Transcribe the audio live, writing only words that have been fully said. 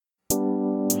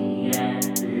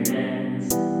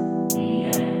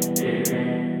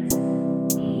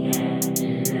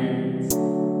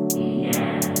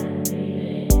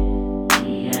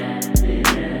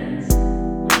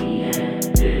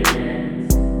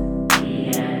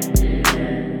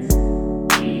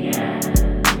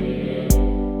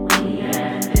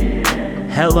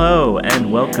Hello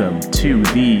and welcome to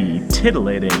the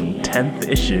titillating 10th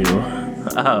issue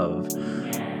of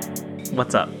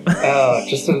What's Up?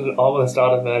 Just an almost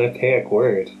onomatopoeic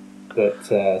word that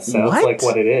sounds What? like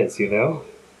what it is, you know?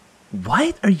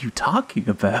 What are you talking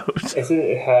about? Isn't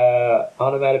it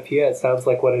onomatopoeia? It sounds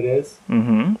like what it is.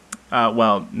 Mm-hmm.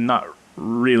 Well, not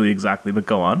really exactly, but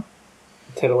go on.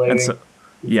 Titillating. And so,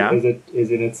 yeah. Is it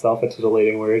in itself a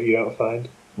titillating word you don't find?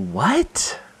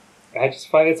 What? I just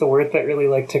find it's a word that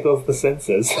really tickles the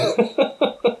senses.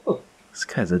 This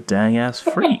guy's a dang-ass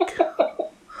freak.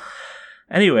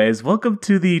 Anyways, welcome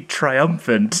to the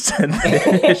triumphant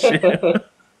 10th issue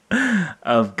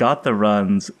of Got the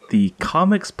Runs, the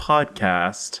comics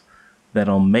podcast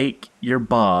that'll make your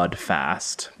bod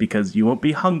fast because you won't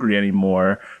be hungry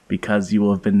anymore because you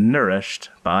will have been nourished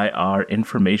by our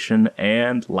information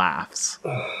and laughs.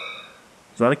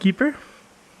 Is that a keeper?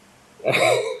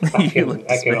 You look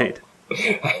dismayed.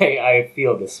 I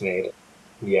feel dismayed.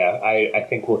 Yeah, I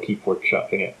think we'll keep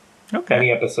workshopping it. Okay.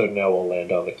 Any episode now will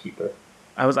land on the keeper.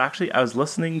 I was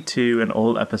listening to an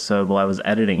old episode while I was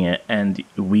editing it, and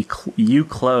you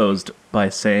closed by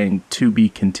saying "to be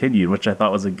continued," which I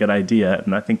thought was a good idea,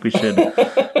 and I think we should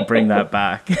bring that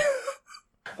back.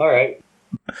 All right.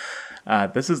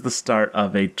 This is the start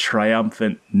of a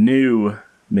triumphant new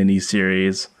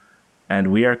miniseries,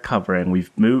 and we are covering.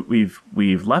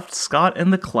 We've left Scott in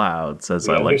the clouds, as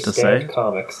I like to say.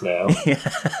 Comics now.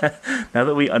 Yeah. Now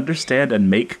that we understand and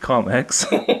make comics.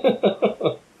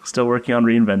 Still working on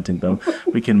reinventing them.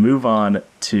 We can move on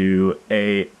to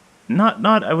a not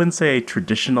I wouldn't say a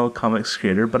traditional comics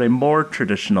creator, but a more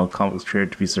traditional comics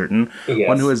creator to be certain. Yes.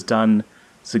 One who has done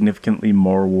significantly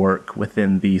more work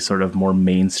within the sort of more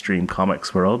mainstream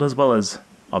comics world, as well as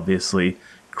obviously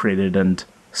created and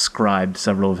scribed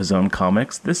several of his own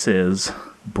comics. This is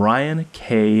Brian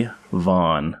K.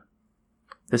 Vaughan.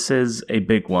 This is a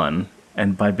big one,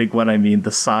 and by big one I mean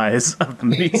the size of the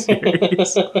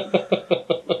miniseries.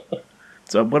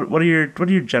 So what are your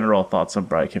general thoughts on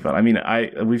Brian K. Vaughan? I mean,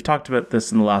 we've talked about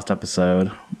this in the last episode.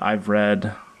 I've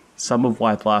read some of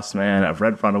Y the Last Man. I've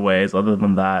read Runaways. Other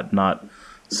than that, not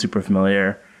super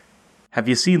familiar. Have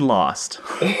you seen Lost?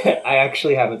 I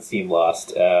actually haven't seen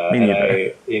Lost. Me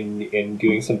neither. And in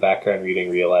doing some background reading,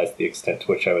 realized the extent to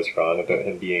which I was wrong about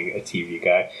him being a TV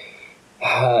guy.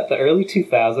 The early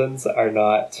 2000s are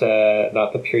not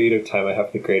the period of time I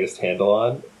have the greatest handle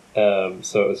on.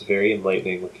 So it was very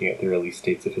enlightening looking at the release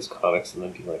dates of his comics and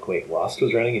then being like, wait, Lost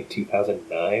was running in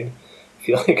 2009? I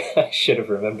feel like I should have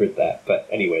remembered that. But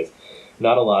anyways,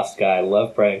 not a Lost guy.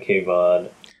 Love Brian K. Vaughan.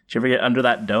 Did you ever get Under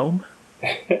That Dome?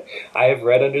 I have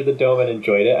read Under the Dome and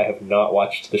enjoyed it. I have not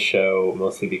watched the show,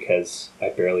 mostly because I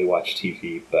barely watch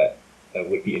TV, but I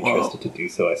would be interested to do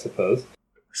so, I suppose.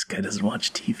 This guy doesn't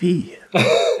watch TV.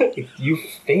 You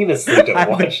famously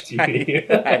don't watch TV.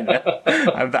 I know.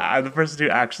 I'm the person who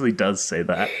actually does say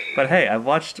that. But hey, I've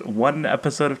watched one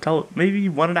episode of maybe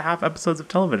 1.5 episodes of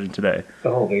television today.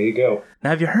 Oh, there you go.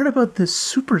 Now, have you heard about this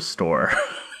Superstore?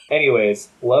 Anyways,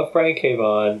 love Brian K.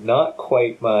 Vaughan. Not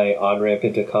quite my on-ramp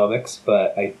into comics,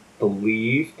 but I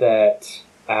believe that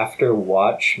after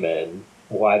Watchmen,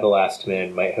 Y the Last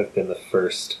Man might have been the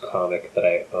first comic that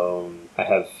I own.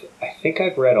 I think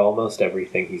I've read almost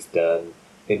everything he's done.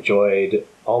 Enjoyed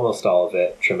almost all of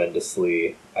it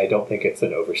tremendously. I don't think it's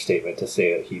an overstatement to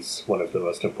say that he's one of the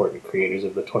most important creators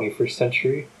of the 21st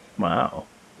century. Wow.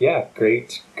 Yeah,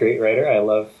 great writer. I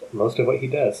love most of what he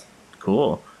does.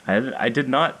 Cool. I did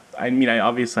not. I mean,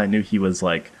 I knew he was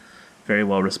very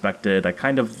well respected. I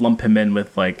kind of lump him in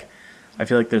with I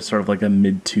feel like there's sort of a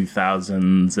mid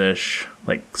 2000s ish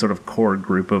sort of core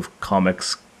group of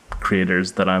comics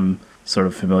creators that I'm sort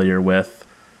of familiar with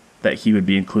that he would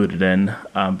be included in.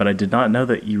 But I did not know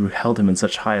that you held him in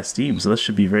such high esteem. So this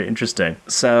should be very interesting.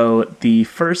 So the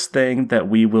first thing that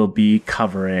we will be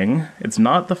covering, it's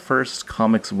not the first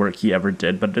comics work he ever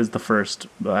did, but it is the first,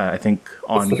 I think,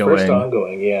 ongoing. It's the first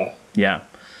ongoing, yeah. Yeah.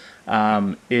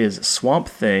 Is Swamp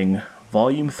Thing,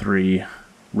 Volume 3,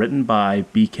 written by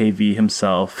BKV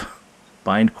himself,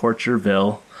 Bind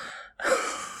Corcherville.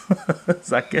 Is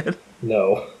that good?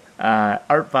 No.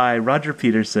 Art by Roger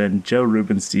Peterson, Joe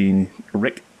Rubinstein,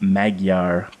 Rick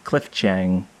Magyar, Cliff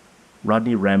Chang,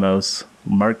 Rodney Ramos,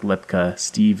 Mark Lipka,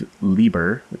 Steve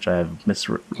Lieber, which I have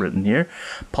miswritten here,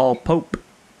 Paul Pope,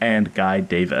 and Guy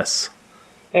Davis.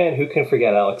 And who can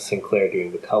forget Alex Sinclair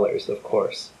doing the colors, of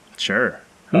course. Sure.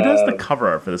 Who does the cover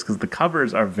art for this? Because the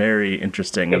covers are very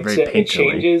interesting and very painterly. It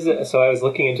changes. So I was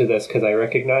looking into this because I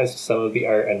recognized some of the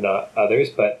art and not others,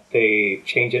 but they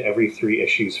change it every 3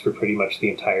 issues for pretty much the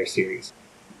entire series.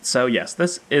 So yes,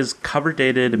 this is cover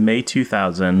dated May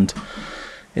 2000.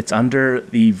 It's under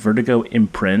the Vertigo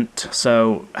imprint.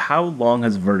 So how long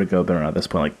has Vertigo been around at this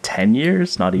point? Like 10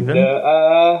 years? Not even?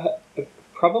 No,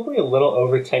 probably a little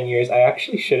over 10 years. I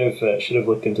actually should have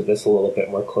looked into this a little bit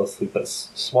more closely, but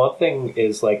Swamp Thing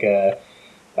is like a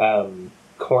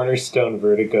cornerstone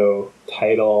Vertigo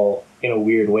title in a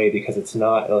weird way, because it's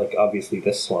not like obviously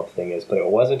this Swamp Thing is, but it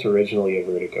wasn't originally a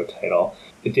Vertigo title.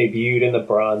 It debuted in the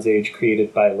Bronze Age,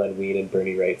 created by Len Wein and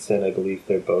Bernie Wrightson. I believe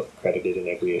they're both credited in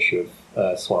every issue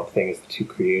of Swamp Thing as the two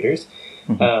creators.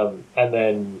 Mm-hmm. And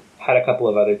then had a couple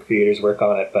of other creators work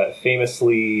on it, but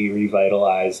famously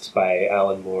revitalized by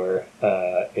Alan Moore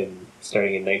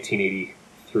starting in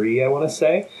 1983, I want to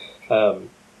say.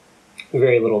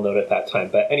 Very little known at that time.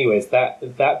 But anyways,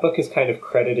 that book is kind of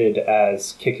credited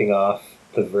as kicking off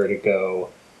the Vertigo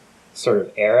sort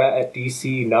of era at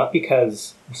DC, not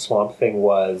because Swamp Thing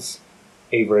was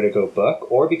a Vertigo book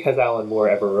or because Alan Moore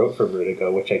ever wrote for Vertigo,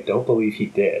 which I don't believe he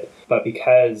did, but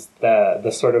because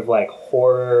the sort of like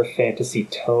horror fantasy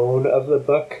tone of the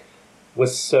book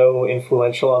was so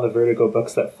influential on the Vertigo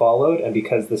books that followed, and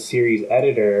because the series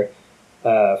editor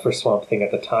for Swamp Thing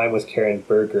at the time was Karen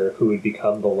Berger, who would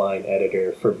become the line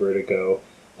editor for Vertigo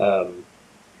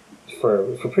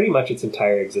for pretty much its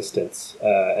entire existence,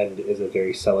 and is a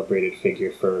very celebrated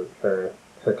figure for her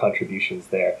contributions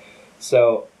there.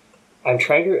 So I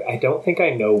don't think I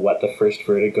know what the first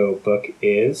Vertigo book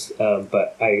is,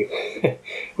 but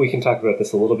we can talk about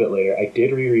this a little bit later. I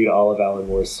did reread all of Alan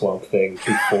Moore's Swamp Thing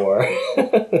before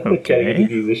getting into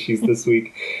these issues this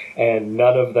week, and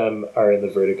none of them are in the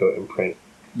Vertigo imprint.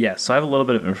 Yeah, so I have a little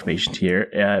bit of information here.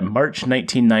 March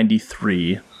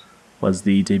 1993 was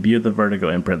the debut of the Vertigo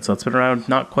imprint, so it's been around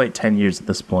not quite 10 years at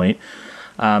this point.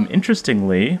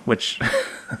 Interestingly, which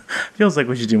feels like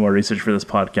we should do more research for this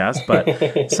podcast,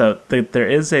 but so there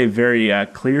is a very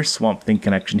clear Swamp Thing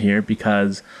connection here,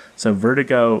 because so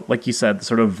Vertigo, like you said, the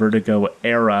sort of Vertigo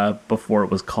era before it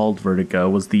was called Vertigo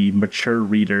was the mature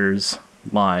readers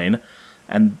line,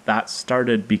 and that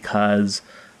started because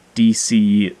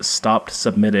DC stopped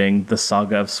submitting the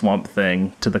Saga of Swamp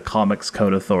Thing to the Comics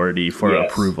Code Authority for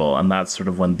approval, and that's sort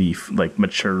of when the like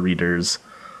mature readers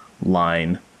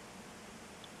line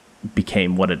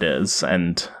became what it is,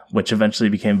 and which eventually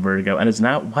became Vertigo, and is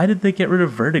now. Why did they get rid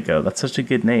of Vertigo? That's such a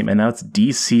good name, and now it's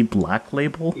DC Black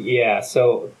Label. Yeah,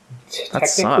 so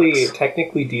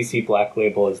technically DC Black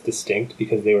Label is distinct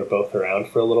because they were both around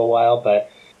for a little while,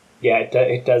 but yeah,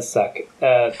 it does suck.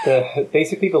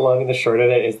 Basically the long and the short of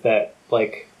it is that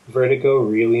like Vertigo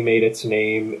really made its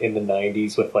name in the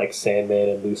 90s with like Sandman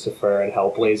and Lucifer and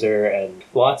Hellblazer and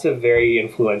lots of very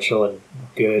influential and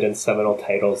good and seminal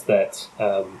titles that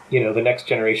the next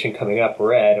generation coming up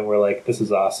read and were like, this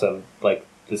is awesome, like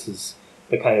this is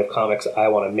the kind of comics I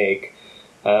want to make.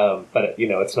 But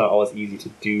it's not always easy to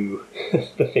do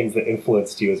the things that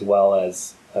influenced you as well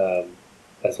as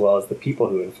the people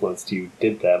who influenced you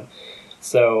did them.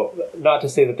 So, not to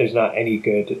say that there's not any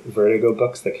good Vertigo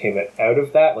books that came out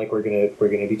of that. Like we're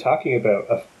gonna be talking about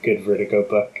a good Vertigo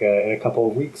book in a couple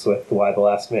of weeks with Y the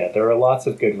Last Man. There are lots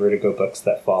of good Vertigo books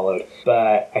that followed,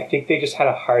 but I think they just had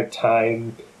a hard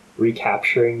time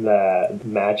recapturing the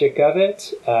magic of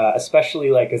it, especially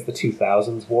like as the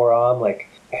 2000s wore on. Like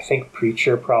I think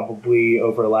Preacher probably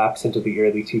overlaps into the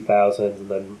early 2000s, and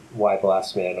then Y the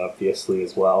Last Man obviously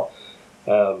as well.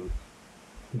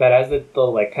 But as the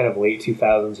like kind of late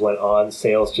 2000s went on,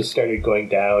 sales just started going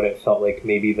down. It felt like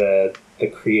maybe the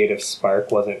creative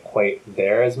spark wasn't quite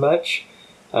there as much.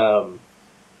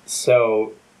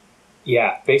 So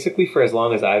yeah, basically for as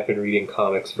long as I've been reading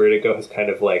comics, Vertigo has kind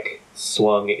of like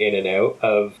swung in and out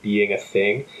of being a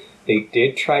thing. They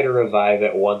did try to revive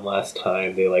it one last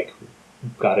time. They like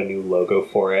got a new logo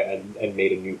for it and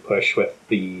made a new push with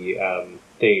the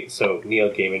so Neil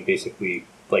Gaiman basically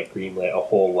like greenlit a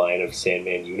whole line of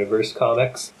Sandman Universe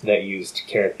comics that used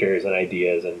characters and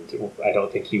ideas, and I don't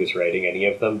think he was writing any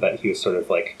of them, but he was sort of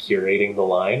like curating the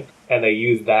line, and they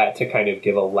used that to kind of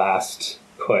give a last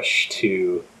push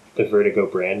to the Vertigo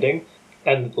branding.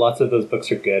 And lots of those books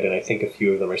are good, and I think a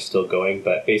few of them are still going,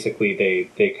 but basically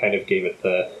they kind of gave it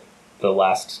the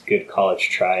last good college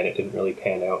try, and it didn't really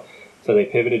pan out. So they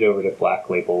pivoted over to Black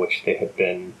Label, which they had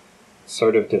been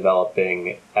sort of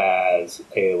developing as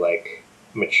a like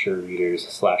mature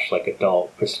readers / like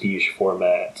adult prestige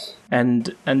format.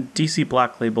 And DC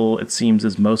Black Label, it seems,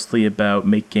 is mostly about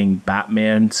making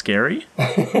Batman scary.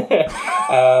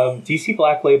 DC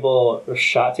Black Label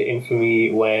shot to infamy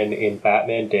when in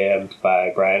Batman Damned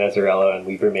by Brian Azzarello and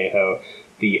Lee Bermejo,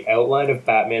 the outline of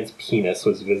Batman's penis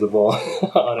was visible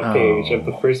on a page of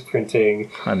the first printing,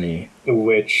 honey,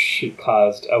 which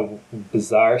caused a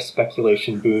bizarre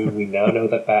speculation boom. We now know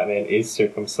that Batman is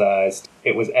circumcised.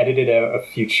 It was edited out of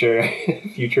future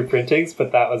printings,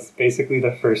 but that was basically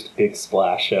the first big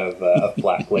splash of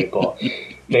Black Label.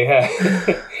 They had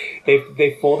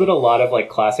they folded a lot of like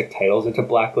classic titles into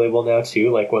Black Label now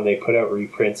too. Like when they put out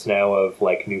reprints now of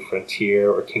like New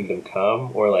Frontier or Kingdom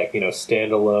Come, or like, you know,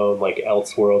 standalone like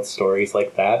Elseworld stories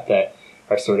like that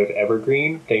are sort of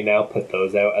evergreen. They now put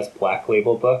those out as Black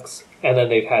Label books. And then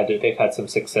they've had some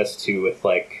success too with,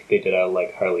 like, they did a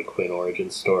like Harley Quinn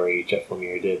origin story. Jeff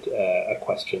Lemire did a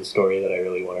question story that I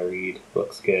really want to read.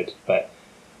 Looks good, but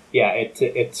yeah,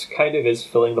 it kind of is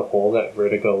filling the hole that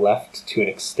Vertigo left to an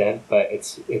extent, but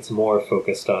it's more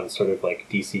focused on sort of like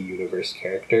DC Universe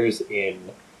characters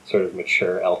in sort of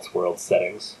mature Elseworld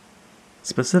settings.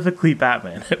 Specifically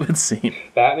Batman, it would seem.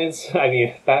 Batman's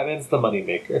the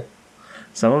moneymaker.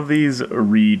 Some of these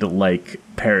read like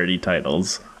parody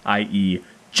titles, i.e.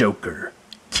 Joker,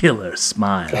 Killer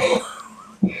Smile.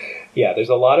 Yeah, there's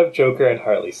a lot of Joker and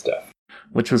Harley stuff.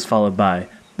 Which was followed by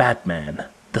Batman,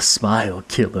 the Smile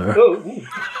Killer. Oh.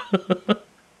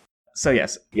 So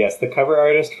yes. Yes, the cover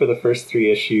artist for the first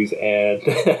 3 issues and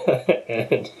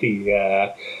and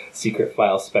the Secret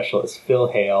File special is Phil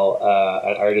Hale,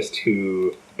 an artist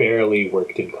who barely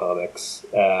worked in comics,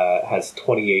 has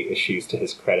 28 issues to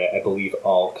his credit, I believe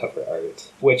all cover art.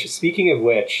 Which, speaking of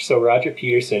which, so Roger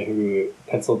Peterson, who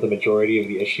penciled the majority of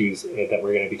the issues that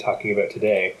we're going to be talking about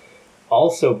today,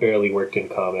 also barely worked in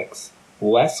comics.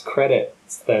 Less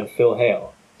credits than Phil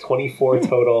Hale. 24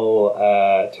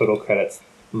 total credits.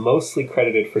 Mostly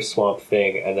credited for Swamp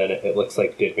Thing, and then it looks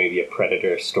like did maybe a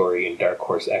Predator story in Dark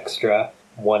Horse Extra,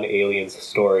 1 Aliens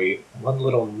story, 1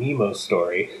 Little Nemo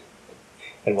story,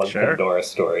 and 1 Pandora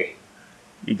story.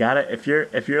 You got it. If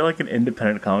you're like an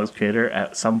independent comics creator,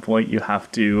 at some point you have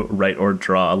to write or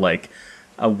draw like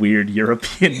a weird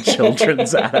European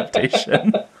children's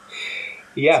adaptation.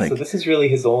 Yeah, like, so this is really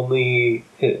his only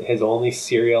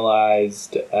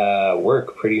serialized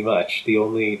work, pretty much. The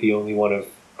only one of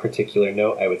particular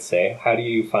note, I would say. How do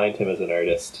you find him as an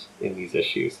artist in these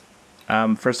issues?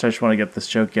 First, I just want to get this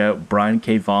joke out. Brian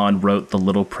K. Vaughan wrote The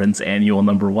Little Prince Annual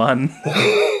 #1.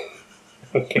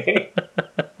 Okay.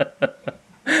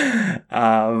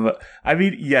 I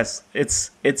mean, yes,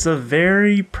 it's a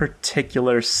very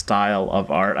particular style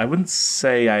of art. I wouldn't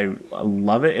say I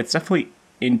love it. It's definitely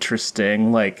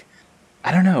interesting. Like,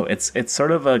 I don't know. It's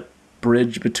sort of a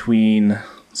bridge between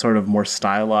sort of more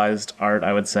stylized art,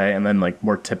 I would say, and then like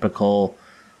more typical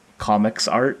comics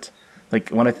art. Like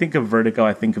when I think of Vertigo,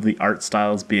 I think of the art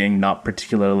styles being not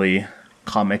particularly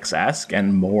comics-esque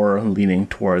and more leaning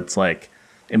towards like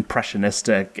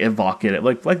impressionistic, evocative,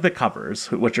 like the covers,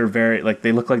 which are very like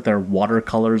they look like they're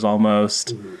watercolors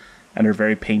almost, and are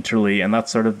very painterly, and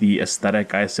that's sort of the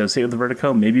aesthetic I associate with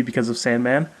Vertigo. Maybe because of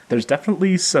Sandman. There's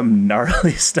definitely some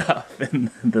gnarly stuff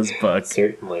in this book.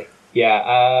 Certainly. Yeah,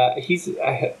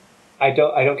 I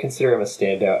don't consider him a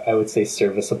standout. I would say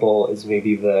serviceable is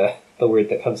maybe the word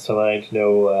that comes to mind.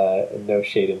 No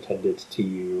shade intended to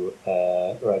you,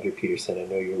 Roger Peterson. I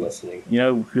know you're listening. You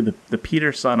know who the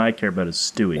Peter son I care about is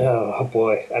Stewie. Oh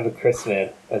boy, I'm a Chris man,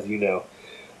 as you know.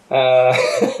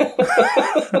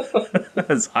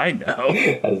 As I know.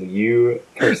 As you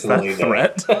personally is that a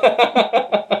threat?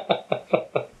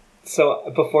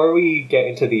 So before we get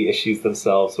into the issues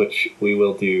themselves, which we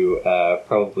will do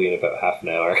probably in about half an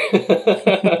hour.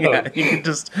 Yeah, you can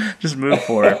just move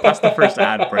forward past the first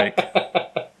ad break.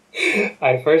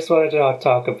 I first wanted to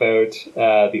talk about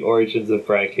the origins of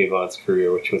Brian K. Vaughan's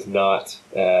career, which was not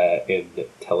in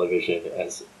television,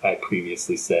 as I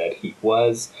previously said. He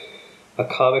was a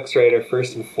comics writer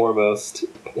first and foremost.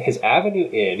 His avenue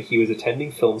in, he was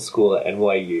attending film school at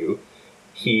NYU.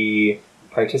 He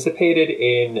participated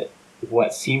in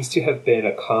what seems to have been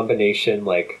a combination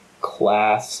like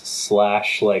class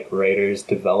 / like writers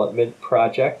development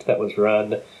project that was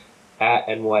run at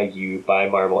NYU by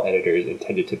Marvel editors,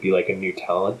 intended to be like a new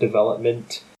talent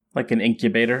development. Like an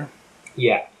incubator?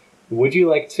 Yeah. Would you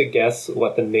like to guess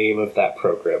what the name of that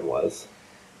program was?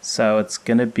 So it's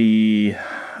going to be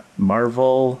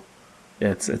Marvel.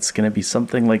 It's going to be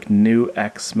something like New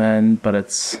X-Men, but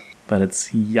it's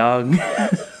young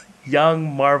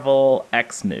young Marvel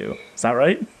X New. Is that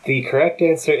right? The correct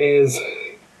answer is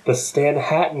the Stan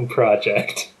Hatton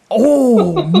Project.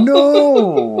 Oh,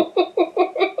 no!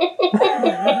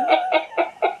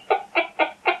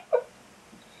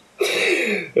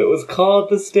 It was called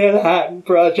the Stan Hatton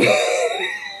Project.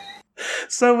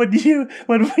 So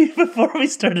before we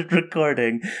started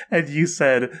recording, and you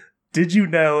said Did you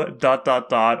know ...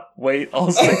 Wait,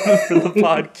 I'll save it for the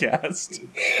podcast.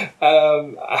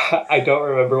 I don't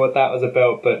remember what that was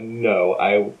about, but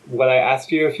no. When I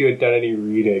asked you if you had done any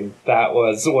reading, that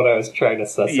was what I was trying to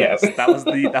suss Yes, out. that was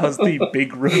the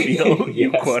big reveal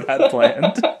you quote had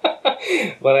planned.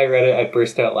 When I read it, I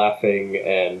burst out laughing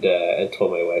and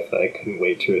told my wife that I couldn't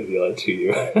wait to reveal it to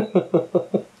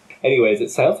you. Anyways, it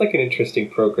sounds like an interesting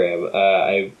program.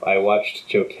 I watched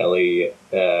Joe Kelly,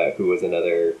 who was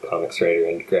another comics writer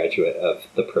and graduate of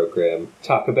the program,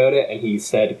 talk about it, and he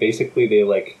said basically they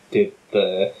did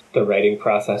the writing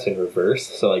process in reverse.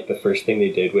 So the first thing they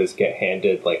did was get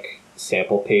handed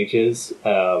sample pages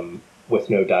with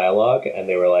no dialogue, and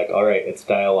they were like, all right, it's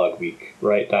dialogue week,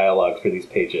 write dialogue for these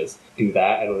pages, do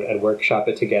that and workshop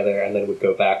it together, and then would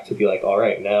go back to be like, all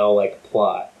right, now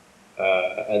plot.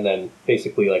 And then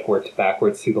basically worked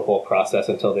backwards through the whole process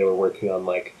until they were working on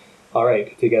all right,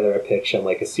 put together a pitch and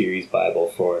a series bible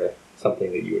for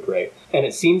something that you would write. And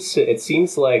it seems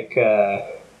like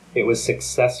it was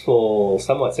successful,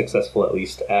 somewhat successful at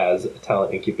least, as a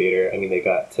talent incubator. I mean, they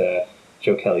got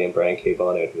Joe Kelly and Brian K.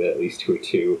 Vaughan out of it, at least who are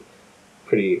two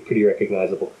pretty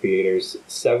recognizable creators.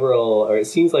 It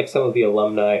seems like some of the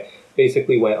alumni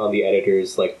basically went on the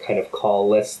editors kind of call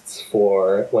lists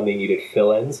for when they needed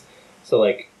fill-ins. So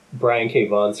Brian K.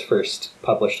 Vaughan's first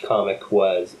published comic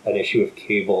was an issue of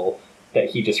Cable that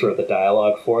he just wrote the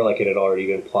dialogue for. It had already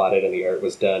been plotted and the art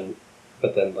was done,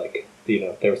 but then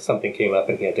there was something came up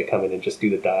and he had to come in and just do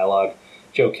the dialogue.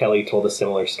 Joe Kelly told a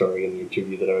similar story in the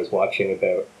interview that I was watching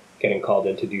about getting called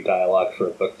in to do dialogue for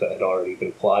a book that had already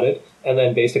been plotted, and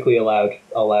then basically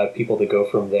allowed people to go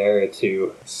from there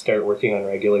to start working on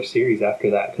regular series after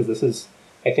that, because this is,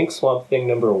 I think, Swamp Thing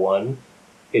 #1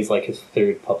 is his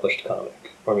third published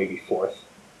comic, or maybe fourth.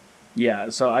 Yeah,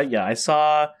 so I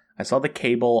saw the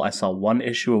Cable, I saw one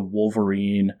issue of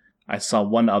Wolverine, I saw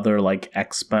one other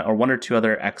X-Men, or one or two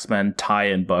other X-Men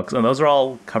tie-in books, and those are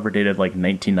all cover dated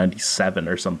 1997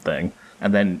 or something.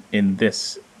 And then in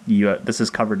this is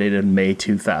cover dated May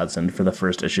 2000 for the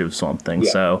first issue of Swamp Thing.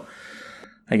 Yeah. So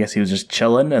I guess he was just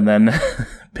chilling and then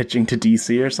pitching to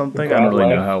DC or something. I don't really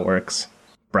know how it works.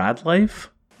 Brad Life?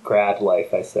 Grad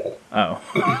Life, I said. Oh.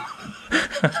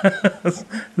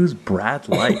 Who's Brad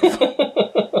Life?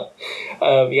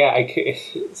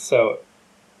 So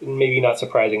maybe not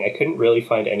surprising, I couldn't really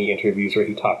find any interviews where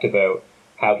he talked about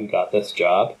how he got this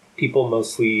job. People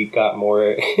mostly got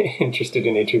more interested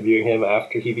in interviewing him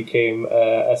after he became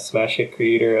a smash hit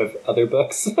creator of other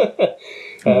books.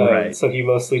 Right. So he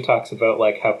mostly talks about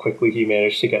how quickly he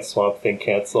managed to get Swamp Thing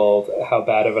canceled, how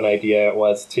bad of an idea it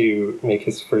was to make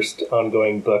his first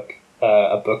ongoing book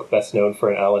a book best known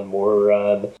for an Alan Moore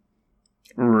run.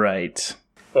 Right.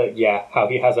 How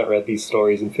he hasn't read these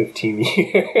stories in 15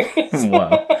 years.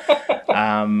 Wow.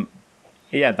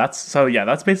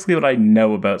 That's basically what I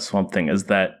know about Swamp Thing, is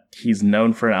that he's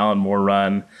known for an Alan Moore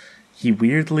run. He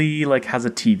weirdly has a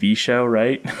TV show,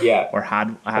 right? Yeah. Or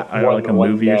had a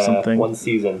movie or something. One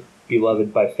season,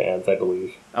 beloved by fans, I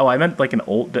believe. Oh, I meant an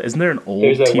old. Isn't there an old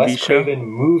TV show? There's a Wes Craven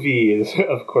movie,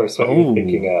 of course. What you're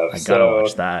thinking of? I gotta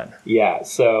watch that. Yeah.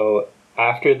 So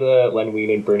after the Len Wein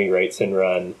and Bernie Wrightson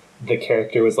run, the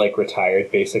character was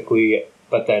retired basically.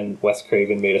 But then Wes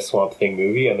Craven made a Swamp Thing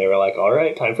movie, and they were like, all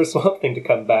right, time for Swamp Thing to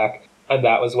come back. And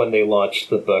that was when they launched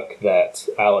the book that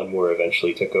Alan Moore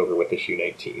eventually took over with issue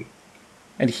 19.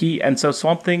 And so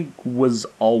Swamp Thing was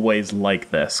always like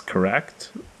this,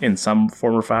 correct? In some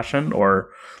form or fashion? Or,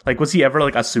 was he ever,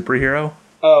 a superhero?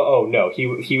 Oh, no.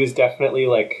 He was definitely,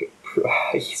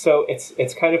 so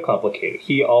it's kind of complicated.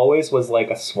 He always was,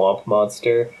 a swamp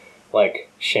monster,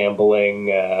 shambling,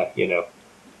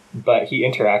 but he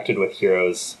interacted with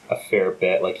heroes a fair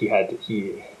bit.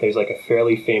 There's a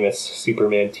fairly famous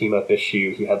Superman team-up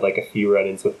issue. He had a few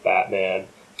run-ins with Batman.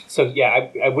 So yeah,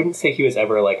 I wouldn't say he was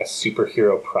ever a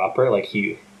superhero proper.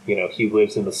 He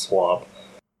lives in the swamp.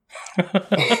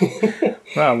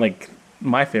 Well,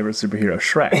 my favorite superhero,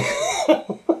 Shrek.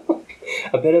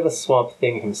 A bit of a Swamp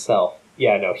Thing himself.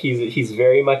 Yeah, no, he's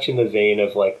very much in the vein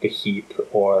of the Heap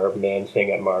or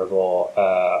Man-Thing at Marvel,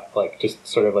 just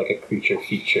sort of a creature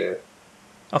feature.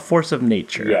 A force of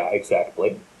nature. Yeah,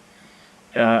 exactly.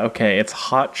 Okay, it's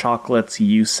Hot Chocolate's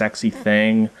You Sexy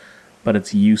Thing, but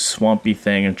it's You Swampy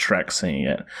Thing and Shrek singing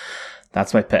it.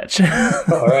 That's my pitch.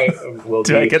 All right, we'll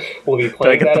be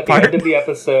playing that at the end of the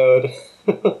episode.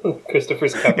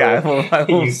 Christopher's cover. Yeah, I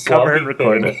will cover and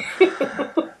record it.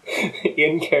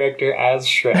 In character as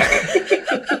Shrek.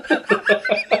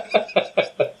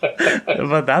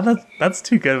 But that's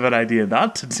too good of an idea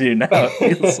not to do now,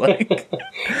 it feels like.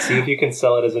 See if you can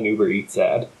sell it as an Uber Eats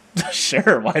ad.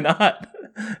 Sure, why not?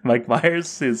 Mike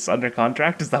Myers is under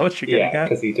contract. Is that what you're Yeah, getting at?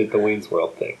 because he did the Wayne's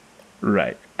World thing.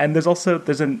 Right. And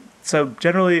so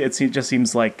generally just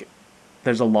seems like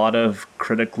there's a lot of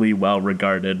critically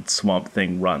well-regarded Swamp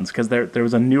Thing runs, because there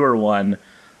was a newer one,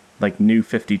 like New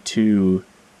 52,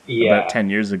 about 10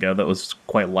 years ago that was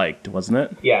quite liked, wasn't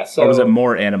it? Yeah, so... Or was it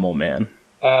more Animal Man?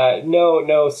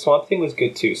 No, Swamp Thing was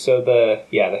good too. So the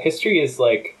history is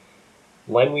like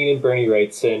Len Wein and Bernie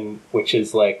Wrightson, which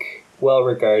is like well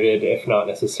regarded, if not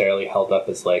necessarily held up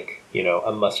as like, you know,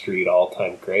 a must read all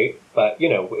time great, but you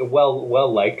know,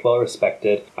 well liked, well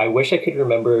respected. I wish I could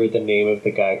remember the name of the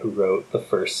guy who wrote the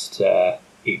first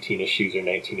 18 issues or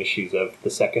 19 issues of the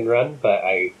second run, but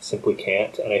I simply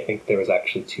can't. And I think there was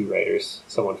actually 2 writers.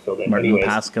 Someone filled in. Martin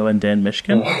Pasco and Dan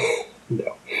Mishkin?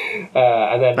 No.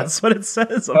 And then that's what it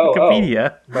says on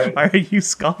Wikipedia. Why are you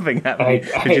scoffing at me?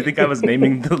 Did you think I was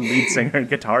naming the lead singer and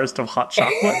guitarist of Hot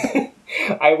Chocolate?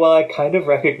 I kind of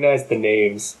recognized the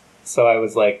names, so I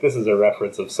was like, this is a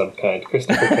reference of some kind.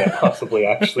 Christopher can't possibly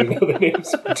actually know the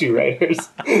names of 2 writers,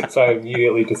 so I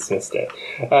immediately dismissed it.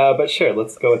 But sure,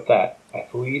 let's go with that. I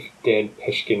believe Dan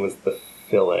Pishkin was the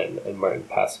fill-in and Martin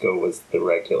Pasco was the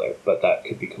regular, but that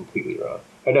could be completely wrong.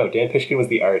 Oh no, Dan Pishkin was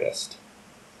the artist.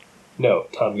 No,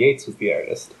 Tom Yates was the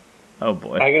artist. Oh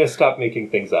boy. I'm going to stop making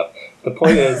things up. The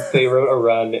point is, they wrote a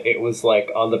run, it was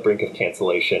like on the brink of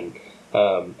cancellation,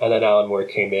 and then Alan Moore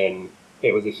came in,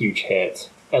 it was a huge hit.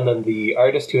 And then the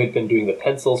artist who had been doing the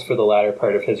pencils for the latter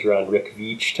part of his run, Rick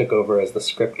Veitch, took over as the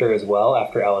scripter as well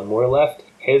after Alan Moore left.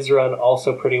 His run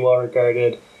also pretty well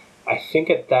regarded. I think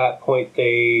at that point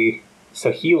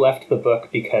so he left the book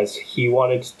because he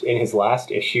wanted, in his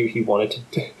last issue, he wanted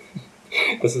to...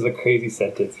 This is a crazy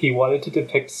sentence. He wanted to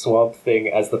depict Swamp Thing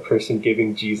as the person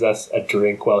giving Jesus a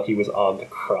drink while he was on the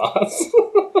cross.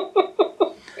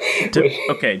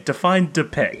 Okay, define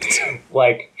depict.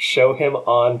 Like, show him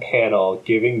on panel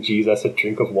giving Jesus a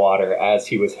drink of water as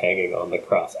he was hanging on the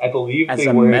cross. I believe as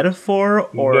a metaphor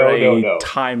or no.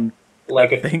 Time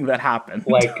like a thing that happened.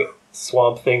 Like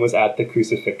Swamp Thing was at the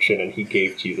crucifixion and he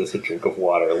gave Jesus a drink of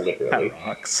water, literally. That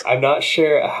rocks. I'm not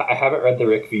sure. I haven't read the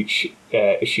Rick Veitch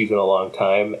issues in a long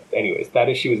time. Anyways, that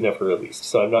issue was never released,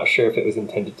 so I'm not sure if it was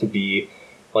intended to be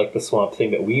like the Swamp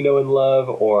Thing that we know and love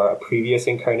or a previous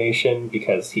incarnation,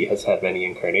 because he has had many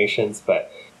incarnations, but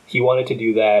he wanted to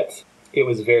do that. It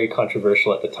was very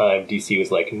controversial at the time. DC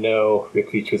was like, no.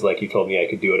 Rick Veitch was like, you told me I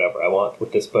could do whatever I want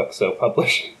with this book, so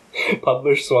publish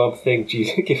Swamp Thing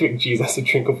giving Jesus a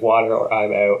drink of water or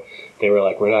I'm out. They were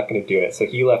like, we're not going to do it. So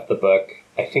he left the book.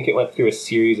 I think it went through a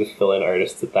series of fill-in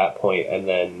artists at that point, and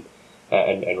then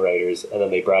and writers, and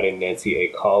then they brought in Nancy A.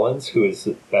 Collins, who is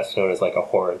best known as like a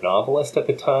horror novelist at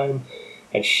the time,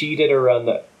 and she did a run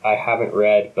that I haven't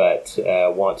read but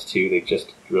want to. They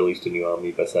just released a new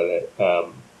omnibus of it,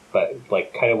 but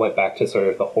like kind of went back to sort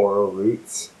of the horror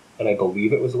roots, and I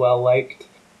believe it was well liked.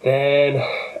 Then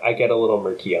I get a little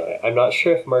murky on it. I'm not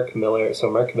sure if Mark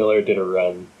Miller did a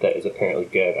run that is apparently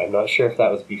good. I'm not sure if that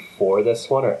was before this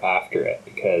one or after it,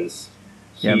 because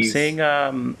I'm seeing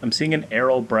an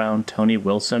Errol Brown, Tony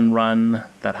Wilson run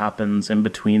that happens in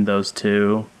between those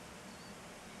two.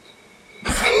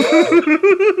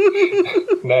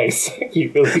 Nice.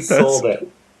 You really sold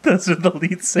it. Those are the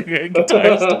lead singer and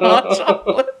guitarist of Hot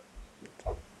Chocolate.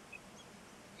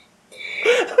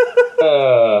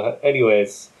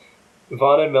 Anyways,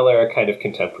 Vaughn and Miller are kind of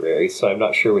contemporaries, so I'm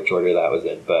not sure which order that was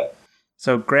in, but...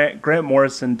 So Grant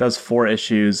Morrison does 4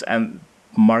 issues, and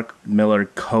Mark Miller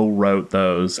co-wrote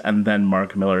those, and then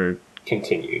Mark Miller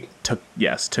continued.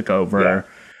 Took over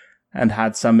and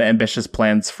had some ambitious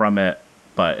plans from it,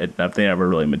 but they never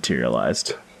really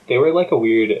materialized. They were like a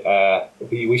weird...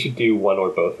 we should do one or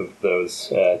both of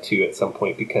those two at some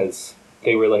point, because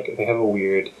they have a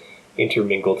weird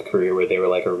intermingled career where they were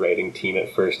like a writing team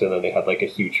at first, and then they had like a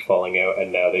huge falling out,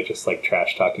 and now they just like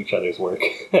trash talk each other's work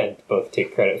and both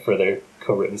take credit for their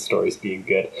co-written stories being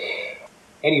good.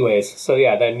 Anyways, so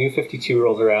yeah, then New 52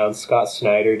 rolls around. Scott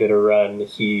Snyder did a run.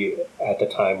 He, at the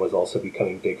time, was also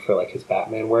becoming big for like his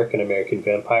Batman work and American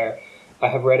Vampire. I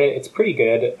have read it. It's pretty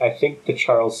good. I think the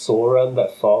Charles Soule run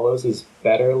that follows is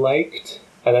better liked.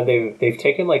 And then they've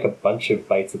taken like a bunch of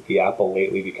bites at the apple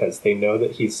lately because they know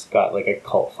that he's got like a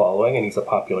cult following and he's a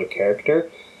popular character.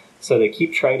 So they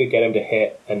keep trying to get him to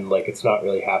hit, and like it's not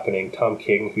really happening. Tom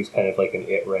King, who's kind of like an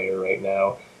it writer right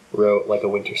now, wrote like a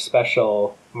winter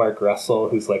special. Mark Russell,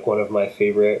 who's like one of my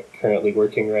favorite currently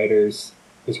working writers,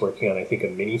 is working on I think a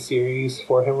mini-series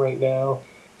for him right now.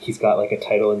 He's got like a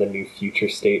title in the new Future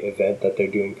State event that they're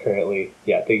doing currently.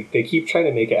 Yeah, they keep trying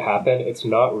to make it happen. It's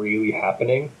not really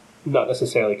happening. Not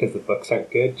necessarily because the books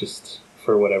aren't good, just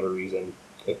for whatever reason.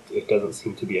 It doesn't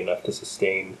seem to be enough to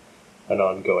sustain an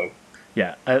ongoing.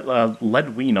 Yeah,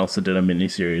 Led Wein also did a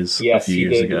miniseries Yes, a few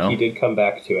years ago. He did come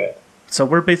back to it. So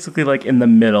we're basically like in the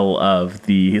middle of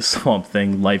the Swamp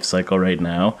Thing life cycle right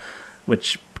now,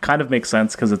 which kind of makes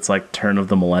sense because it's like turn of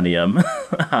the millennium.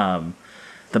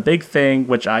 The big thing,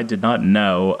 which I did not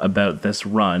know about this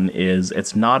run, is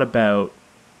it's not about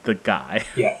the guy.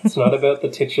 Yeah, it's not about the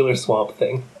titular Swamp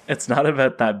Thing. It's not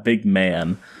about that big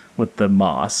man with the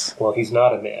moss. Well, he's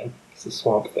not a man. He's a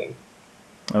Swamp Thing.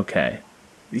 Okay.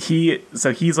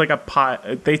 He's like a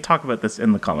pile. They talk about this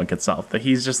in the comic itself, that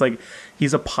he's just like,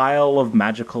 he's a pile of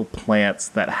magical plants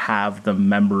that have the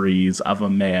memories of a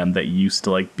man that used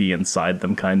to like be inside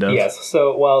them, kind of. Yes.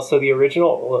 So the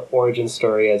original origin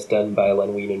story, as done by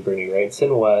Len Wein and Bernie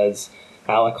Wrightson, was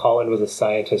Alec Holland was a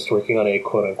scientist working on a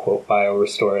quote unquote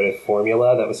biorestorative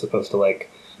formula that was supposed to like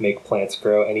make plants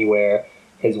grow anywhere.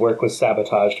 His work was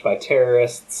sabotaged by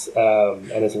terrorists,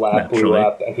 and his lab blew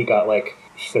up, and he got like.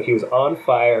 So he was on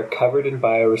fire, covered in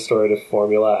biorestorative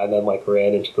formula, and then like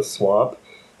ran into the swamp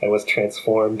and was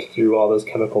transformed through all those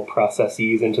chemical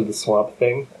processes into the Swamp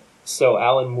Thing. So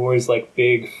Alan Moore's like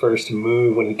big first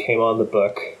move when he came on the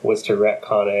book was to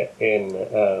retcon it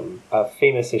in a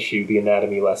famous issue, The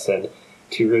Anatomy Lesson,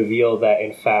 to reveal that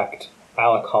in fact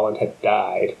Alec Holland had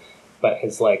died, but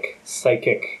his like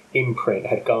psychic imprint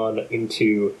had gone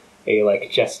into a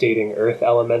like gestating earth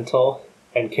elemental,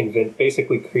 and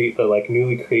create the like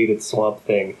newly created Swamp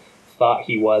Thing thought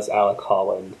he was Alec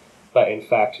Holland, but in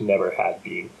fact never had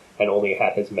been, and only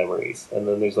had his memories. And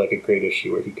then there's like a great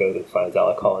issue where he goes and finds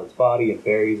Alec Holland's body and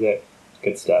buries it.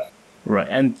 Good stuff. Right,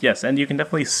 and yes, and you can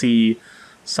definitely see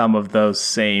some of those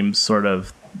same sort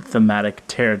of thematic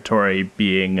territory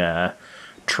being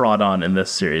trod on in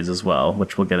this series as well,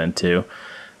 which we'll get into.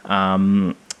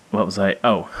 What was I?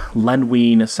 Oh, Len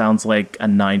Wein sounds like a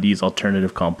 90s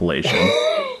alternative compilation.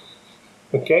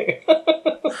 Okay.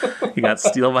 You got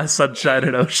Steal My Sunshine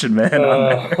and Ocean Man on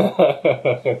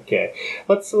there. Okay.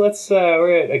 Let's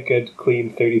we're at a good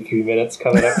clean 33 minutes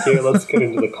coming up here. Let's get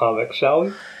into the comic, shall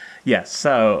we? Yes,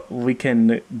 so we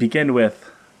can begin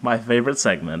with my favorite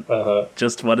segment.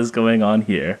 Just what is going on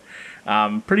here.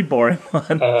 Pretty boring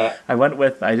one.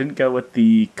 I didn't go with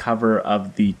the cover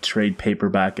of the trade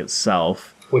paperback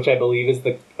itself. Which I believe is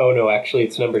actually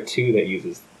it's number 2 that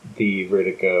uses the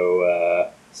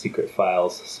Vertigo Secret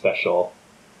Files special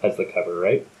as the cover,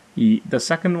 right? The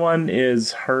second one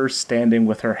is her standing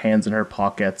with her hands in her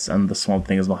pockets and the Swamp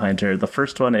Thing is behind her. The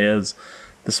first one is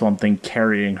the Swamp Thing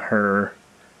carrying her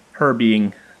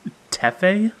being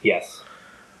Tefe? Yes.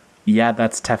 Yeah,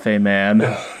 that's Tefe, man.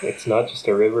 It's not just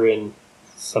a river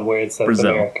somewhere in South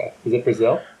Brazil. America. Is it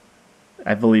Brazil?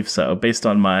 I believe so, based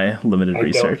on my limited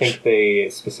research. I don't think they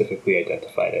specifically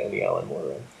identified it in the Alan Moore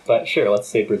run. But sure, let's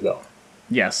say Brazil.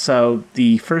 Yeah, so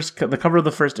the cover of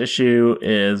the first issue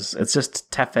it's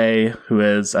just Tefe, who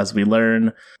is, as we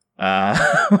learn, and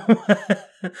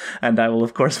I will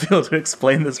of course be able to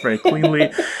explain this very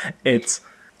cleanly, it's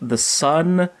the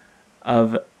son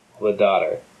of... The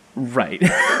daughter. Right.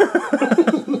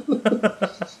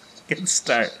 Good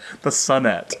start. The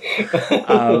sonette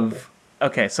of...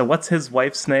 Okay, so what's his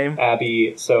wife's name?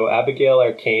 Abby. So Abigail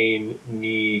Arcane,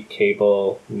 nee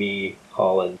Cable, nee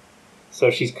Holland.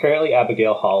 So she's currently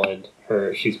Abigail Holland.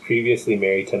 She's previously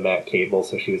married to Matt Cable,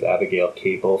 so she was Abigail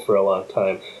Cable for a long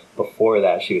time. Before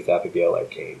that, she was Abigail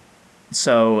Arcane.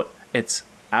 So it's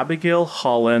Abigail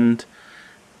Holland,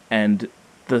 and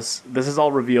this is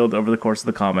all revealed over the course of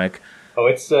the comic. Oh,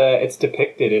 it's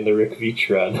depicted in the Rick Veitch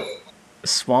run.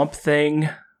 Swamp Thing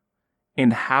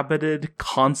inhabited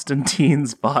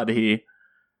Constantine's body.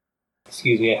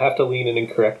 Excuse me, I have to lean in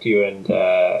and correct you and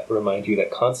remind you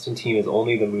that Constantine is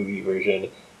only the movie version,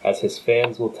 as his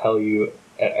fans will tell you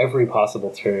at every possible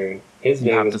turn. His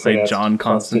name is pronounced John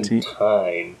Constantine.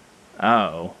 Constantine.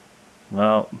 Oh,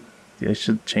 well, they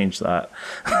should change that.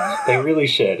 They really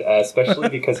should, especially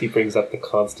because he brings up the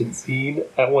Constant scene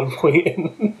at one point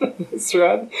in this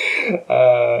run.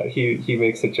 He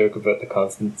makes a joke about the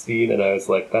Constant scene, and I was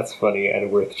like, that's funny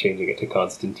and worth changing it to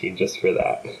Constantine just for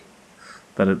that.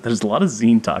 But there's a lot of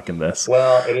zine talk in this.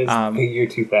 Well, it is the year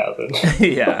 2000.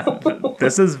 Yeah,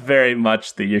 this is very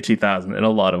much the year 2000 in a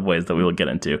lot of ways that we will get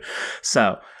into.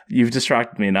 So, you've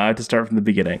distracted me. Now I have to start from the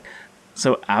beginning.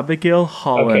 So, Abigail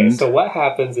Holland... Okay, so what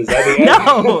happens is at the end...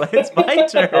 No! It's my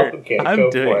turn! Okay, I'm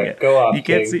doing it. Go off, You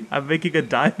can't see... I'm making a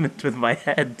diamond with my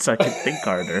head so I can think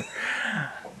harder.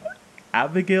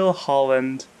 Abigail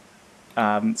Holland...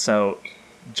 so,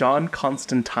 John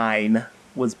Constantine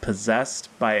was possessed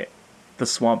by the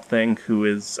Swamp Thing, who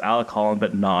is Alec Holland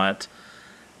but not,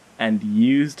 and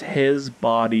used his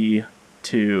body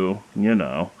to,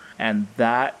 and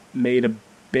that made a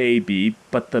baby,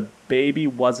 but the baby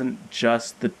wasn't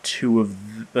just the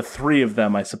three of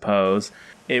them, I suppose.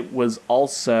 It was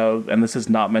also, and this is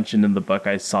not mentioned in the book,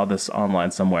 I saw this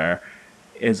online somewhere,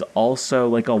 is also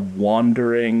like a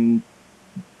wandering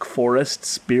forest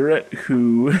spirit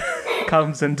who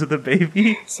comes into the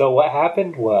baby. So what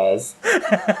happened was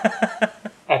Did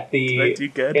I do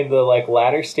good? in the like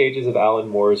latter stages of Alan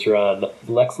Moore's run,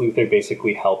 Lex Luthor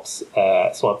basically helps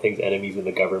Swamp Thing's enemies in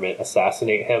the government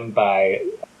assassinate him by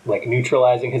like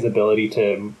neutralizing his ability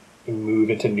to move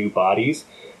into new bodies.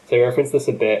 So I reference this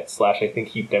a bit, / I think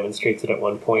he demonstrates it at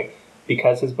one point.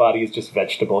 Because his body is just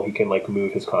vegetable, he can like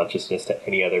move his consciousness to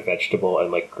any other vegetable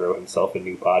and like grow himself a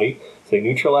new body. So they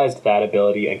neutralized that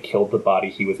ability and killed the body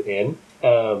he was in.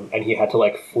 And he had to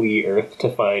like flee Earth to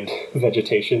find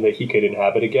vegetation that he could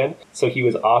inhabit again. So he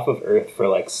was off of Earth for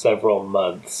like several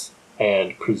months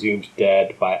and presumed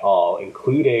dead by all,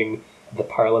 including the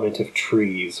Parliament of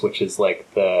Trees, which is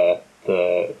like the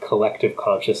collective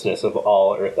consciousness of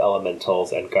all Earth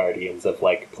elementals and guardians of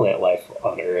like plant life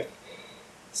on Earth.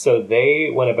 So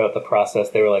they went about the process.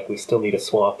 They were like, we still need a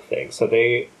Swamp Thing. So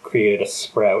they created a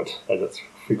sprout, as it's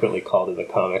frequently called in the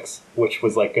comics, which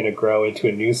was like going to grow into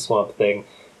a new Swamp Thing.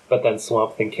 But then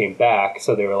Swamp Thing came back.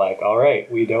 So they were like, all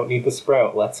right, we don't need the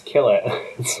sprout. Let's kill it.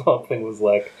 And Swamp Thing was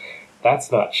like,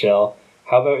 that's not chill.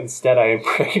 How about instead I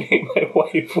impregnate my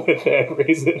wife with it and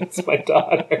raise it as my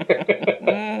daughter?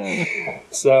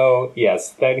 So, yes,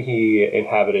 then he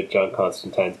inhabited John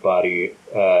Constantine's body,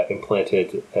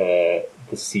 implanted the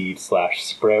seed /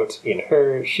 sprout in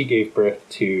her. She gave birth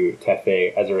to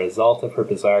Tefe. As a result of her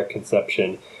bizarre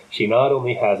conception, she not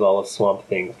only has all of Swamp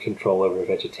Thing's control over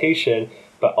vegetation,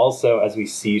 but also, as we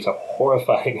see to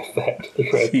horrifying effect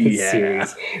throughout this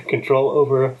series, control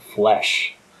over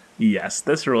flesh. Yes,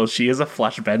 this rule, she is a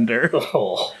flesh bender.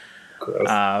 Oh,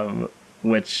 gross.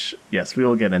 Which, yes, we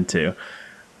will get into.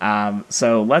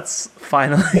 So let's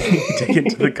finally dig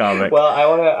into the comic. Well,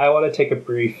 I want to take a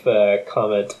brief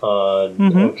comment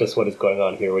on just what is going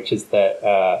on here, which is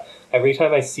that every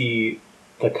time I see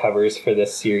the covers for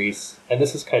this series, and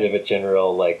this is kind of a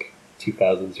general like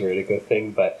 2000s Vertigo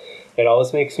thing, but it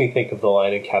always makes me think of the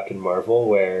line in Captain Marvel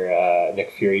where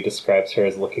Nick Fury describes her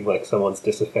as looking like someone's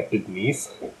disaffected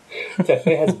niece.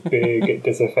 Definitely has big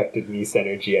disaffected niece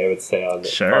energy, I would say,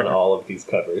 on all of these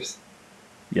covers.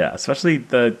 Yeah, especially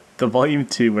the volume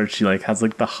 2 where she like has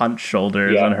like the hunched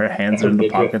shoulders and her hands are in the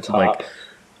pockets of, like,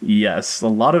 yes, a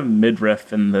lot of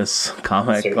midriff in this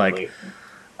comic. Certainly. Like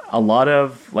a lot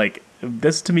of like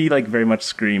this to me like very much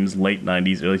screams late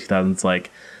 90s, early 2000s, like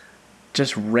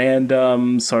just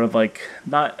random sort of like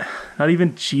not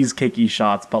even cheesecakey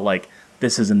shots, but like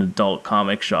this is an adult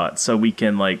comic shot, so we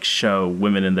can like show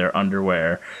women in their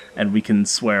underwear and we can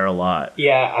swear a lot.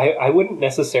 Yeah, I wouldn't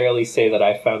necessarily say that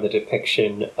I found the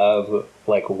depiction of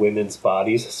like women's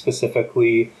bodies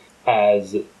specifically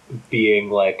as being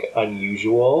like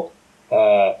unusual.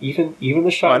 Even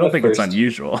the shot. I don't think it's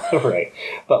unusual, right?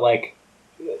 But like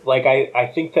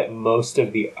I think that most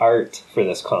of the art for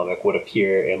this comic would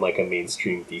appear in like a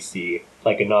mainstream DC,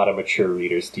 like not a mature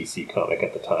reader's DC comic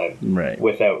at the time, right?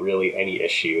 Without really any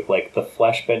issue. Like the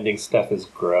flesh bending stuff is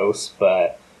gross,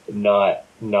 but not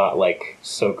like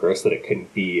so gross that it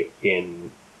couldn't be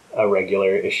in a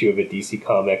regular issue of a DC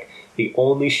comic. The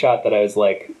only shot that I was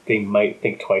like, they might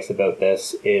think twice about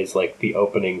this is like the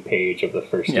opening page of the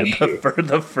first issue.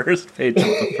 The first page of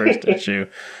the first issue,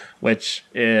 which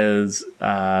is,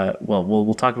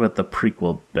 we'll talk about the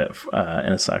prequel bit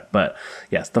in a sec. But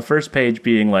yes, the first page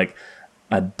being like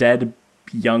a dead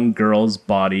young girl's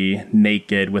body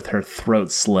naked with her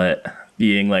throat slit,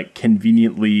 being like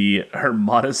conveniently her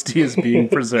modesty is being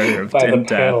preserved by in the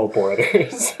panel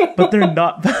borders. But they're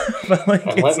not. But like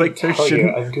it's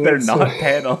like they're not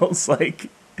panels. Like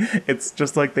it's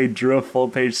just like they drew a full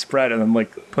page spread and then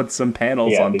like put some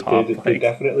panels on top. They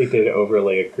definitely did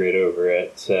overlay a grid over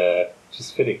it.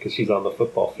 Just fitting because she's on the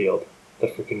football field, the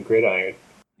freaking gridiron.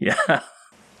 Yeah.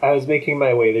 I was making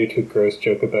my way there to a gross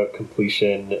joke about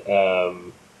completion.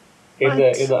 In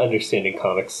the understanding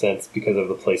comics sense, because of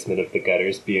the placement of the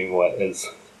gutters being what is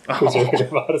preserving her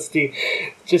modesty.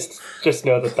 Just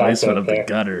know that that's out there. The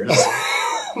gutters.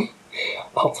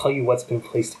 I'll tell you what's been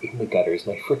placed in the gutters.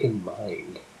 My freaking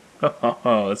mind.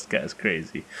 Oh, this guy's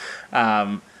crazy.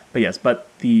 But yes,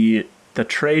 the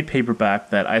trade paperback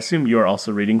that I assume you're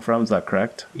also reading from, is that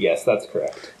correct? Yes, that's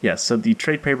correct. Yes, so the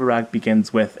trade paperback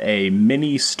begins with a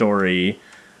mini story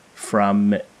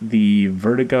from the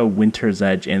Vertigo Winter's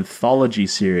Edge anthology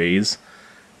series,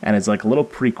 and it's like a little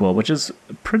prequel, which is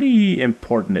pretty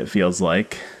important, it feels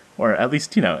like, or at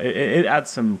least, it adds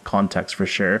some context for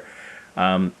sure,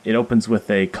 It opens with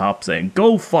a cop saying,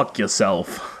 "Go fuck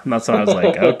yourself." And that's when I was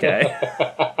like, okay.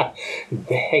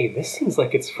 Hey, this seems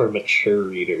like it's for mature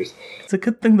readers. It's a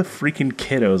good thing the freaking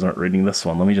kiddos aren't reading this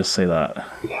one. Let me just say that.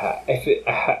 Yeah,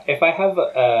 if I have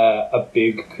a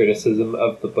big criticism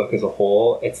of the book as a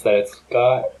whole, it's that it's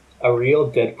got a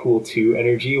real Deadpool 2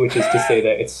 energy, which is to say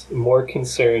that it's more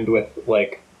concerned with,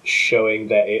 like, showing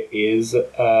that it is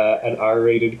an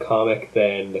R-rated comic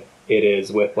than it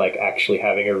is with, like, actually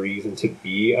having a reason to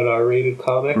be an R-rated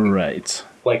comic. Right.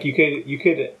 Like, you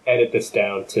could edit this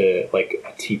down to, like,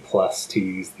 a T+, to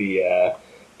use the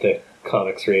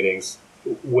comics ratings,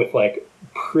 with, like,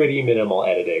 pretty minimal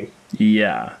editing.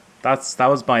 Yeah, that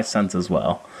was my sense as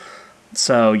well.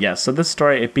 So yeah, so this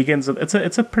story, it begins.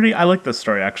 It's a pretty. I like this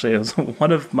story actually. It was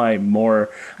one of my more.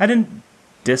 I didn't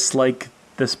dislike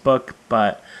this book,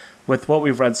 but with what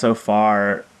we've read so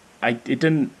far, it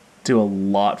didn't do a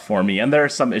lot for me. And there are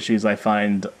some issues I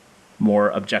find more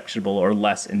objectionable or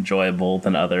less enjoyable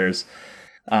than others.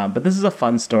 But this is a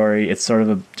fun story. It's sort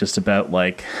of just about,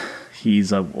 like,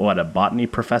 he's a botany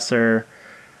professor,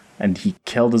 and he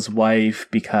killed his wife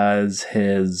because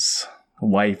his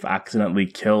wife accidentally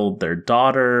killed their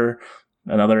daughter.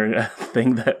 Another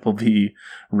thing that will be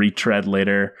retread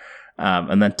later.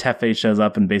 And then Tefe shows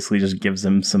up and basically just gives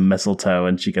him some mistletoe,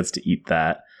 and she gets to eat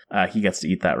that. He gets to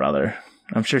eat that, rather.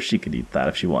 I'm sure she could eat that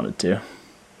if she wanted to.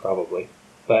 Probably.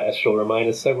 But as she'll remind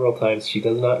us several times, she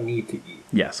does not need to eat.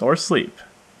 Yes, or sleep.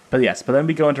 But then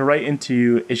we go right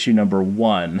into issue number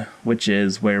 1, which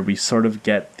is where we sort of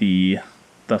get the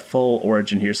full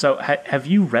origin here. So have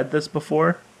you read this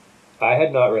before? I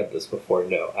had not read this before,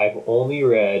 no. I've only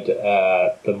read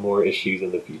the More issues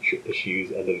and the Future issues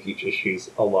and the Veitch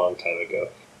issues a long time ago.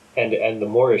 And the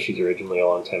More issues originally a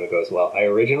long time ago as well. I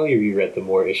originally reread the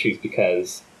More issues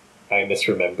because I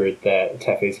misremembered that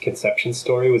Tefe's conception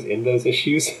story was in those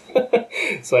issues.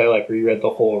 So I, like, reread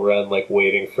the whole run, like,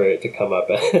 waiting for it to come up,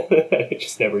 and it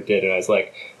just never did. And I was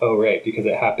like, oh, right, because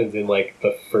it happens in, like,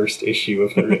 the first issue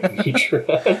of the Veitch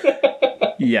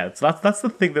run. Yeah, so that's the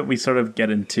thing that we sort of get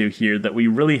into here that we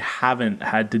really haven't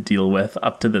had to deal with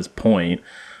up to this point,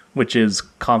 which is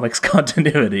comics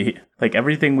continuity. Like,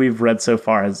 everything we've read so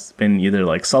far has been either,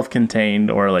 like,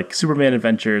 self-contained or, like, Superman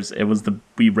Adventures.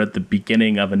 We read the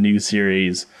beginning of a new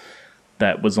series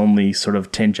that was only sort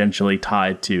of tangentially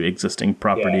tied to existing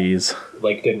properties. Yeah,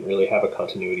 like, didn't really have a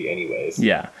continuity anyways.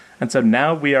 Yeah. And so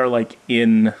now we are, like,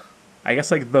 in, I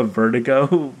guess, like, the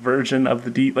Vertigo version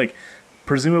of the like,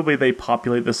 presumably they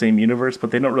populate the same universe, but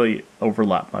they don't really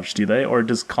overlap much, do they? Or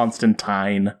does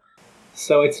Constantine...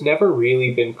 So it's never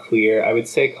really been clear. I would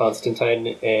say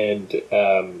Constantine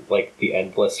and, like, the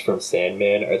Endless from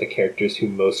Sandman are the characters who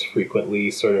most frequently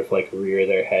sort of, like, rear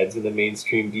their heads in the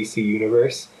mainstream DC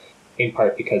universe, in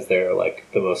part because they're, like,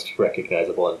 the most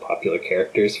recognizable and popular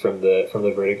characters from the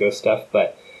Vertigo stuff.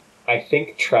 But I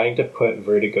think trying to put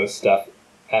Vertigo stuff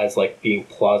as, like, being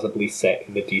plausibly set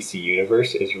in the DC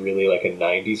universe is really, like, a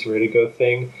 90s Vertigo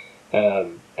thing.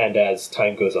 And as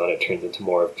time goes on, it turns into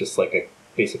more of just, like,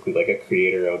 basically like a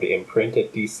creator-owned imprint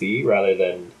at DC rather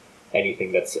than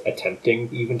anything that's attempting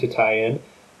even to tie in.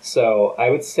 So I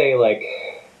would say, like,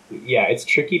 yeah, it's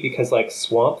tricky because, like,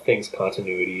 Swamp Thing's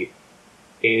continuity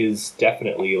is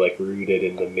definitely, like, rooted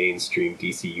in the mainstream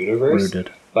DC universe.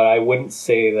 Rooted. But I wouldn't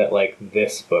say that, like,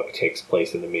 this book takes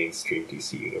place in the mainstream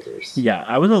DC universe. Yeah,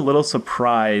 I was a little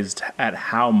surprised at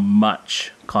how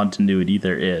much continuity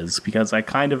there is, because I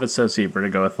kind of associate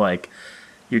Vertigo with, like,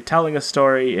 you're telling a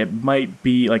story, it might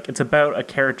be, like, it's about a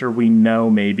character we know,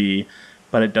 maybe,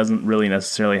 but it doesn't really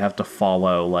necessarily have to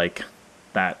follow, like,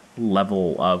 that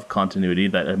level of continuity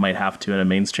that it might have to in a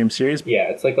mainstream series. Yeah,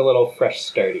 it's like a little fresh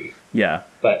starty. Yeah.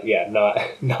 But, yeah,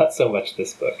 not so much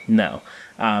this book. No.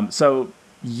 So,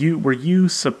 were you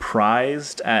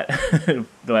surprised at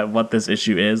what this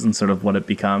issue is and sort of what it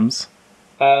becomes?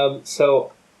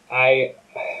 So, I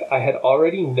had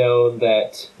already known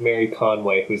that Mary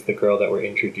Conway, who's the girl that we're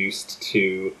introduced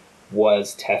to,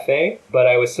 was Tefe, but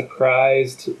I was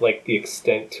surprised, like, the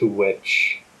extent to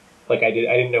which, like, I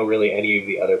didn't know really any of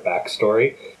the other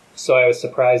backstory, so I was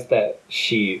surprised that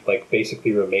she, like,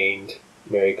 basically remained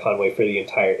Mary Conway for the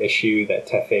entire issue, that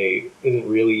Tefe isn't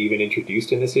really even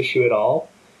introduced in this issue at all.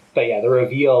 But yeah, the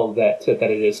reveal that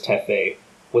it is Tefe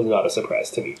was not a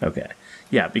surprise to me. Okay.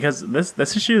 Yeah, because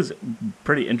this issue is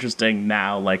pretty interesting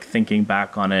now, like, thinking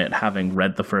back on it, having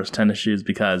read the first 10 issues,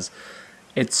 because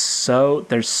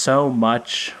there's so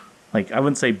much, like, I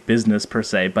wouldn't say business per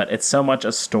se, but it's so much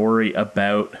a story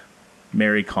about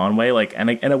Mary Conway, like, and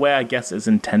in a way, I guess, is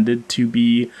intended to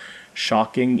be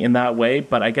shocking in that way,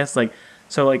 but I guess, like,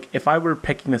 so, like, if I were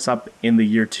picking this up in the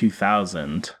year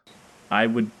 2000, I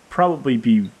would probably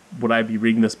be, would I be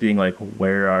reading this being like,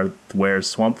 where's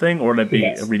Swamp Thing? Or would I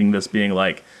be reading this being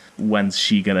like, when's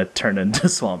she gonna turn into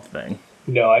Swamp Thing?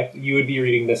 No, you would be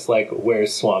reading this like,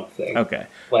 where's Swamp Thing? Okay.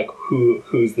 Like,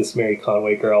 who's this Mary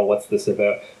Conway girl? What's this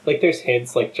about? Like, there's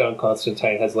hints, like John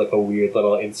Constantine has like a weird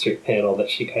little insert panel that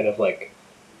she kind of like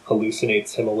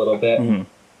hallucinates him a little bit. Mm-hmm.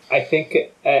 I think,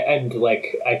 and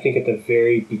like, I think at the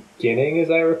very beginning,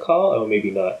 as I recall, oh, maybe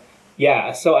not.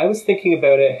 Yeah, so I was thinking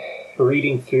about it,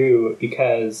 reading through,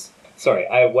 because, sorry,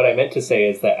 what I meant to say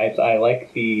is that I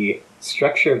like the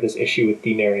structure of this issue with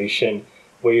the narration,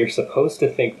 where you're supposed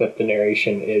to think that the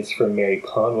narration is from Mary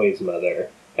Conway's mother,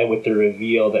 and with the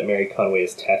reveal that Mary Conway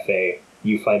is Tefe,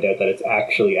 you find out that it's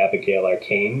actually Abigail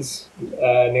Arcane's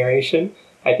narration,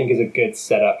 I think is a good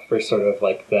setup for sort of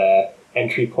like the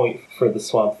entry point for the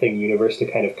Swamp Thing universe to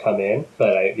kind of come in.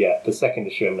 But the second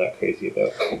issue I'm not crazy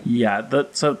about. Yeah,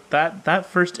 so that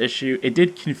first issue, it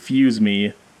did confuse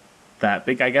me that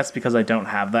big, I guess because I don't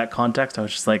have that context. I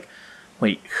was just like,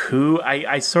 wait, who?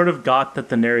 I sort of got that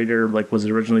the narrator like was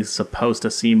originally supposed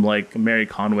to seem like Mary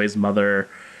Conway's mother,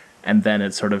 and then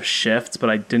it sort of shifts, but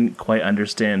I didn't quite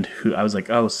understand who. I was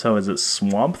like, oh, so is it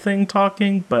Swamp Thing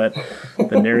talking? But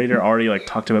the narrator already like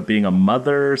talked about being a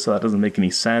mother, so that doesn't make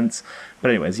any sense. But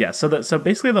anyways, yeah. So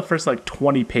basically the first like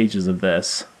 20 pages of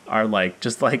this are like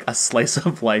just like a slice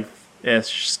of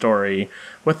life-ish story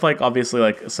with like obviously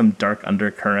like some dark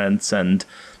undercurrents, and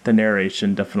the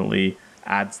narration definitely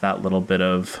adds that little bit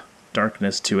of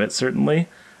darkness to it, certainly.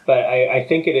 But I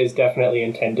think it is definitely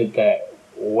intended that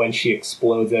when she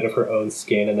explodes out of her own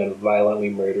skin and then violently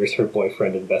murders her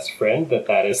boyfriend and best friend,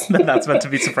 that is... That's meant to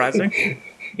be surprising?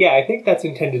 Yeah, I think that's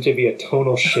intended to be a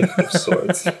tonal shift of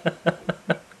sorts.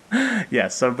 Yeah,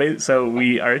 so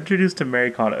we are introduced to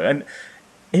Mary Conway, and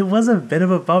it was a bit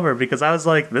of a bummer because I was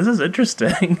like, this is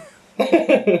interesting.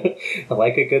 I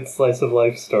like a good slice of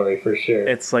life story for sure.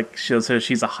 It's like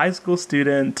she's a high school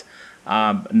student,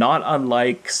 not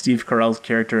unlike Steve Carell's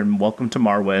character in Welcome to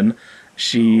Marwen.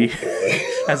 She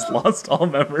has lost all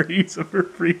memories of her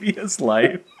previous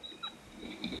life.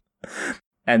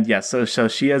 And yeah, so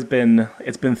she has been,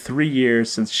 it's been 3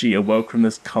 years since she awoke from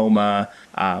this coma,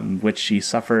 which she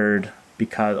suffered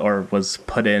because, or was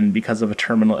put in because of a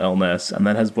terminal illness, and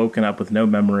then has woken up with no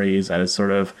memories and is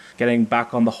sort of getting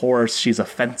back on the horse. She's a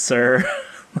fencer.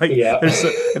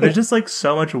 There's just like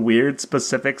so much weird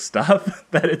specific stuff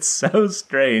that it's so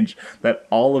strange that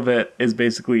all of it is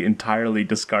basically entirely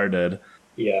discarded.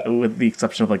 Yeah. With the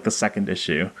exception of like the second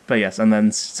issue. But yes, and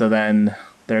then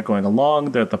they're going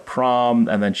along, they're at the prom,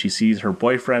 and then she sees her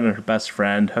boyfriend and her best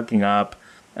friend hooking up,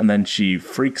 and then she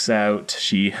freaks out.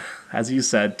 She, as you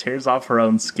said, tears off her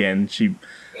own skin. She,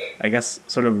 I guess,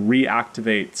 sort of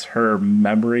reactivates her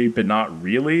memory, but not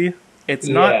really. It's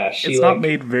not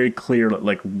made very clear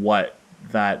like what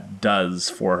that does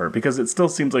for her, because it still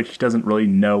seems like she doesn't really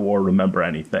know or remember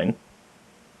anything.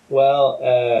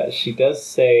 Well, she does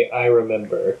say, I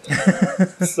remember.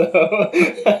 So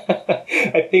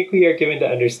I think we are given to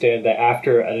understand that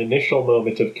after an initial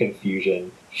moment of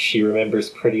confusion, she remembers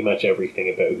pretty much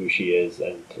everything about who she is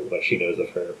and what she knows of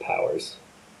her powers.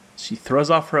 She throws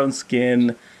off her own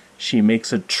skin. She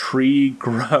makes a tree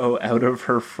grow out of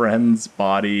her friend's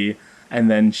body.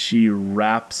 And then she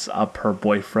wraps up her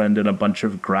boyfriend in a bunch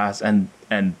of grass and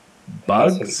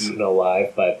bugs. Has him eaten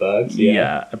alive by bugs.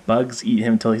 Yeah, bugs eat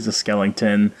him until he's a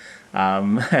skeleton,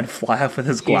 and fly off with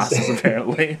his glasses.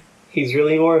 Apparently, he's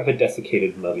really more of a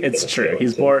desiccated mummy. It's true.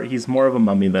 He's more of a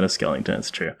mummy than a skeleton.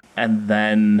 It's true. And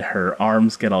then her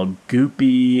arms get all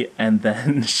goopy, and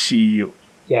then she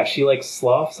like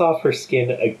sloughs off her skin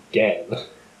again.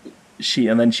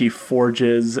 She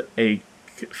forges a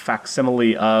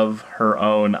facsimile of her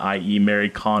own, i.e., Mary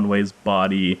Conway's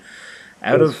body,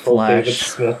 out of flesh. David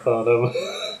Smith on him.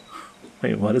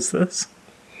 Wait, what is this?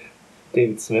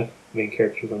 David Smith, main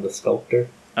character from The Sculptor.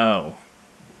 Oh.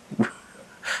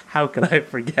 How could I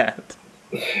forget?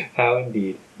 How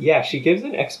indeed. Yeah, she gives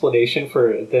an explanation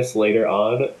for this later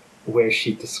on, where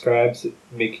she describes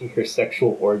making her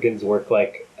sexual organs work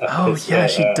like a she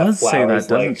does say that,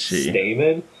 doesn't she?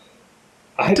 Stamen.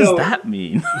 What does that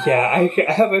mean? Yeah,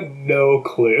 I have no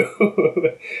clue.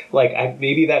 Like,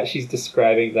 maybe that she's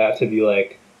describing that to be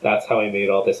like, that's how I made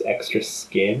all this extra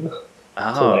skin.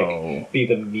 Oh. To, like, be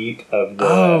the meat of the...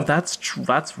 Oh,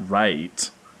 that's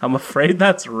right. I'm afraid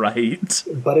that's right.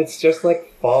 But it's just,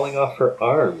 like, falling off her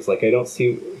arms. Like, I don't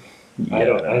see... Yeah, I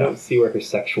don't see where her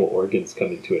sexual organs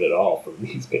come into it at all from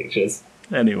these pages.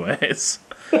 Anyways.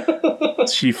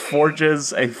 She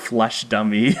forges a flesh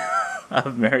dummy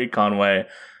of Mary Conway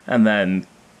and then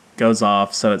goes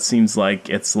off, so it seems like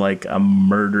it's like a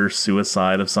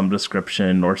murder-suicide of some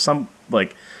description, or some,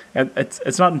 like, And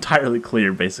it's not entirely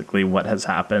clear, basically, what has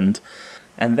happened.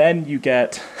 And then you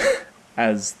get,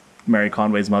 as Mary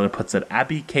Conway's mother puts it,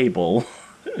 Abby Cable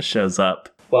shows up.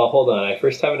 Well, hold on. I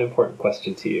first have an important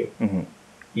question to you. Mm-hmm.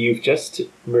 You've just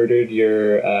murdered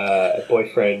your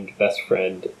boyfriend, best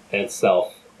friend, and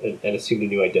self, and assumed a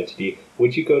new identity.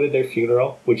 Would you go to their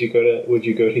funeral? Would you go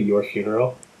to your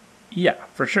funeral? Yeah,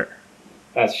 for sure.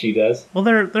 As she does? Well,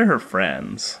 they're her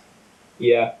friends.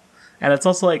 Yeah. And it's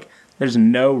also like, there's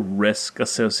no risk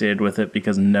associated with it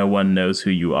because no one knows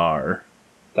who you are.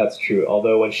 That's true.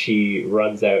 Although when she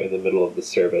runs out in the middle of the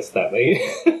service, that may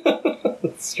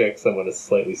strike someone as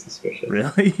slightly suspicious.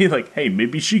 Really? Like, hey,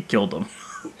 maybe she killed him.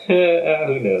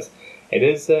 Who knows? It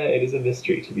is a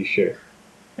mystery, to be sure.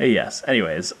 Yes.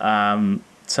 Anyways,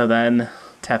 so then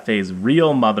Tefe's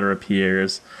real mother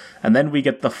appears, and then we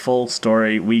get the full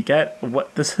story. We get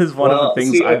what this is one of the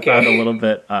things I found a little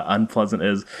bit unpleasant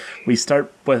is we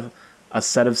start with a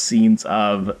set of scenes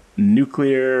of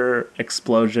nuclear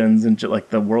explosions and like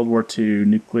the World War II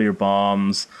nuclear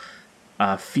bombs,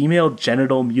 female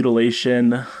genital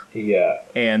mutilation,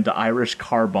 and Irish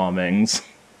car bombings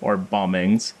or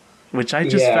bombings, which I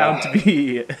just found to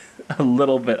be a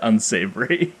little bit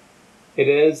unsavory. It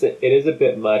is a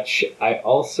bit much. I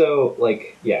also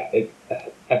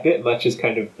a bit much is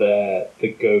kind of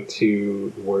the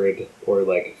go-to word or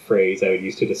like phrase I would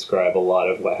use to describe a lot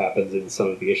of what happens in some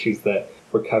of the issues that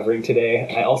we're covering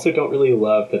today. I also don't really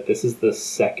love that this is the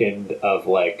second of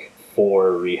like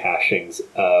 4 rehashings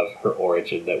of her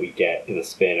origin that we get in the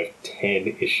span of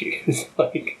 10 issues.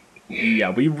 Like, yeah,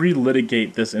 we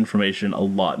relitigate this information a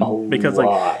lot because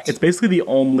like it's basically the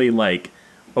only like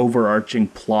overarching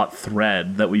plot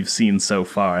thread that we've seen so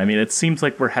far. I mean, it seems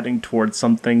like we're heading towards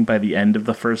something by the end of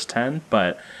the first 10,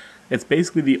 but it's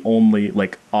basically the only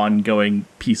like ongoing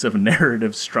piece of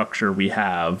narrative structure we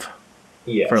have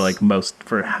for like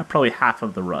probably half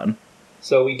of the run.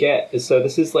 So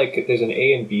this is like there's an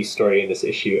A and B story in this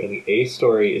issue, and the A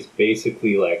story is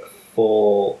basically like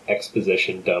full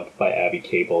exposition dump by Abby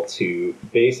Cable to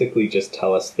basically just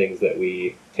tell us things that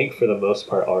we think for the most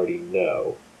part already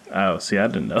know. Oh, see, I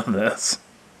didn't know this.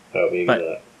 Oh, maybe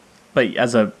not. But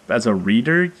as a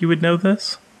reader, you would know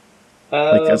this?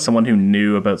 Like, as someone who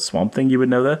knew about Swamp Thing, you would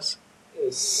know this?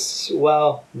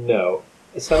 Well, no.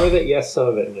 Some of it, yes. Some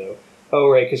of it, no. Oh,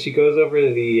 right, because she goes over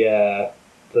the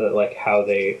like how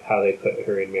they put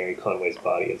her in Mary Conway's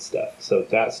body and stuff. So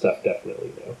that stuff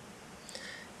definitely no.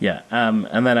 Yeah,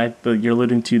 and then you're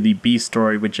alluding to the B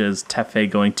story, which is Tefe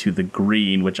going to the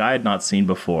Green, which I had not seen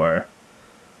before.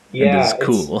 Yeah, it's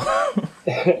cool.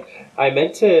 I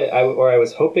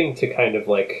was hoping to kind of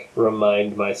like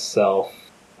remind myself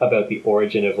about the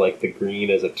origin of like the green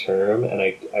as a term, and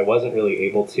I wasn't really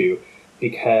able to,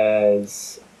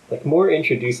 because like Moore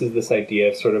introduces this idea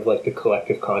of sort of like the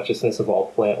collective consciousness of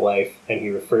all plant life, and he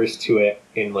refers to it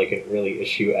in like an early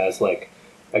issue as like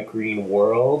a green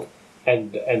world,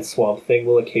 and Swamp Thing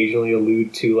will occasionally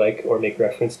allude to like or make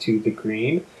reference to the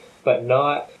green, but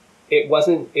not. It was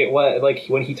like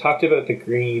when he talked about the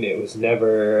green, it was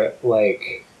never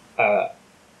like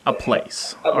a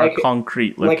place or a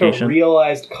concrete location, like a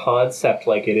realized concept,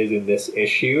 like it is in this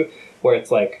issue, where it's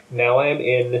like now I am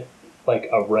in like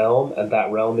a realm, and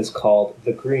that realm is called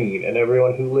the Green, and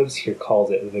everyone who lives here calls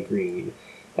it the Green,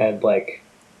 and like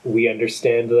we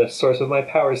understand the source of my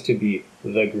powers to be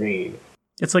the Green.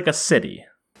 It's like a city.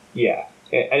 Yeah.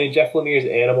 And in Jeff Lemire's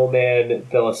Animal Man,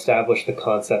 they'll establish the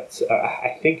concept.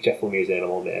 I think Jeff Lemire's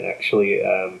Animal Man, actually.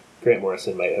 Grant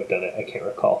Morrison might have done it. I can't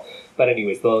recall. But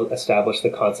anyways, they'll establish the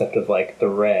concept of, like, the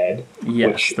red.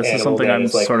 Yes, this is something I'm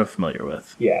sort of familiar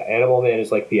with. Yeah, Animal Man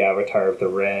is, like, the avatar of the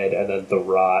red, and then the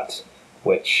Rot,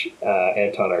 which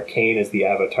Anton Arcane is the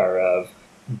avatar of.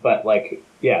 But, like,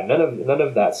 yeah, none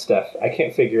of that stuff. I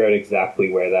can't figure out exactly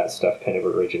where that stuff kind of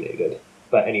originated.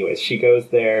 But anyways, she goes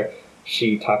there.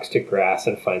 She talks to Grass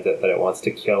and finds out that it wants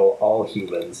to kill all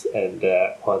humans and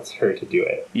wants her to do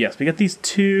it. Yes, we get these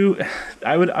two.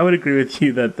 I would agree with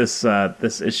you that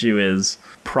this issue is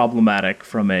problematic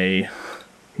from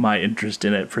my interest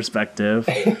in it perspective.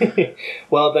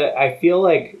 Well, I feel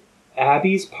like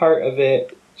Abby's part of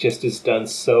it just is done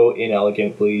so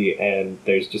inelegantly, and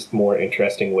there's just more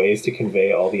interesting ways to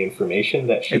convey all the information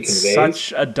that she conveys. It's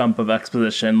such a dump of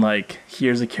exposition. Like,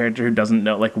 here's a character who doesn't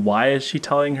know, like, why is she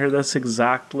telling her this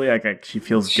exactly? Like she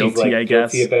feels guilty, like, I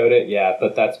guess. Guilty about it, yeah,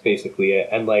 but that's basically it.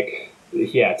 And, like,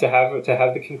 yeah, to have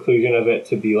the conclusion of it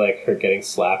to be, like, her getting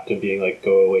slapped and being like,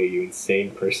 go away, you insane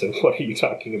person, what are you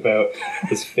talking about,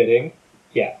 is fitting.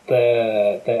 Yeah,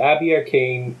 the Abby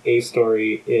Arcane A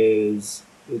story is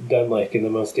done like in the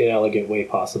most inelegant way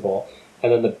possible,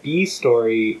 and then the B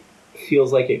story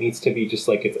feels like it needs to be just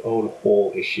like its own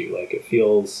whole issue. Like it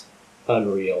feels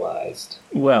unrealized.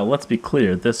 Well, let's be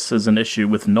clear. This is an issue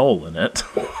with Noel in it.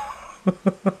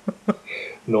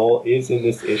 Noel is in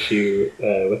this issue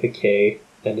with a K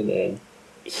and an N.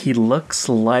 He looks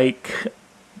like...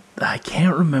 I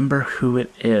can't remember who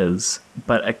it is,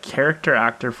 but a character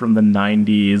actor from the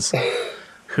 90s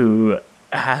who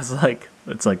has like...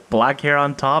 It's like black hair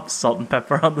on top, salt and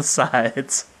pepper on the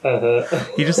sides. Uh-huh.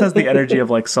 He just has the energy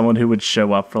of like someone who would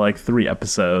show up for like 3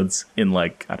 episodes in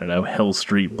like, I don't know, Hill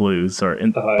Street Blues or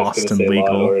in Boston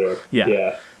Legal.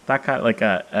 Yeah. That kind of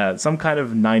like some kind of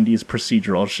 90s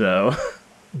procedural show.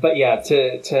 But yeah,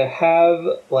 to have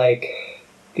like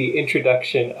the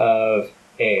introduction of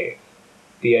A,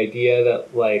 the idea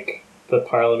that like the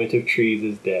Parliament of Trees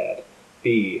is dead.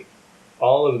 B,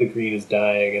 all of the green is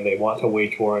dying and they want to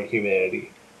wage war on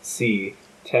humanity. C,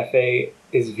 Tefe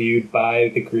is viewed by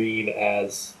the green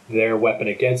as their weapon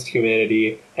against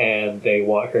humanity and they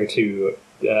want her to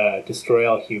destroy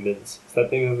all humans. Is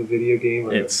that the name of a video game?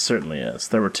 Or... It certainly is.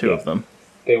 There were 2 of them.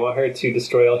 They want her to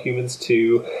destroy all humans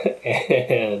too.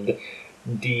 And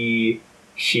D,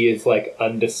 she is like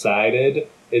undecided,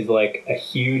 is like a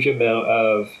huge amount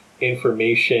of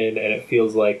information and it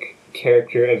feels like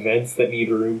character events that need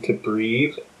room to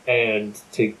breathe, and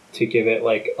to give it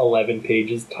like 11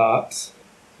 pages tops.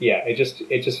 Yeah, it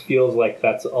just feels like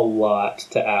that's a lot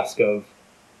to ask of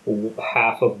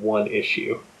half of one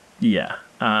issue. Yeah.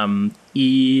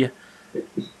 E,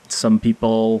 some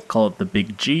people call it the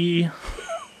Big G.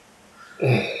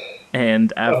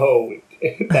 And F. Oh,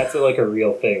 that's like a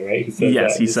real thing, right? He says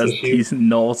yes, that he says.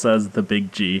 Noel says the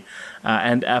Big G.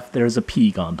 And F, there's a P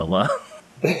gondola.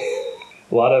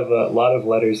 A lot of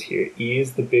letters here. E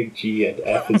is the Big G and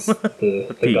F is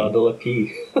the gondola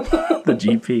P. The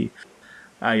GP.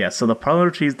 Yeah, so the Parliament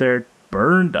of Trees, they're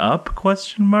burned up, ?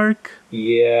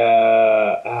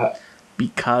 Yeah.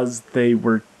 Because they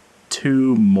were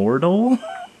too mortal,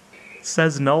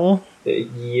 says Noel.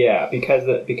 Yeah,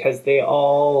 because they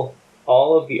all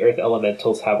of the Earth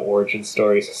Elementals have origin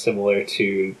stories similar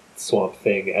to Swamp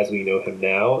Thing as we know him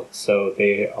now, so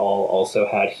they all also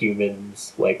had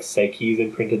humans like psyches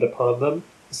imprinted upon them.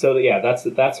 So yeah,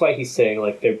 that's why he's saying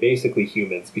like they're basically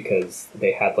humans because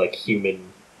they had like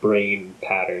human brain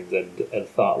patterns and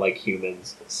thought like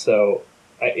humans. So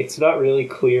it's not really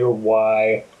clear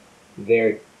why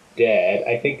they're dead.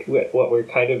 I think what we're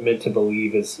kind of meant to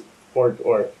believe is,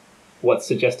 or what's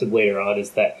suggested later on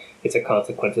is that it's a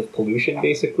consequence of pollution,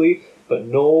 basically. But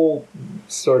Noel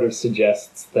sort of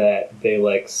suggests that they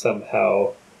like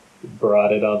somehow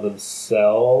brought it on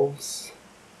themselves.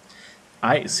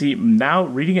 I see now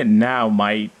reading it now,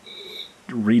 my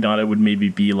read on it would maybe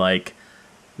be like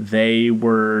they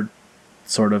were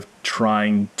sort of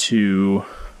trying to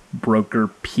broker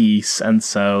peace, and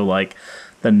so like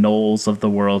the Knowles of the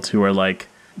world who are like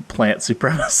plant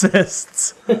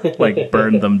supremacists like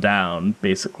burned them down,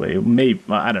 basically. Maybe,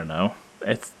 I don't know.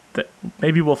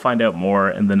 Maybe we'll find out more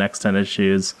in the next 10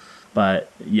 issues,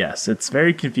 but yes, it's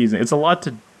very confusing. It's a lot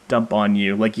to dump on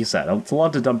you, like you said. It's a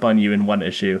lot to dump on you in one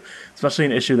issue, especially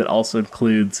an issue that also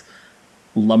includes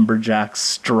lumberjacks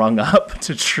strung up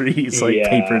to trees like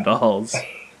paper dolls.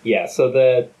 Yeah, so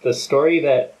the story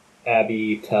that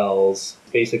Abby tells,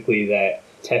 basically that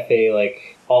Tefe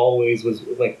like always was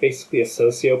like basically a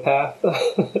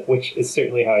sociopath, which is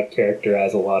certainly how I'd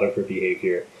characterize a lot of her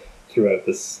behavior throughout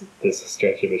this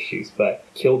stretch of issues, but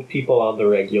killed people on the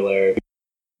regular.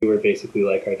 We were basically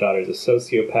like, our daughter's a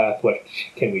sociopath, what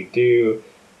can we do?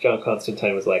 John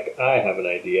Constantine was like, I have an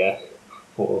idea.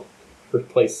 We'll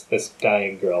replace this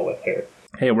dying girl with her.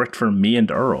 Hey, it worked for me and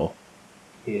Earl.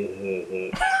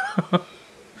 Yeah.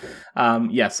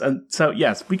 Yes, and so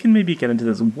yes, we can maybe get into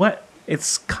this.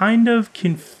 It's kind of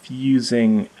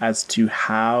confusing as to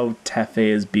how Tefe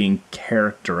is being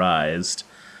characterized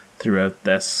throughout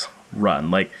this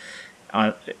run. Like,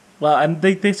 and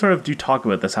they sort of do talk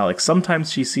about this, how like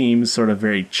sometimes she seems sort of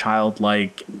very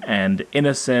childlike and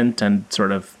innocent and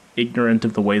sort of ignorant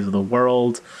of the ways of the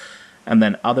world, and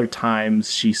then other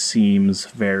times she seems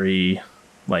very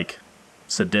like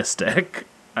sadistic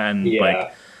and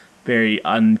like very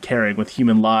uncaring with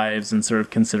human lives and sort of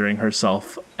considering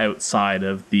herself outside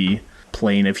of the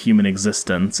plane of human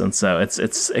existence. And so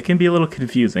it can be a little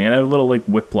confusing and a little like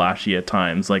whiplashy at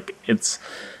times. Like it's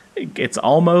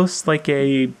almost like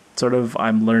a sort of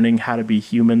I'm learning how to be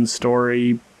human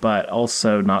story, but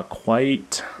also not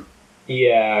quite.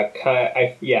 Yeah,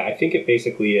 I think it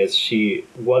basically is.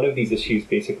 One of these issues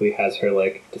basically has her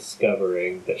like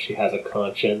discovering that she has a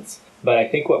conscience. But I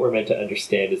think what we're meant to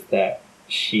understand is that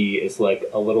she is like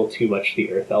a little too much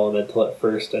the earth elemental at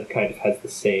first and kind of has the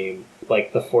same,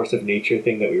 like the force of nature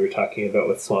thing that we were talking about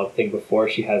with Swamp Thing before.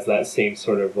 She has that same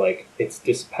sort of like, it's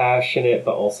dispassionate,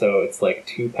 but also it's like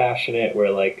too passionate, where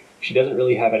like she doesn't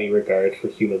really have any regard for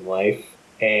human life.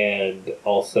 And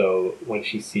also when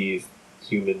she sees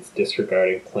humans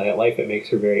disregarding plant life, it makes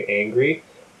her very angry.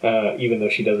 Even though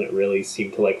she doesn't really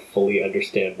seem to like fully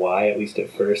understand why, at least at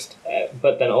first.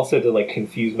 But then also to like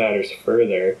confuse matters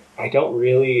further, I don't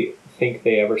really think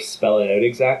they ever spell it out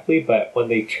exactly, but when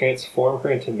they transform her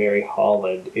into Mary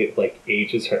Holland, it like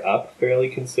ages her up fairly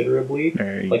considerably.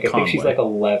 Like I think she's like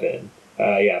 11.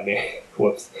 Mary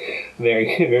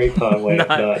Conway,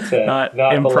 not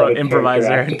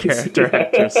improviser and character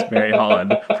actress Mary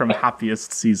Holland from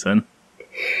Happiest Season.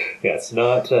 Yes,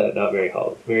 not Mary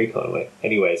Holland, Mary Conway.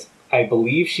 Anyways, I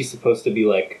believe she's supposed to be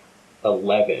like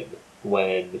 11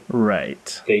 when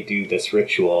they do this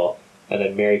ritual, and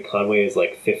then Mary Conway is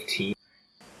like 15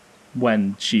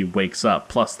 when she wakes up,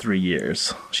 plus 3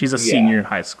 years. She's a senior in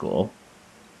high school.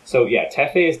 So yeah,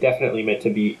 Tefe is definitely meant to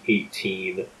be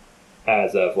 18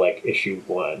 as of like issue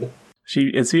 1.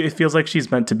 It feels like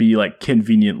she's meant to be like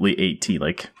conveniently 18.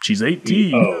 Like she's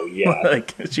 18. Oh yeah,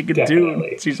 like she could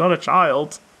do. She's not a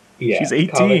child. Yeah, she's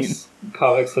 18.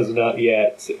 Comics has not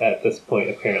yet, at this point,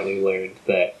 apparently learned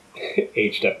that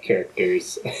aged up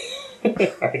characters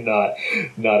are not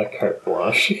a carte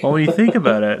blanche. Well, when you think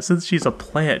about it, since she's a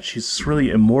plant, she's really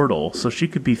immortal, so she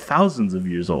could be thousands of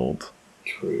years old.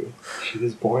 True. She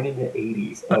was born in the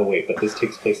 80s. Oh wait, but this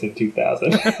takes place in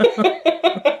 2000.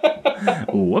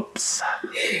 Whoops.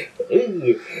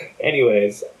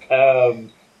 Anyways,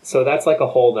 so that's like a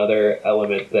whole nother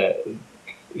element that,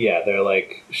 yeah, they're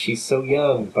like, she's so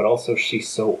young, but also she's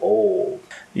so old.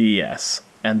 Yes.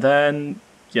 And then,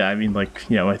 yeah, I mean, like,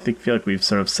 you know, I feel like we've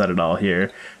sort of said it all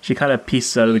here. She kind of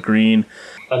pieces out of the green.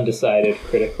 Undecided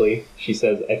critically. She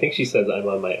says, I'm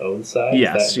on my own side.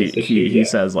 Yes, he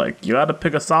says, like, you gotta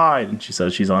pick a side. And she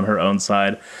says she's on her own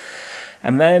side.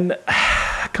 And then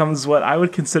comes what I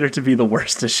would consider to be the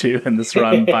worst issue in this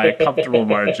run by a comfortable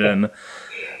margin.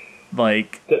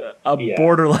 Like,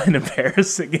 borderline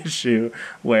embarrassing issue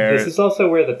where... This is also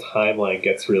where the timeline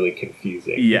gets really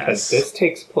confusing. Yes. Because this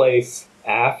takes place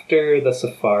after the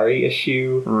Safari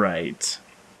issue. Right.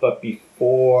 But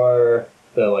before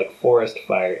the, like, forest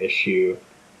fire issue.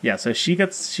 Yeah, so she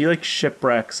like,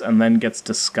 shipwrecks and then gets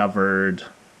discovered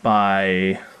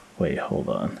by... Wait, hold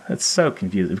on. It's so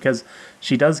confusing because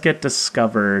she does get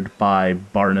discovered by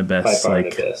Barnabas,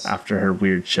 like, after her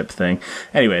weird ship thing.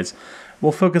 Anyways,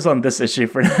 we'll focus on this issue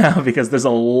for now because there's a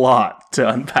lot to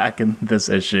unpack in this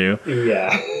issue.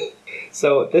 Yeah.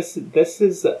 So this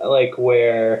is like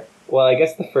where, well, I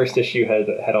guess the first issue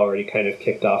had already kind of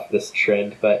kicked off this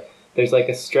trend, but there's like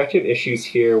a stretch of issues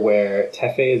here where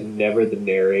Tefe is never the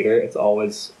narrator. It's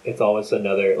always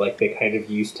another, like, they kind of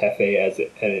use Tefe as an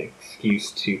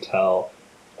excuse to tell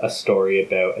a story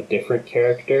about a different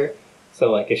character.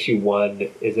 So like issue 1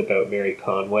 is about Mary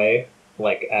Conway,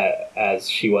 like as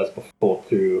she was before,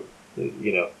 through,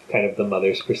 you know, kind of the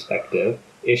mother's perspective.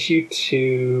 Issue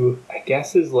 2, I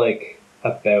guess, is like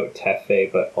about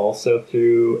Tefe, but also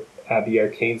through Abby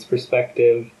Arcane's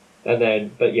perspective. And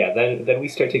then, but yeah, then we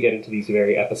start to get into these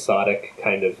very episodic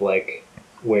kind of like,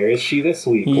 where is she this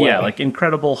week? Yeah, like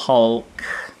Incredible Hulk.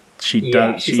 She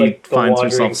like finds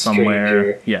herself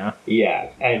somewhere. Stranger. Yeah,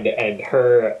 and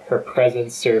her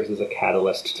presence serves as a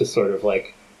catalyst to sort of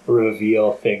like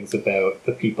reveal things about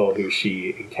the people who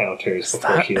she encounters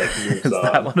before she like moves on.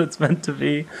 Is that what it's meant to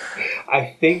be?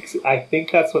 I think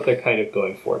that's what they're kind of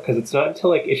going for, because it's not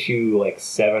until like issue like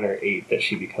 7 or 8 that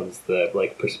she becomes the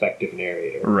like perspective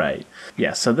narrator. Right.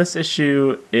 Yeah. So this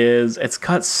issue it's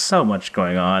got so much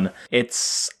going on.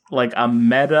 It's like a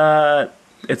meta.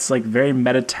 It's like very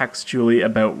metatextually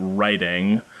about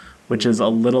writing, which is a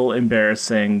little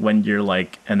embarrassing when you're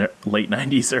like a late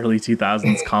 90s, early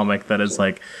 2000s comic that is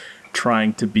like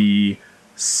trying to be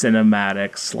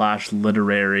cinematic /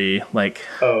 literary. Like,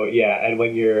 oh yeah, and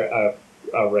when you're a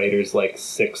writer's like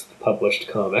 6th published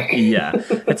comic. Yeah,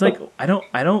 it's like I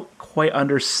don't quite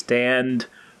understand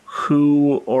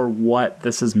who or what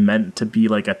this is meant to be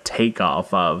like a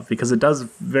takeoff of, because it does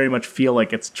very much feel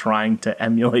like it's trying to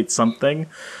emulate something,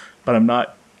 but I'm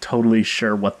not totally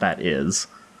sure what that is.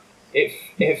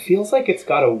 It feels like it's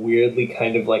got a weirdly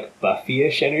kind of like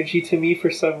Buffy-ish energy to me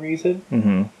for some reason.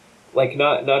 Mm-hmm. Like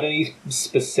not any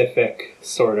specific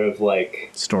sort of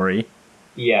like story.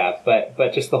 Yeah,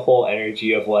 but just the whole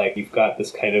energy of like, you've got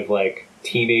this kind of like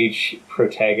teenage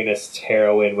protagonist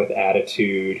heroine with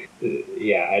attitude.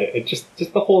 Just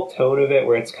the whole tone of it,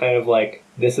 where it's kind of like,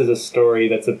 this is a story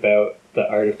that's about the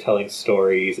art of telling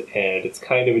stories, and it's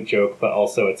kind of a joke, but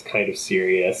also it's kind of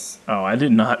serious. Oh, I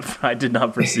did not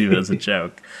perceive it as a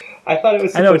joke. I thought it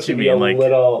was supposed to be a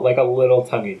little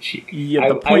tongue in cheek. Yeah,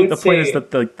 the point is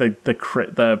that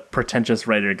the pretentious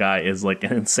writer guy is like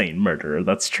an insane murderer.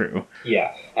 That's true.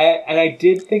 Yeah, and I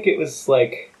did think it was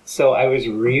like, so I was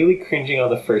really cringing on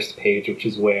the first page, which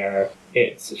is where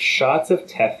it's shots of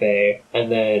Tefe,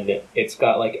 and then it's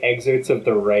got like excerpts of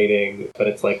the writing, but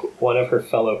it's like one of her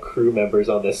fellow crew members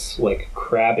on this like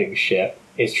crabbing ship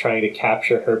is trying to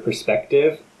capture her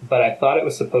perspective. But I thought it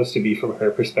was supposed to be from her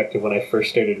perspective when I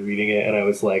first started reading it, and I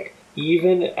was like,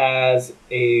 even as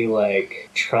a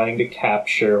like trying to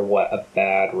capture what a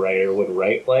bad writer would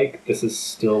write like, this is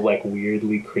still like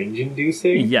weirdly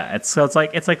cringe-inducing. Yeah, it's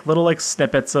like little like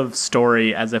snippets of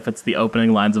story as if it's the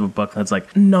opening lines of a book that's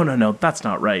like, no, that's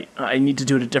not right. I need to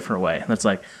do it a different way. And it's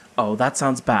like, oh, that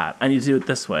sounds bad. I need to do it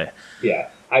this way. Yeah.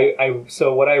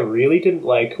 So what I really didn't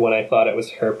like when I thought it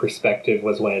was her perspective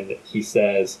was when he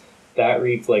says, that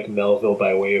reads like Melville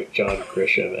by way of John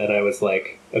Grisham. And I was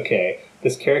like, okay,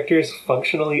 this character is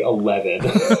functionally 11.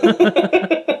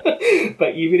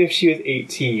 But even if she was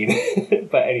 18.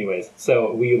 But anyways,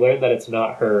 so we learned that it's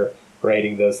not her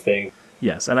writing those things.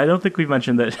 Yes, and I don't think we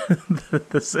mentioned that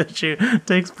this issue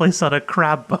takes place on a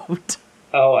crab boat.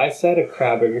 Oh, I said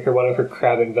one of her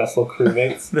crabbing vessel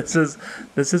crewmates.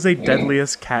 This is a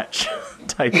Deadliest Catch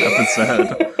type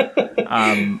episode.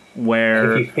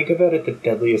 Where if you think about it, the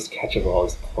deadliest catch of all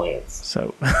is plants.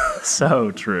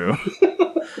 So true.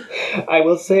 I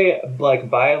will say, like,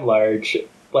 by and large,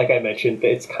 like I mentioned,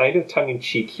 it's kind of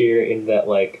tongue-in-cheek here in that,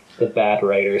 like, the bad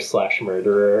writer /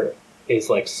 murderer is,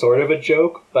 like, sort of a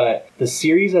joke, but the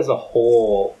series as a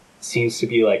whole seems to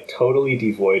be, like, totally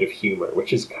devoid of humor,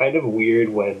 which is kind of weird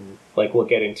when, like, we'll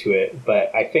get into it,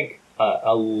 but I think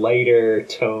a lighter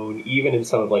tone, even in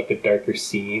some of like the darker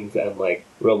scenes, and like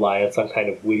reliance on kind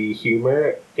of witty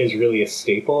humor is really a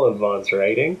staple of Vaughn's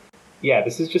writing. Yeah,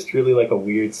 this is just really like a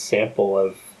weird sample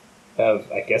of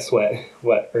I guess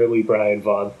what early Brian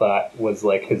Vaughan thought was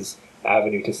like his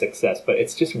avenue to success, but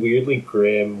it's just weirdly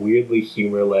grim, weirdly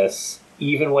humorless.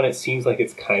 Even when it seems like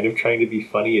it's kind of trying to be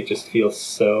funny, it just feels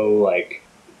so like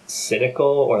cynical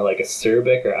or like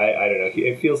acerbic, or I don't know.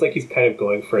 It feels like he's kind of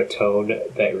going for a tone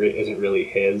that isn't really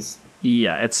his.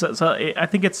 Yeah, I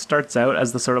think it starts out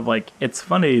as the sort of like, it's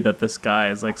funny that this guy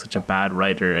is like such a bad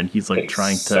writer and he's like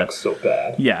trying to sucks so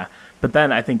bad. Yeah, but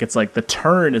then I think it's like the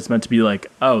turn is meant to be like,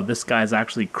 oh, this guy's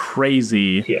actually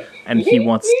crazy, yeah, and he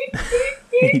wants.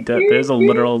 There's a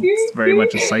literal, very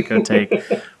much a Psycho take,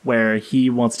 where he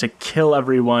wants to kill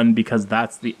everyone because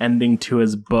that's the ending to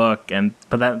his book,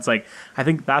 but then it's like, I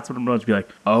think that's what I'm going to be like,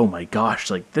 oh my gosh,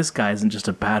 like this guy isn't just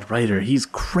a bad writer, he's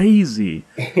crazy.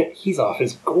 He's off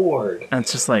his gourd. And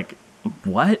it's just like,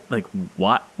 what? Like,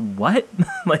 what?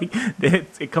 Like,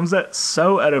 it comes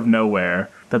so out of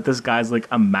nowhere that this guy's like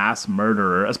a mass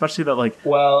murderer, especially that like,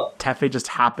 well, Tefe just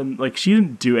happened, like she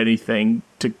didn't do anything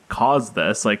to cause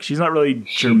this, like she's not really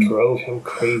she drove him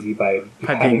crazy by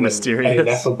being mysterious, an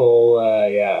ineffable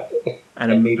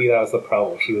and maybe that was the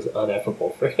problem, she was ineffable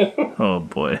for him. Oh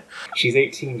boy, she's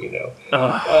 18, you know.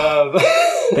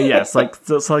 But yes, like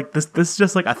so like this is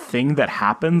just like a thing that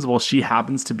happens while she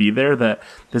happens to be there, that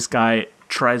this guy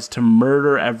tries to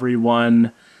murder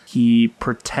everyone. He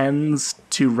pretends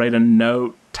to write a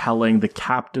note telling the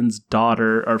captain's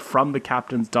daughter, or from the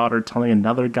captain's daughter telling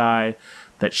another guy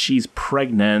that she's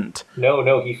pregnant.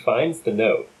 No, he finds the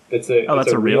note. That's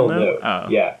a real note. Oh.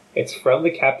 Yeah, it's from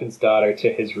the captain's daughter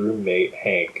to his roommate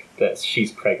Hank that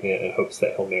she's pregnant and hopes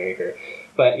that he'll marry her.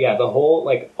 But yeah, the whole,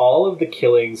 like, all of the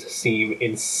killings seem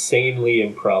insanely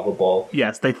improbable.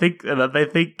 Yes, they think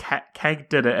Hank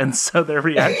did it, and so their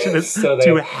reaction is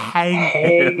to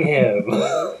hang him.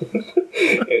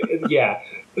 Yeah,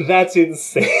 that's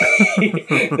insane.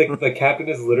 The captain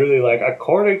is literally like,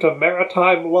 according to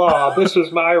maritime law, this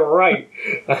is my right.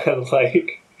 And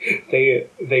like,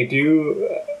 they do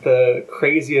the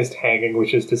craziest hanging,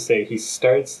 which is to say he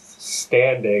starts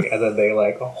standing and then they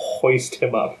like hoist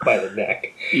him up by the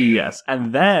neck. Yes,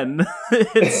 and then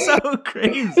it's so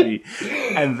crazy.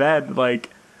 And then like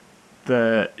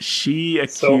she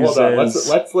accuses. So hold on,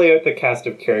 let's lay out the cast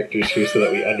of characters here so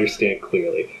that we understand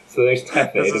clearly. So there's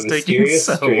Tefe, the mysterious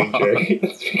stranger.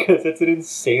 It's because it's an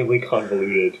insanely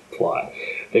convoluted plot.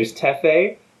 There's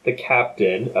Tefe, the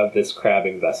captain of this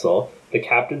crabbing vessel, the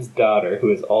captain's daughter, who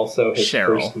is also his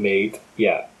first mate,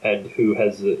 and who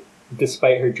has,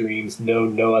 despite her dreams,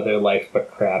 known no other life but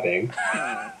crabbing.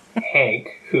 Hank,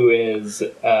 who is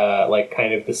like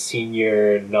kind of the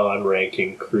senior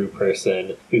non-ranking crew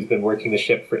person who's been working the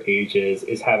ship for ages,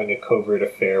 is having a covert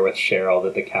affair with Cheryl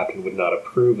that the captain would not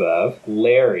approve of.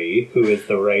 Larry, who is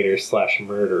the writer slash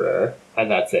murderer, and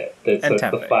that's it. So it's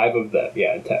the five of them.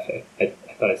 Yeah, and Tefe. I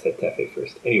thought I said Tefe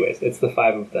first. Anyways, it's the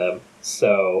five of them.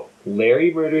 So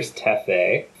Larry murders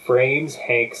Tefe, frames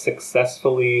Hank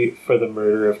successfully for the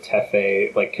murder of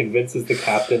Tefe, like convinces the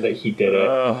captain that he did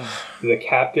it. The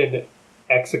captain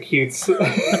executes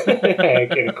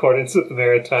Hank in accordance with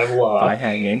maritime law. By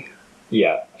hanging.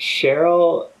 Yeah.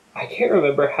 Cheryl, I can't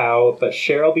remember how, but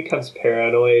Cheryl becomes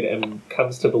paranoid and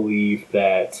comes to believe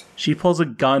that... She pulls a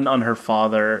gun on her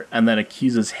father and then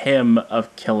accuses him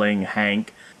of killing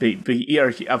Hank,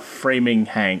 of framing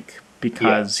Hank,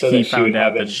 because he found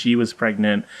out that she was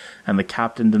pregnant and the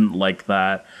captain didn't like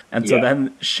that. And so then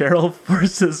Cheryl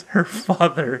forces her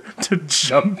father to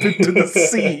jump into the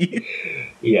sea.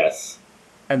 Yes.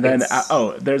 And then,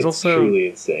 there's also... truly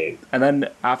insane. And then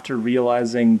after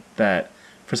realizing that,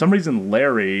 for some reason,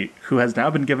 Larry, who has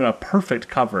now been given a perfect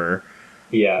cover...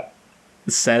 Yeah.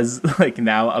 Says, like,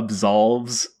 now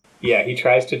absolves... Yeah, he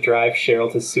tries to drive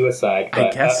Cheryl to suicide, but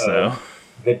I guess so.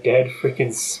 The dead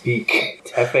freaking speak.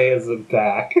 Tefe is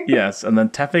back. Yes, and then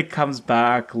Tefe comes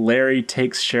back. Larry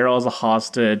takes Cheryl as a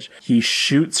hostage. He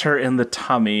shoots her in the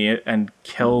tummy and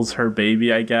kills her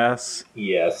baby, I guess.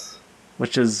 Yes.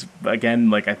 Which is,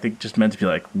 again, like, I think just meant to be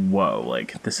like, whoa,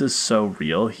 like, this is so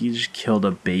real. He just killed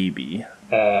a baby.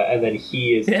 And then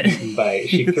he is eaten by...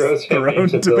 She throws him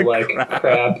into the like,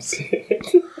 crab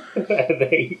pit. And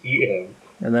they eat him.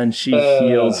 And then she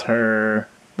heals her,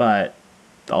 but...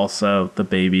 also the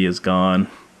baby is gone.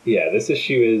 Yeah,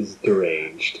 she was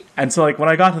deranged. And so, like, when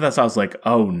I got to this, I was like,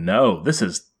 oh no, this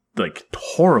is, like,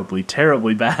 horribly,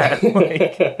 terribly bad.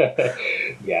 Like...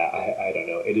 Yeah, I don't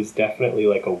know. It is definitely,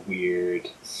 like, a weird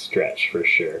stretch, for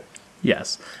sure.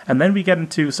 Yes. And then we get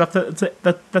into stuff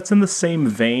that's in the same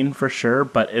vein, for sure,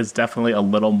 but is definitely a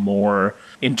little more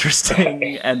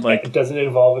interesting. And, like... It doesn't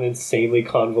involve an insanely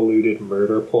convoluted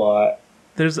murder plot.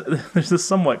 There's a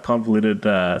somewhat convoluted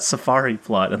safari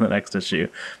plot in the next issue,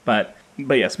 but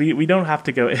yes, we don't have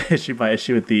to go issue by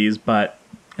issue with these. But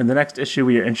in the next issue,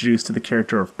 we are introduced to the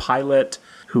character of Pilot,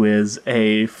 who is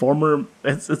a former.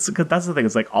 It's that's the thing.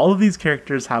 It's like all of these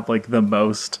characters have like the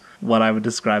most, what I would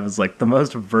describe as like the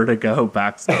most Vertigo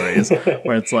backstories,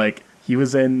 where it's like he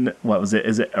was in, what was it?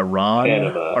 Is it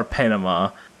Iran or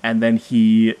Panama? And then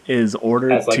he is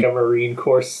ordered as like a Marine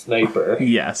Corps sniper.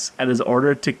 Yes, and is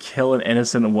ordered to kill an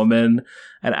innocent woman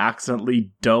and accidentally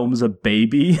domes a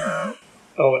baby.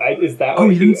 Is that? Oh,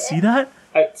 you didn't see that?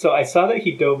 So I saw that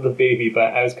he domed the baby,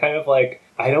 but I was kind of like,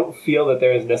 I don't feel that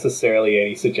there is necessarily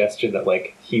any suggestion that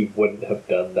like he wouldn't have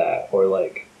done that or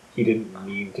like he didn't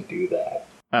mean to do that.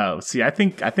 Oh, see, I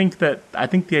think the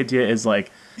idea is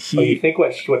like he. Oh, you think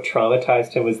what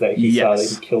traumatized him was that he saw that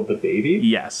he killed the baby?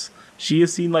 Yes. She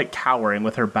is seen, like, cowering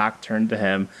with her back turned to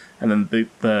him, and then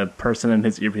the person in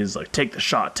his earpiece is like, take the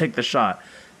shot.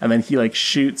 And then he, like,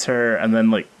 shoots her, and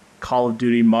then, like, Call of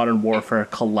Duty Modern Warfare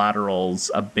collaterals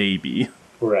a baby.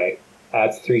 Right.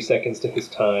 Adds 3 seconds to his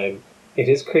time. It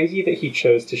is crazy that he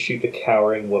chose to shoot the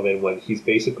cowering woman when he's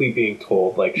basically being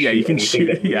told, like, shoot you can anything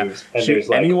shoot, that moves. And shoot there's,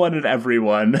 like, anyone and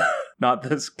everyone, not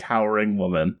this cowering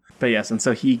woman. But yes, and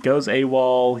so he goes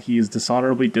AWOL, he's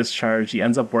dishonorably discharged, he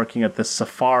ends up working at this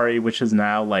safari, which is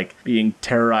now, like, being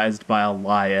terrorized by a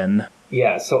lion.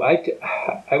 Yeah, so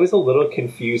I was a little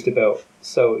confused about...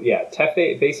 So, yeah,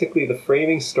 Tefe, basically the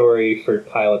framing story for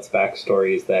Pilot's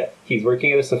backstory is that he's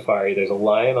working at a safari, there's a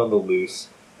lion on the loose,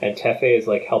 and Tefe is,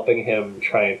 like, helping him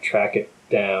try and track it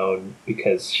down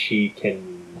because she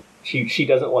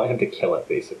doesn't want him to kill it,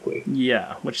 basically.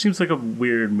 Yeah, which seems like a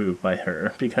weird move by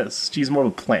her, because she's more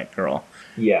of a plant girl.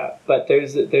 Yeah, but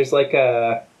there's like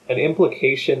an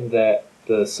implication that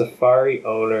the safari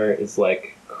owner is,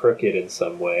 like, crooked in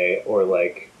some way, or,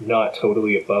 like, not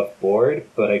totally above board,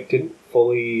 but I didn't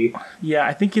fully... Yeah,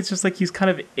 I think it's just, like, he's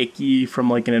kind of icky from,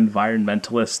 like, an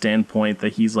environmentalist standpoint,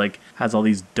 that he's, like, has all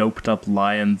these doped up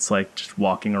lions, like, just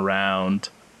walking around...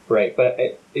 Right, but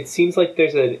it seems like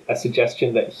there's a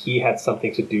suggestion that he had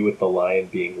something to do with the lion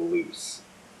being loose.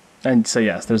 And so,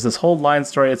 yes, there's this whole lion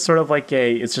story. It's sort of like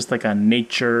it's just like a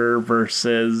nature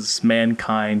versus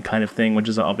mankind kind of thing, which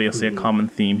is obviously a common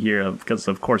theme here, because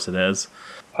of course it is.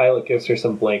 Pilot gives her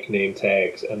some blank name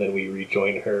tags, and then we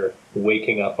rejoin her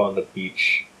waking up on the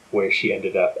beach where she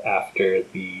ended up after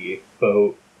the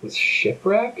boat was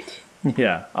shipwrecked?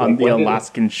 Yeah, on the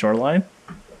Alaskan shoreline.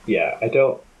 Yeah,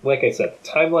 like I said, the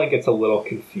timeline gets a little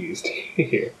confused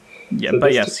here. Yeah, So but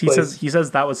this yes, took place- he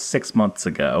says that was 6 months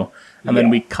ago, and then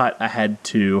Yeah. we cut ahead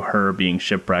to her being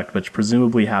shipwrecked, which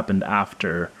presumably happened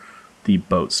after the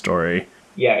boat story.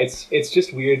 Yeah, it's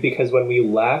just weird because when we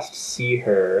last see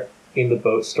her in the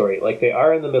boat story, like they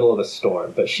are in the middle of a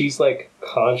storm, but she's like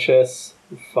conscious,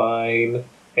 fine.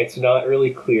 It's not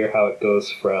really clear how it goes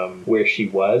from where she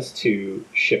was to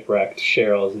shipwrecked.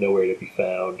 Cheryl's nowhere to be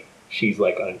found. She's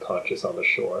like unconscious on the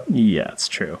shore. Yeah, it's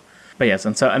true. But yes,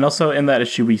 and also in that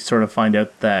issue, we sort of find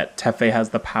out that Tefe has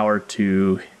the power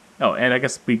to. Oh, and I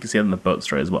guess we can see it in the boat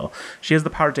story as well. She has the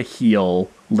power to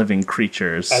heal living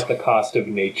creatures. At the cost of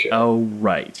nature. Oh,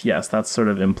 right. Yes, that's sort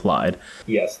of implied.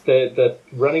 Yes, the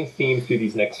running theme through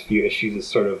these next few issues is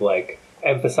sort of like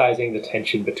emphasizing the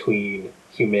tension between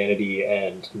humanity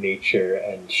and nature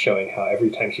and showing how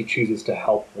every time she chooses to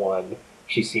help one,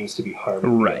 she seems to be harming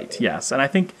the Right, other. yes. And I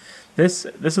think this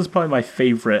is probably my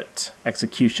favorite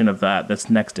execution of that, this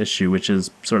next issue, which is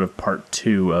sort of part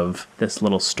 2 of this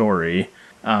little story,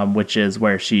 which is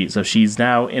where she's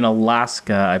now in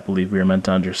Alaska, I believe we were meant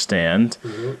to understand.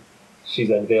 Mm-hmm. She's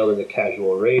unveiled as a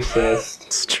casual racist.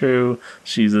 It's true.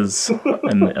 She's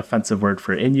an offensive word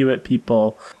for Inuit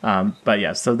people. But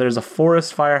yeah, so there's a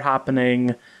forest fire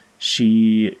happening.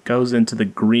 She goes into the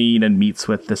green and meets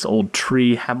with this old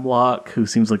tree, Hemlock, who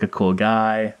seems like a cool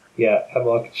guy. Yeah,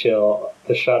 Hemlock Chill.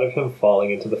 The shot of him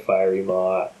falling into the fiery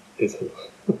maw is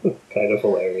kind of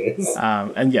hilarious.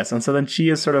 And yes, and so then she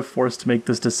is sort of forced to make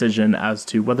this decision as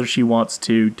to whether she wants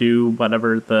to do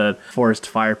whatever the forest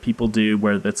fire people do,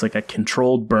 where it's like a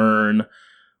controlled burn,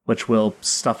 which will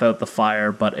stuff out the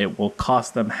fire, but it will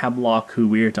cost them Hemlock, who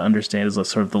we are to understand is a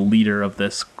sort of the leader of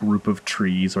this group of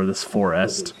trees or this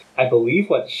forest. I believe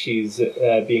what she's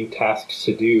being tasked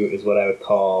to do is what I would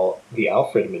call the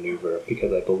Alfred maneuver,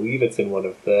 because I believe it's in one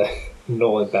of the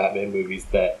Nolan Batman movies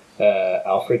that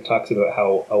Alfred talks about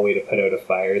how a way to put out a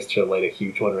fire is to light a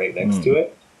huge one right next to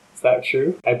it. Is that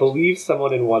true? I believe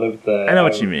someone in one of the... I know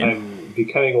what you mean. I'm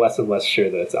becoming less and less sure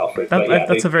that it's Alfred.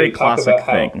 That's a very they talk classic about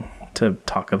how- thing to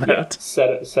talk about.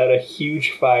 Yeah, set a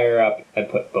huge fire up and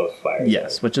put both fires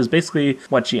Yes, out. which is basically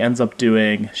what she ends up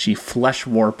doing. She flesh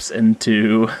warps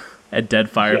into a dead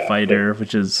firefighter,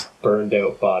 which is... Burned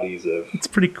out bodies of... It's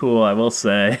pretty cool, I will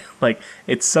say. Like,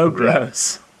 it's so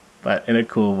gross, but in a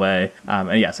cool way.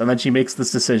 And yes, and then she makes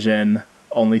this decision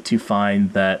only to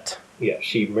find that... Yeah,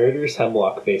 she murders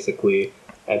Hemlock, basically,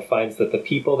 and finds that the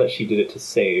people that she did it to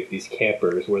save, these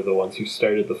campers, were the ones who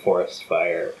started the forest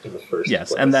fire in the first place.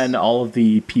 Yes, and then all of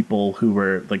the people who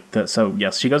were, like, so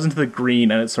yes, she goes into the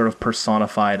green, and it's sort of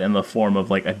personified in the form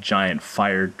of, like, a giant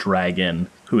fire dragon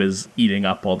who is eating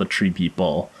up all the tree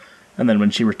people. And then when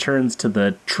she returns to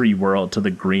the tree world, to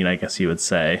the green, I guess you would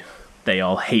say, they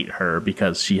all hate her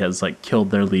because she has like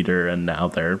killed their leader and now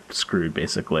they're screwed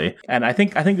basically. And I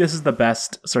think this is the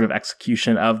best sort of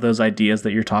execution of those ideas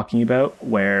that you're talking about,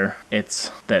 where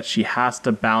it's that she has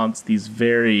to balance these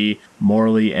very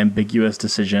morally ambiguous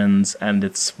decisions, and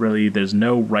it's really, there's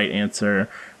no right answer.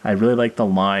 I really like the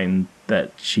line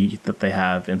that they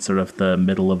have in sort of the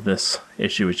middle of this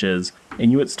issue, which is,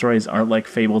 Inuit stories aren't like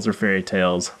fables or fairy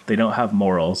tales. They don't have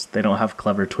morals. They don't have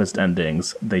clever twist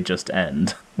endings. They just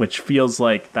end. Which feels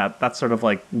like that's sort of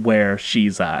like where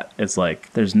she's at. It's like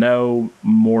there's no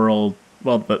moral.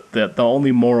 Well, the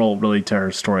only moral really to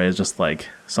her story is just like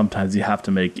sometimes you have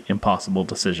to make impossible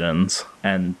decisions,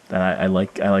 and I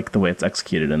like the way it's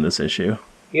executed in this issue.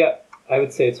 Yeah, I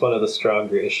would say it's one of the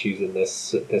stronger issues in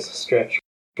this stretch.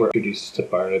 We're introduced to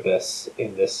Barnabas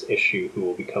in this issue, who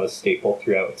will become a staple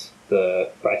throughout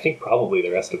I think probably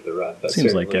the rest of the run, but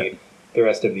Seems certainly like it. the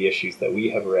rest of the issues that we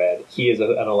have read. He is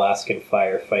an Alaskan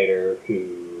firefighter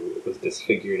who was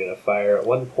disfigured in a fire at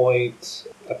one point,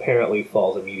 apparently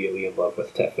falls immediately in love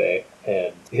with Tefe,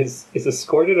 and is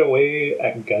escorted away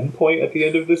at gunpoint at the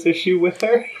end of this issue with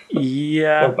her.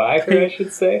 Yeah. Or by her, I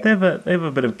should say. They have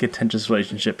a bit of a contentious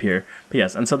relationship here. But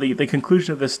yes, and so the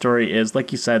conclusion of this story is,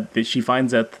 like you said, that she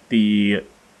finds out that the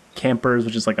campers,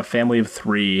 which is like a family of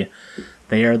 3,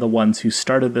 they are the ones who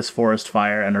started this forest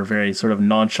fire and are very sort of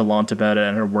nonchalant about it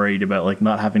and are worried about like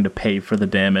not having to pay for the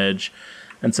damage.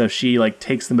 And so she like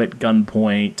takes them at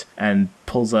gunpoint and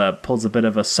pulls a bit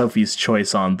of a Sophie's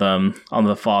choice on them, on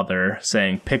the father,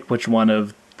 saying, pick which one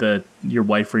of your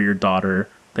wife or your daughter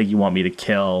that you want me to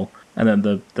kill. And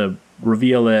then the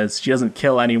reveal is she doesn't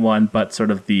kill anyone, but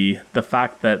sort of the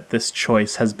fact that this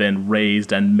choice has been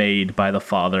raised and made by the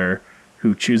father,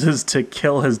 who chooses to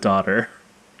kill his daughter,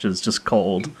 which is just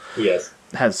cold. Yes.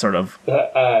 Has sort of...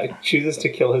 chooses to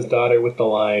kill his daughter with the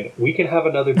line, we can have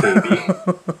another baby.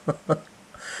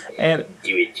 And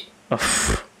do it.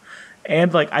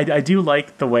 And like I do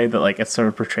like the way that like it's sort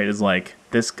of portrayed as like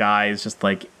this guy is just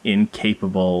like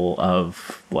incapable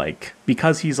of like,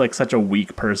 because he's like such a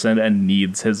weak person and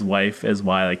needs his wife, is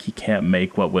why like he can't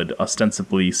make what would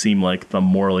ostensibly seem like the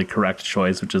morally correct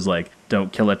choice, which is like,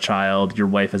 don't kill a child. Your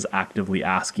wife is actively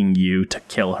asking you to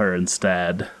kill her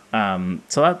instead.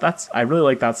 So that's I really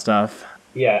like that stuff.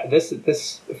 Yeah,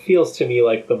 this feels to me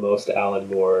like the most Alan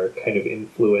Moore kind of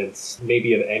influence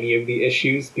maybe of any of the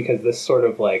issues, because this sort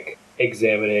of like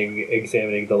examining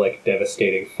the like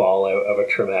devastating fallout of a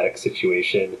traumatic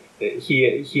situation.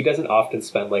 He doesn't often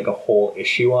spend like a whole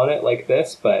issue on it like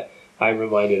this, but I'm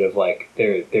reminded of like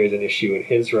there's an issue in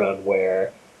his run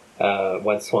where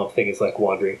when Swamp Thing is like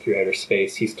wandering through outer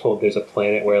space, he's told there's a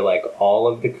planet where like all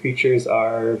of the creatures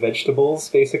are vegetables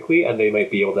basically, and they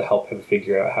might be able to help him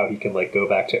figure out how he can like go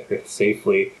back to Earth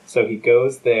safely. So he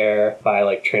goes there by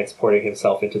like transporting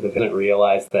himself into the doesn't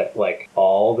realize that like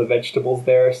all the vegetables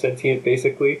there are sentient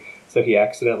basically. So he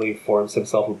accidentally forms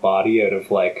himself a body out of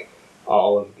like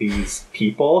all of these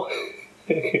people.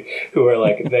 Who are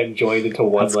like then joined into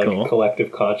one like cool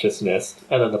collective consciousness,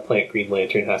 and then the plant Green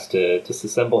Lantern has to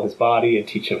disassemble his body and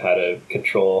teach him how to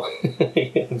control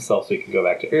himself so he can go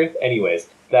back to Earth. Anyways,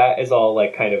 that is all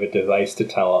like kind of a device to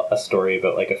tell a story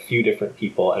about like a few different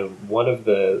people, and one of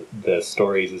the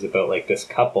stories is about like this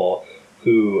couple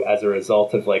who, as a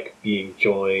result of like being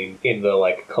joined in the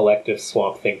like collective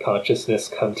Swamp Thing consciousness,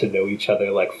 come to know each other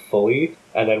like fully,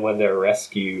 and then when they're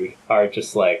rescued are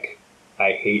just like,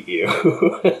 I hate you.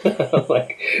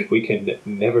 Like, we can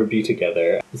never be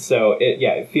together. So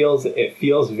it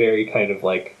feels very kind of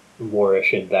like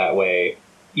Moorish in that way,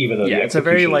 even though the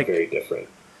execution is very different.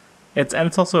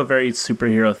 It's also a very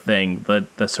superhero thing,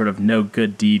 that the sort of no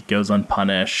good deed goes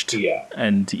unpunished. Yeah.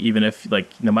 And even if, like,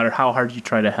 no matter how hard you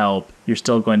try to help, you're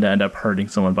still going to end up hurting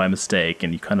someone by mistake,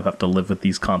 and you kind of have to live with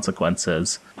these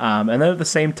consequences. And then at the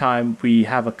same time, we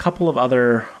have a couple of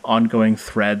other ongoing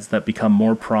threads that become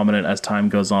more prominent as time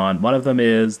goes on. One of them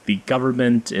is the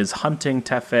government is hunting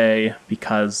Tefe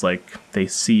because, like, they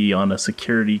see on a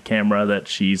security camera that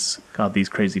she's got these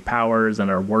crazy powers and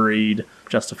are worried,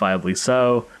 justifiably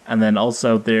so. And then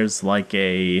also there's like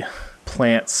a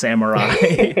plant samurai.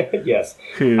 Yes.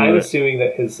 I'm assuming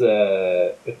that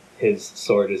his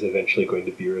sword is eventually going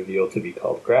to be revealed to be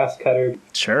called Grass Cutter.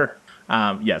 Sure.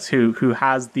 Yes, who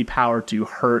has the power to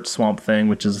hurt Swamp Thing,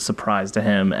 which is a surprise to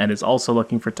him, and is also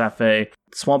looking for Tefe.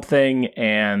 Swamp Thing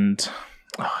and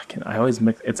I always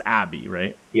mix. It's Abby,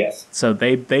 right? Yes. So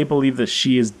they believe that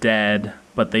she is dead,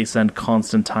 but they send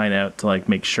Constantine out to like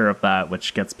make sure of that,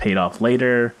 which gets paid off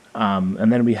later.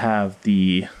 And then we have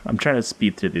I'm trying to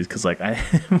speed through these because like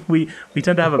we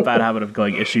tend to have a bad habit of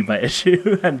going issue by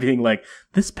issue and being like,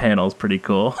 this panel is pretty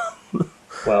cool.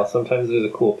 Well, sometimes there's a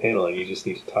cool panel and you just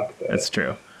need to talk about it. That's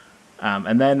true.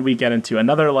 And then we get into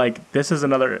another, like, this is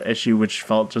another issue which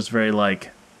felt just very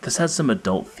like, this has some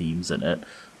adult themes in it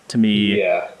to me.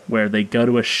 Yeah. Where they go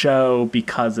to a show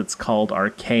because it's called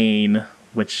Arcane,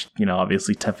 which, you know,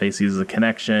 obviously Tefe sees as a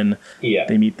connection. Yeah.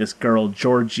 They meet this girl,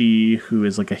 Georgie, who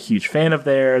is like a huge fan of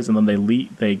theirs, and then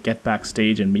they get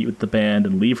backstage and meet with the band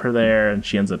and leave her there, and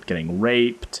she ends up getting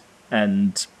raped,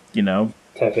 and, you know...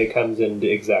 Tefe comes in to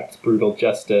exact brutal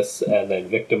justice, and then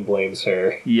victim blames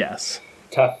her. Yes.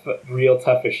 Real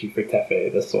tough issue for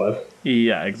Tefe, this one.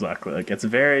 Yeah, exactly. Like, it's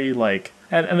very, like...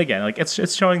 And again, like,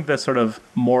 it's showing the sort of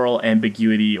moral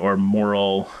ambiguity or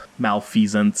moral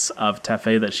malfeasance of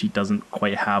Tefe, that she doesn't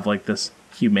quite have, like, this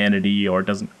humanity or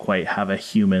doesn't quite have a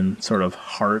human sort of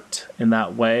heart in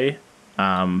that way.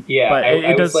 Yeah, but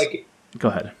I was like... Go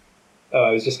ahead. Oh,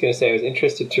 I was just going to say, I was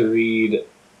interested to read...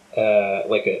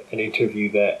 an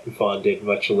interview that Vaughn did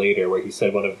much later, where he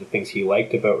said one of the things he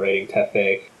liked about writing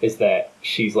Tefe is that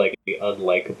she's like the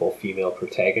unlikable female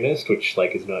protagonist, which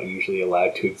like is not usually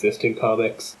allowed to exist in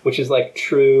comics, which is like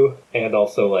true, and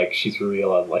also like she's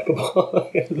real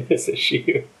unlikable in this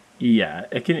issue. Yeah,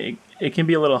 it can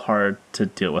be a little hard to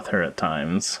deal with her at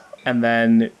times. And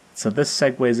then so this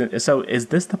segues in. So is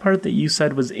this the part that you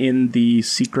said was in the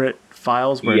secret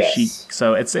files where yes.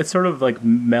 So it's sort of like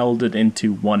melded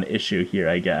into one issue here,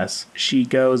 I guess. She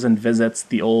goes and visits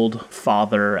the old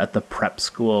father at the prep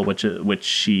school, which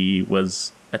she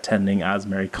was attending as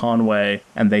Mary Conway,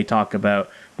 and they talk about,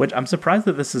 which I'm surprised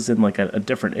that this is in like a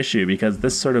different issue, because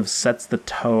this sort of sets the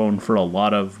tone for a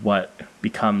lot of what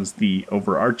becomes the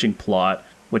overarching plot,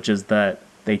 which is that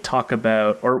they talk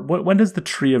about, or when does the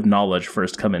Tree of Knowledge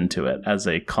first come into it as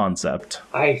a concept?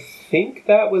 I think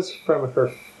that was from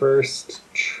her first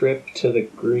trip to the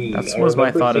green. That was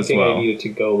my thought as well. I needed to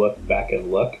go look back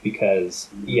and look because,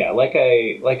 yeah, like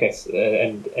I said,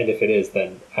 and if it is,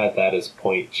 then add that as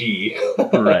point G,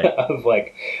 right? Of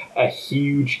like a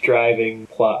huge driving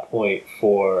plot point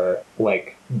for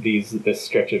like this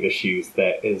stretch of issues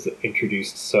that is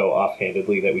introduced so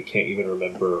offhandedly that we can't even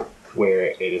remember where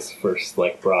it is first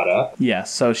like brought up. Yeah,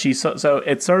 so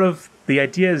it's sort of, the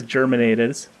idea is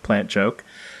germinated, plant joke,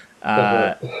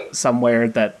 somewhere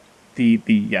that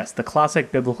the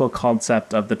classic biblical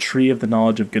concept of the tree of the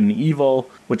knowledge of good and evil,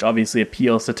 which obviously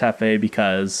appeals to Tefe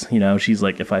because, you know, she's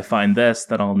like, if I find this,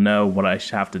 then I'll know what I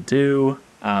have to do.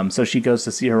 So she goes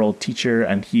to see her old teacher,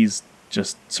 and he's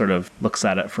just sort of looks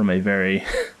at it from a very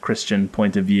Christian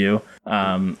point of view.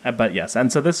 But yes,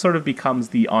 and so this sort of becomes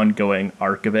the ongoing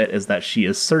arc of it, is that she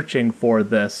is searching for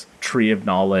this tree of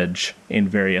knowledge in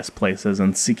various places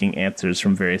and seeking answers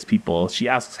from various people. She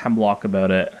asks Hemlock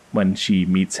about it when she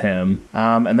meets him.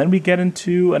 And then we get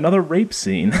into another rape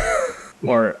scene,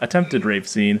 or attempted rape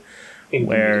scene,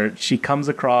 where she comes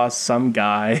across some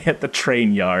guy at the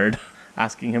train yard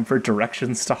asking him for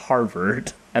directions to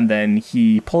Harvard. And then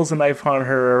he pulls a knife on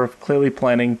her, clearly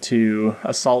planning to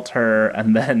assault her,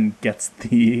 and then gets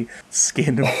the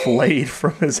skin flayed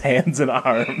from his hands and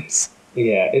arms.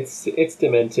 Yeah, it's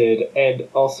demented. And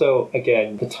also,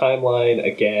 again, the timeline,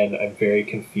 again, I'm very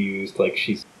confused. Like,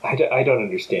 I don't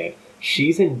understand.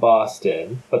 She's in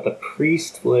Boston, but the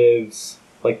priest lives...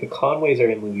 Like, the Conways are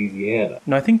in Louisiana.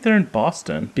 No, I think they're in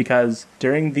Boston, because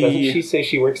during the... Doesn't she say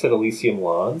she works at Elysium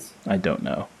Lawns? I don't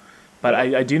know. But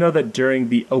I do know that during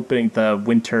the opening, the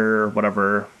winter,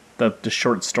 whatever, the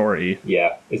short story...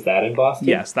 Yeah. Is that in Boston?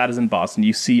 Yes, that is in Boston.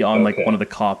 You see on, like, one of the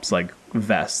cops, like,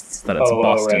 vests that it's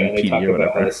Boston right. And they PD talk or whatever.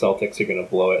 about how the Celtics are going to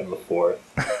blow it in the fourth.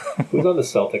 Who's on the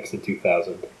Celtics in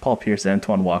 2000? Paul Pierce,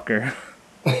 Antoine Walker.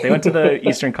 They went to the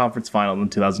Eastern Conference Final in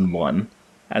 2001.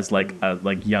 As like a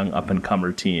young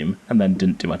up-and-comer team, and then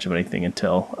didn't do much of anything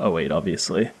until 2008,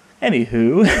 obviously.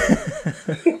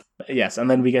 Anywho. Yes, and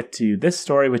then we get to this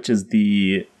story, which is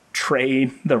the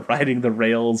train, the riding the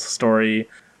rails story,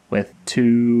 with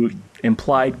two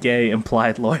implied gay,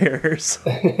 implied lawyers.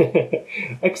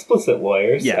 Explicit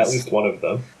lawyers, yes. At least one of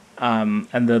them.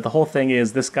 And the whole thing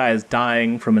is this guy is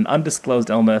dying from an undisclosed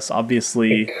illness,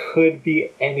 obviously. It could be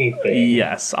anything.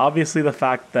 Yes, obviously the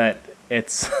fact that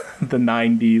it's the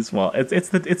 90s. Well,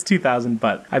 it's 2000,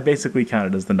 but I basically count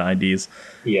it as the 90s.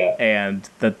 Yeah. And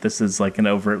that this is like an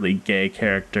overtly gay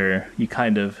character. You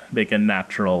kind of make a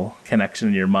natural connection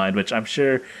in your mind, which I'm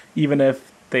sure even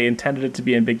if they intended it to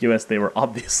be ambiguous, they were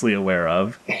obviously aware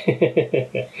of.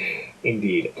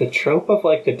 Indeed. The trope of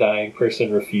like the dying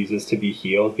person refuses to be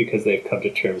healed because they've come to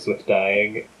terms with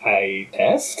dying, I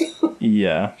test?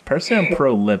 Yeah. Personally, I'm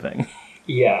pro-living.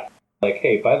 Yeah. Like,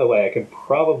 hey, by the way, I can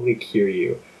probably cure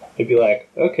you. I'd be like,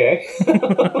 okay.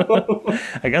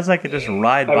 I guess I could just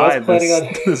ride by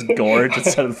this gorge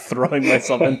instead of throwing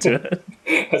myself into it.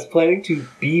 I was planning to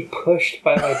be pushed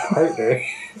by my partner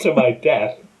to my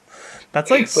death. That's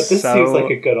like But this seems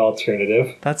like a good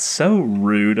alternative. That's so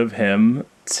rude of him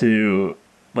to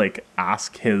like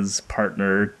ask his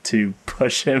partner to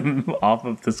push him off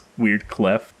of this weird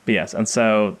cliff. But yes, and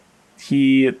so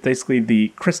he basically the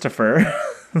Christopher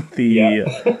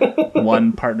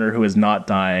one partner who is not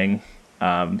dying,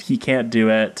 he can't do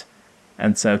it,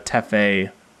 and so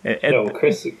Tefe...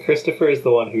 Christopher is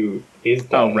the one who is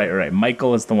dying. Oh, right.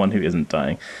 Michael is the one who isn't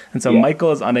dying. And so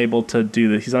Michael is unable to do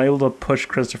this. He's unable to push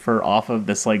Christopher off of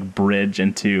this like bridge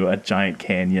into a giant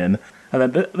canyon.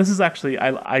 And then this is actually...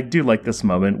 I do like this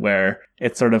moment where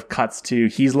it sort of cuts to...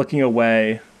 He's looking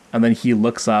away, and then he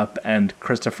looks up, and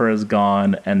Christopher is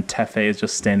gone, and Tefe is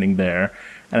just standing there.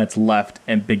 And it's left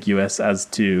ambiguous as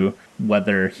to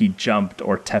whether he jumped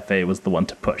or Tefe was the one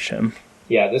to push him.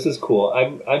 Yeah, this is cool.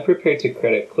 I'm prepared to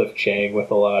credit Cliff Chang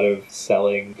with a lot of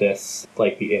selling this,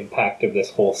 like the impact of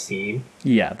this whole scene.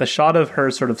 Yeah, the shot of her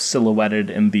sort of silhouetted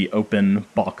in the open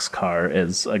boxcar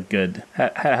is a good...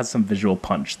 has some visual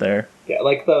punch there. Yeah,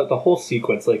 like the whole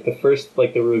sequence, like the first,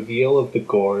 like the reveal of the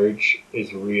gorge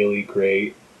is really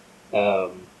great.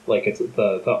 Like it's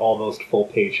the almost full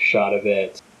page shot of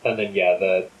it. And then,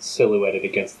 the silhouetted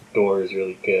against the door is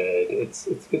really good. It's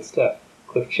good stuff.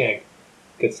 Cliff Chang,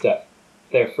 good stuff.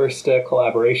 Their first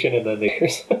collaboration, and then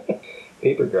there's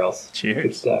Paper Girls. Cheers.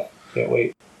 Good stuff. Can't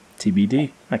wait.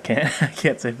 TBD. I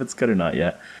can't say if it's good or not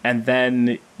yet. And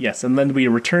then, we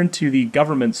return to the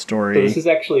government story. So this is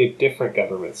actually a different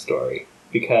government story,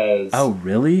 because... Oh,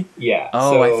 really? Yeah.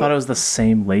 Oh, I thought it was the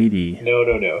same lady.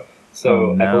 No.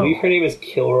 So I believe her name is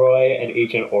Kilroy, and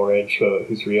Agent Orange,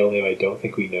 whose real name I don't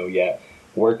think we know yet,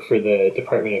 work for the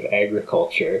Department of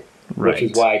Agriculture. which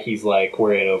is Right. why he's like,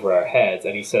 we're in over our heads,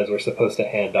 and he says we're supposed to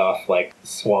hand off like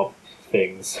swamp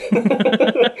things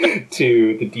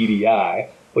to the DDI,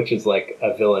 which is like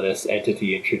a villainous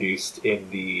entity introduced in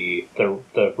the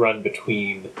run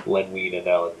between Len Wein and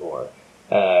Alan Moore.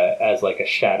 As like a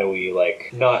shadowy,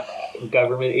 like not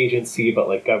government agency, but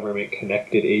like government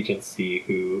connected agency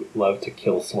who love to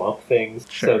kill swamp things.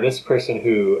 Sure. So this person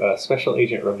who, Special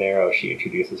Agent Romero, she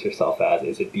introduces herself as,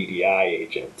 is a DDI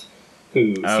agent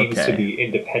who seems to be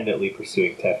independently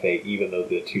pursuing Tefe, even though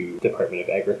the two Department of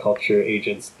Agriculture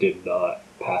agents did not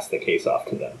pass the case off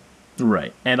to them.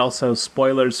 Right. And also,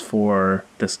 spoilers for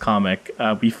this comic.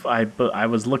 I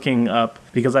was looking up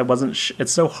because I wasn't...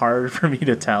 it's so hard for me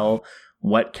to tell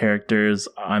what characters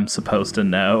I'm supposed to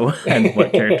know and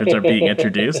what characters are being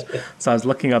introduced. So I was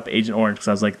looking up Agent Orange because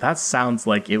I was like, that sounds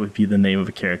like it would be the name of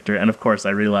a character. And of course,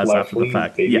 I realized after the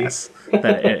fact, yes,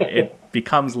 that it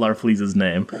becomes Larfleeze's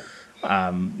name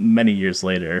many years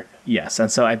later. Yes.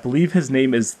 And so I believe his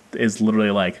name is literally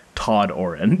like Todd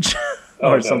Orange.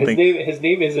 Or no, something. His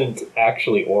name isn't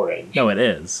actually Orange. No, it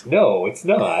is. No, it's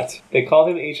not. They call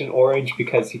him Agent Orange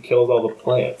because he kills all the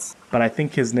plants. But I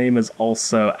think his name is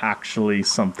also actually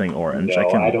something orange. No,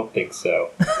 I don't think so.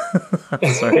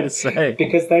 I'm sorry to say.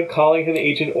 Because then calling him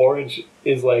Agent Orange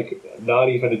is like not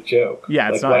even a joke. Yeah,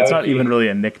 it's like, not even really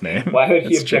a nickname. Why would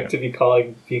he It's object true.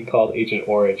 to being called Agent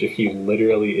Orange if he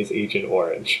literally is Agent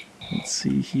Orange? Let's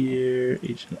see here.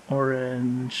 Agent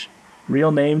Orange.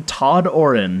 Real name, Todd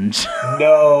Orange.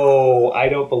 No, I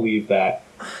don't believe that.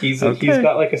 He's Okay.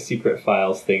 got like a secret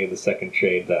files thing in the second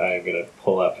trade that I'm gonna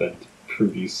pull up and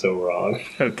prove you so wrong.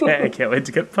 Okay, I can't wait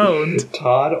to get pwned.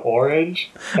 Todd Orange?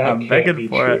 That I'm can't begging be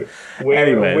for true. it. Where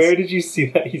Anyways. did you see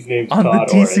that he's named On the Todd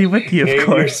DC Orange? Wiki, of Name your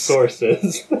course.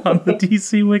 sources. On the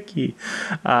DC Wiki.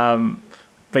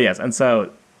 But yes, and so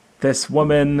this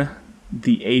woman,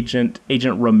 the Agent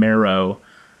Romero,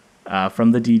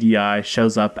 from the DDI,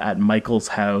 shows up at Michael's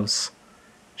house,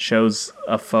 shows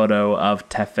a photo of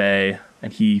Tefe,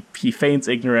 and he feigns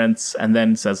ignorance and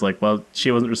then says, like, well,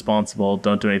 she wasn't responsible,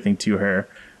 don't do anything to her.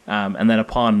 And then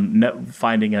upon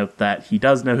finding out that he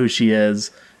does know who she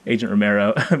is, Agent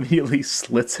Romero immediately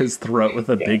slits his throat with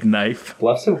a big knife.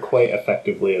 Bluffs him quite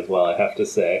effectively as well, I have to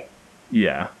say.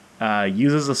 Yeah.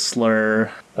 Uses a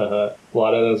slur. A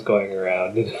lot of those going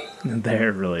around.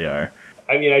 There really are.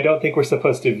 I mean, I don't think we're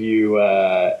supposed to view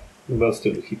most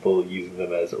of the people using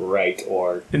them as right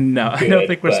or No, good, I don't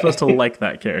think we're but supposed to like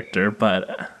that character,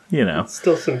 but, you know.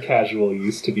 still some casual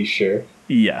use to be sure.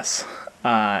 Yes.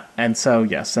 And so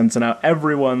now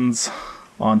everyone's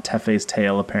on Tefe's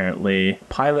tail, apparently.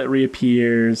 Pilot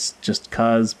reappears, just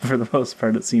cause, for the most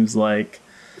part, it seems like.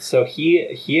 So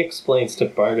he explains to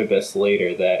Barnabas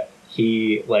later that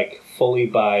he, like, fully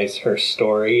buys her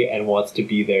story and wants to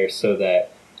be there so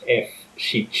that if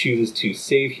she chooses to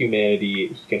save humanity,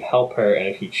 he can help her, and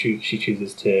if she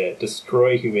chooses to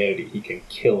destroy humanity, he can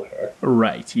kill her.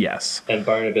 Right, yes. And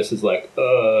Barnabas is like,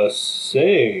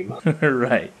 same.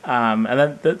 Right.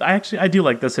 And then I do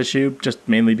like this issue, just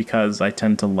mainly because I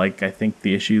tend to like, I think,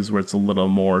 the issues where it's a little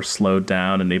more slowed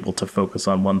down and able to focus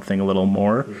on one thing a little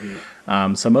more.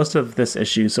 Mm-hmm. So most of this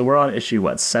issue, so we're on issue,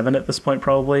 7 at this point,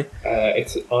 probably?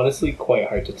 It's honestly quite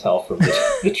hard to tell from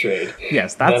the trade.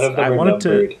 Yes, None of them I are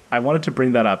numbered. wanted to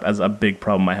bring that up as a big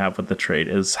problem I have with the trade,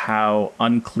 is how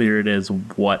unclear it is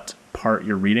what part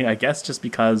you're reading. I guess just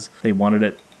because they wanted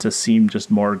it to seem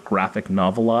just more graphic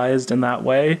novelized in that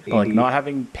way. But, like, not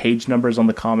having page numbers on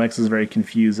the comics is very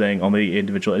confusing on the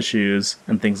individual issues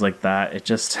and things like that. It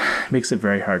just makes it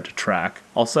very hard to track.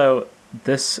 Also,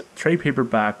 this trade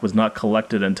paperback was not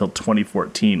collected until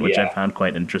 2014, which I found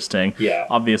quite interesting. Yeah.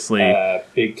 Obviously.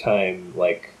 Big time,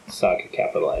 like, Saga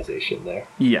capitalization there.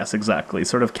 Yes, exactly.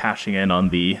 Sort of cashing in on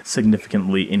the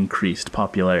significantly increased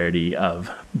popularity of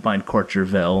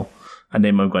Mindcorcherville, a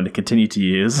name I'm going to continue to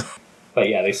use. But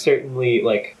yeah, they certainly,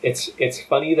 like, it's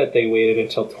funny that they waited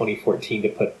until 2014 to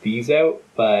put these out,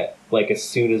 but, like, as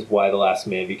soon as Why the Last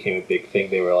Man became a big thing,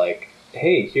 they were like,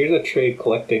 hey, here's a trade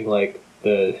collecting, like,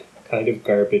 the kind of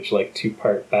garbage, like,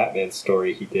 2-part Batman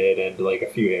story he did and, like, a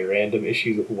few random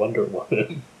issues of Wonder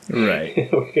Woman. Right.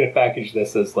 We're going to package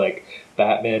this as, like,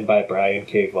 Batman by Brian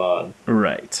K. Vaughan.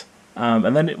 Right.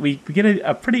 And then we get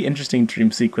a pretty interesting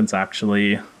dream sequence,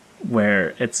 actually,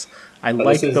 where it's...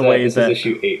 This is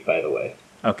issue 8, by the way.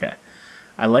 Okay.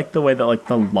 I like the way that, like,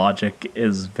 the logic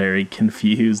is very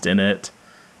confused in it.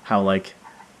 How, like,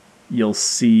 you'll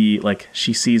see, like,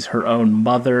 she sees her own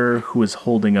mother who is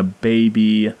holding a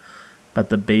baby, but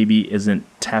the baby isn't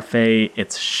Tefe,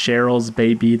 it's Cheryl's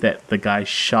baby that the guy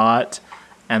shot,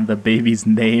 and the baby's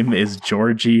name is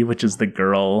Georgie, which is the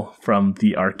girl from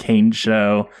the Arcane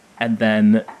show. And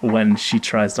then when she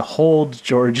tries to hold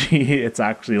Georgie, it's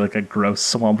actually like a gross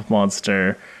swamp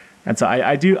monster. And so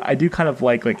I do kind of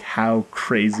like how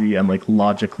crazy and like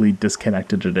logically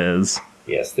disconnected it is.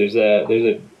 Yes, there's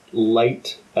a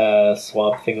light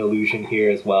Swamp Thing illusion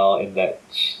here as well, in that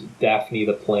Daphne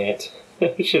the plant.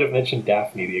 I should have mentioned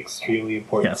Daphne, the extremely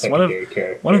important secondary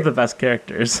character. One of the best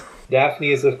characters.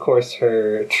 Daphne is, of course,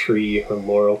 her tree, her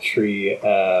laurel tree,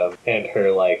 and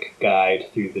her like guide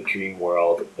through the dream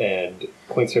world, and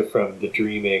points her from the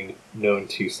dreaming known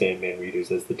to Sandman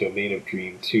readers as the domain of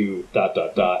dream to ...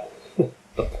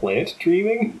 the plant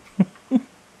dreaming.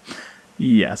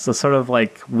 Yes, a sort of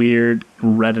like weird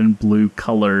red and blue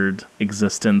colored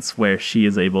existence where she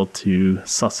is able to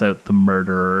suss out the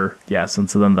murderer. Yes, and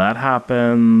so then that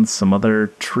happens. Some other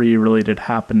tree related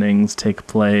happenings take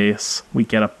place. We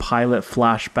get a pilot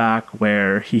flashback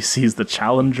where he sees the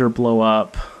Challenger blow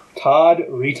up. Todd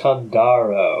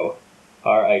Ritondaro,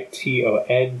 Ritondaro,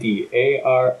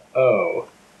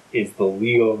 is the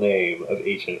legal name of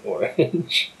Agent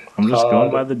Orange. I'm just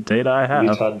going by the data I have.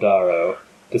 Ritondaro,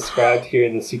 described here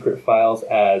in the secret files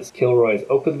as Kilroy's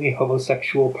openly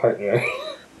homosexual partner.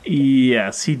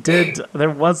 Yes, he did. There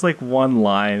was like one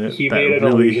line. He made an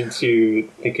allusion to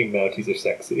thinking Mounties are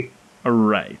sexy.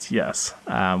 Right, yes.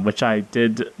 Which I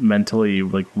did mentally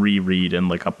like reread in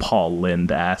like a Paul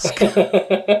Lynde-esque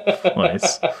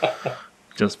voice.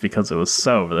 Just because it was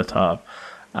so over the top.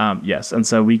 Yes, and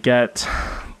so we get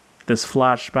this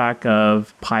flashback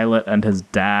of Pilot and his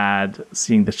dad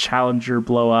seeing the Challenger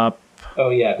blow up. Oh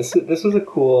yeah, this was a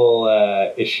cool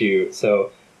issue.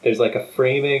 So there's like a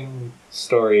framing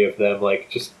story of them like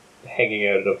just hanging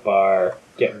out at a bar,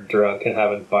 getting drunk and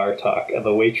having bar talk, and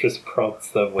the waitress prompts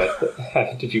them with,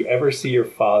 "Did you ever see your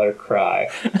father cry?"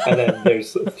 And then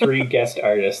there's 3 guest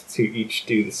artists who each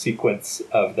do the sequence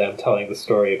of them telling the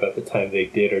story about the time they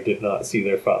did or did not see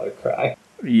their father cry.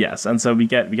 Yes, and so we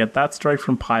get that story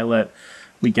from Pilot.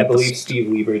 We get I believe Steve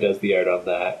Lieber does the art on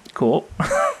that. Cool.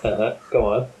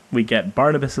 Go on. We get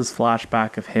Barnabas's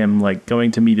flashback of him like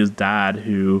going to meet his dad,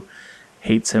 who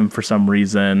hates him for some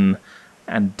reason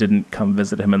and didn't come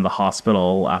visit him in the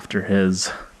hospital after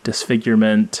his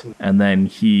disfigurement. And then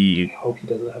I hope he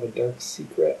doesn't have a dark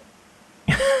secret.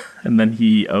 And then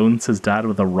he owns his dad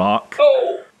with a rock.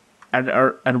 Oh!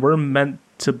 And we're meant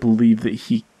to believe that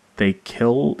he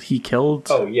killed.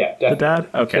 Oh yeah, definitely. The dad.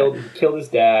 Okay, he killed his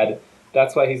dad.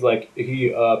 That's why he's like he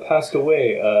passed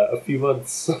away a few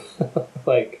months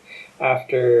like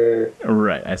after.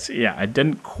 Right. I see. Yeah, I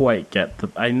didn't quite get the.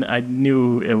 I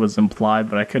knew it was implied,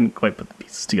 but I couldn't quite put the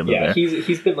pieces together. Yeah, there.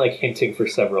 he's been like hinting for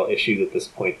several issues at this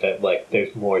point that like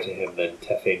there's more to him than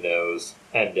Tefe knows,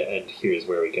 and here's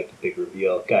where we get the big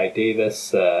reveal. Guy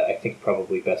Davis, I think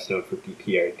probably best known for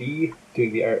BPRD,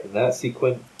 doing the art in that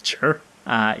sequence. Sure.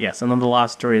 Yes, and then the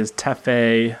last story is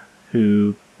Tefe,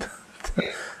 who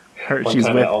she's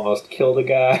with almost killed a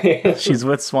guy. She's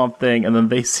with Swamp Thing, and then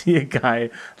they see a guy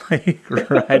like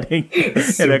riding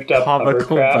in a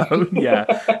comical boat. Yeah,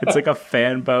 it's like a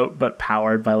fan boat, but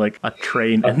powered by like a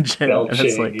train engine. Belching, and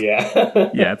it's like,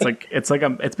 yeah,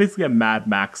 it's basically a Mad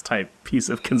Max type piece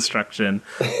of construction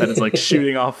that is like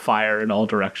shooting off fire in all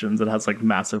directions. It has like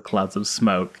massive clouds of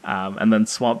smoke, and then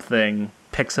Swamp Thing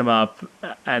picks him up,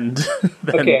 and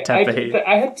then Tefe...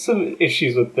 I had some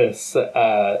issues with this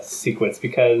sequence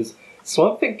because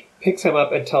Swamp Thing picks him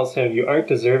up and tells him, "You aren't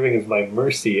deserving of my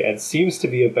mercy," and seems to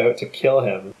be about to kill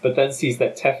him, but then sees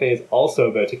that Tefe is also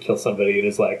about to kill somebody and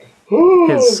is like, "Ooh!"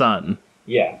 His son.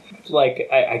 Yeah, like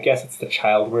I guess it's the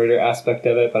child murder aspect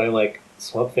of it, but I'm like,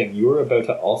 Swamp Thing, you were about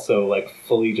to also like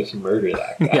fully just murder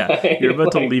that guy. Yeah, you're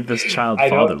about to leave this child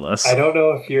fatherless. I don't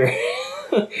know if you're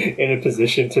in a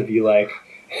position to be like,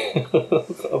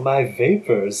 my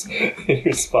vapors, in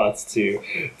response to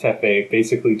Tefe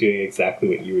basically doing exactly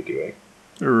what you were doing.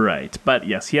 Right, but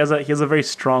yes, he has a very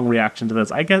strong reaction to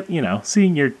this. I guess,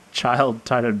 seeing your child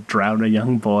try to drown a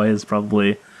young boy is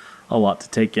probably a lot to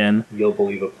take in. You'll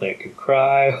believe a plant can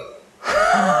cry.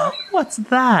 What's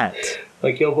that?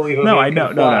 Like, you'll believe a man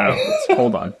can fly. No.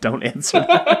 Hold on, don't answer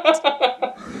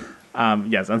that.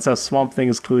 Yes, and so Swamp Thing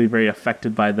is clearly very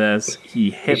affected by this. He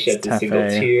hits sheds Tefe. a single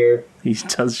tear. He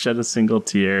does shed a single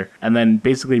tear, and then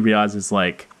basically realizes,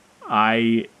 like,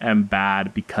 I am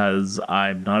bad because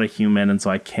I'm not a human, and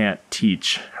so I can't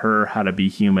teach her how to be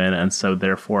human, and so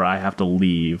therefore I have to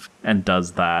leave, and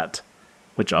does that,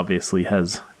 which obviously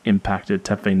has impacted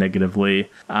Tefe negatively.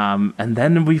 And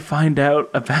then we find out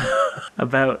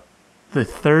about the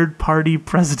third-party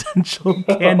presidential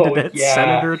candidate,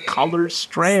 Senator Color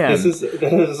Strand. This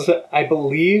is, I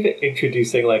believe,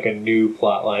 introducing like a new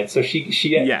plot line. So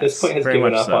she at this point has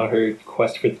given up on her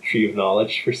quest for the Tree of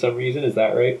Knowledge for some reason. Is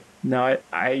that right? No,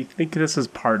 I think this is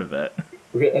part of it.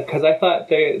 Because I thought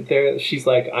she's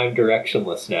like, I'm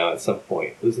directionless now at some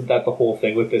point. Isn't that the whole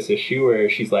thing with this issue where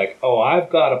she's like, oh, I've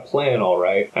got a plan, all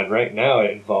right, and right now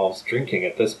it involves drinking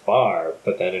at this bar.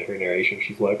 But then in her narration,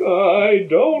 she's like, I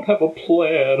don't have a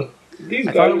plan. These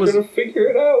guys are going to figure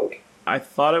it out. I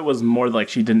thought it was more like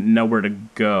she didn't know where to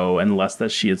go, and less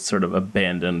that she had sort of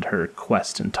abandoned her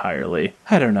quest entirely.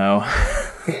 I don't know.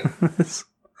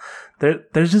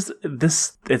 There's just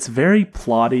this, it's very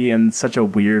plotty in such a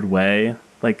weird way.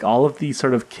 Like, all of the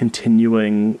sort of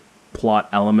continuing plot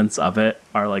elements of it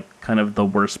are, like, kind of the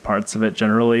worst parts of it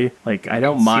generally. Like, I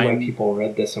don't mind. See why people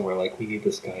read this and were like, we need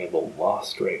this guy in the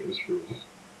Lost Writers room.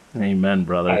 Amen,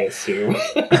 brother. I assume.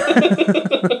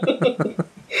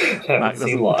 Haven't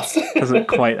seen Lost. Doesn't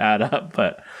quite add up,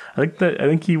 but I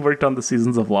think he worked on the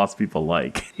seasons of Lost people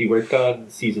like. He worked on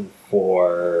season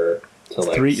 4 to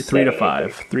like 3 to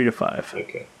 5. 3 to 5.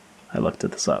 Okay. I looked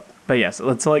this up. But yes,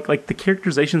 it's like the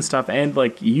characterization stuff and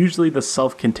like usually the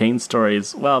self-contained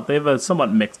stories, well, they have a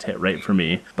somewhat mixed hit rate for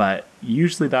me, but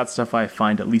usually that stuff I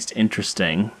find at least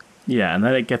interesting. Yeah, and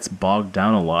then it gets bogged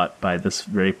down a lot by this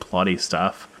very plotty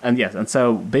stuff. And yes, and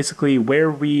so basically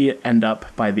where we end up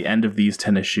by the end of these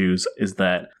 10 issues is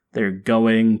that they're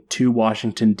going to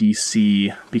Washington,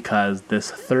 D.C. because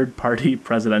this third-party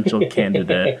presidential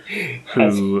candidate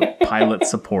who Pilot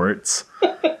supports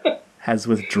has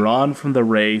withdrawn from the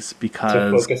race because...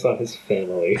 to focus on his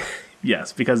family.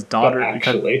 Yes, because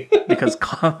because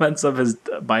comments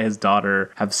by his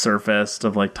daughter have surfaced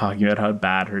of like talking about how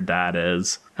bad her dad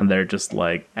is, and they're just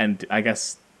like, and I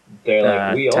guess they're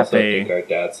like, we also think our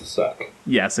dads suck.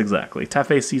 Yes, exactly.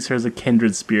 Tefe sees her as a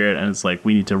kindred spirit, and it's like,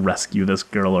 we need to rescue this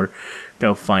girl or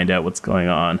go find out what's going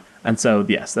on. And so,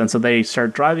 yes, and so they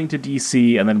start driving to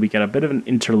DC, and then we get a bit of an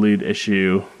interlude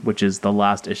issue, which is the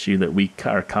last issue that we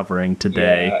are covering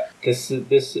today. Yeah,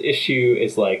 this issue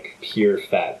is like pure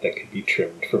fat that could be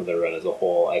trimmed from the run as a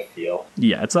whole, I feel.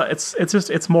 Yeah,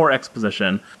 it's more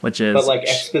exposition, which is... But like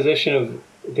exposition of...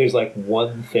 There's like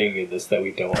one thing in this that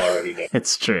we don't already know.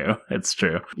 It's true.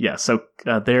 Yeah, so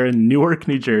they're in Newark,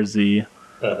 New Jersey,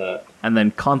 and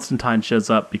then Constantine shows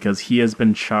up because he has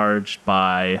been charged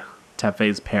by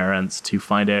Tefe's parents to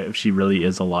find out if she really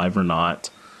is alive or not.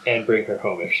 And bring her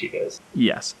home if she is.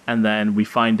 Yes, and then we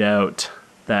find out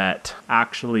that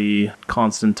actually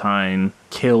Constantine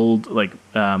killed, like,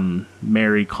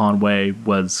 Mary Conway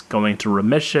was going to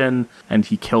remission, and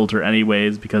he killed her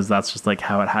anyways because that's just like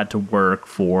how it had to work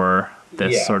for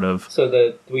this sort of...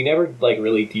 So we never like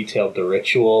really detailed the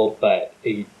ritual, but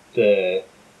it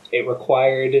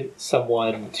required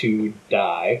someone to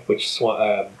die, which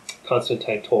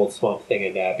Constantine told Swamp Thing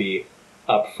and Abby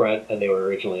up front, and they were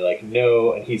originally like,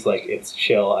 no, and he's like, it's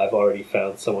chill, I've already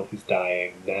found someone who's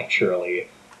dying naturally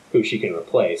who she can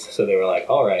replace. So they were like,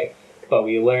 all right. But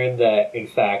we learned that, in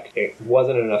fact, it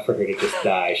wasn't enough for her to just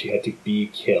die. She had to be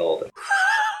killed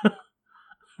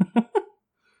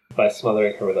by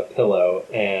smothering her with a pillow,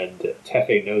 and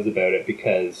Tefe knows about it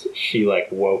because she like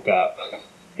woke up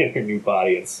in her new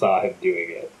body and saw him doing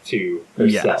it to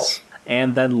herself. Yes.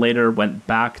 And then later went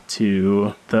back to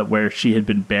where she had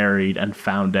been buried and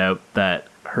found out that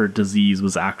her disease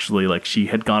was actually like she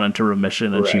had gone into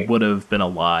remission and she would have been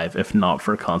alive if not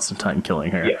for Constantine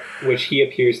killing her. Yeah, which he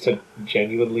appears to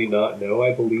genuinely not know,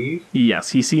 I believe.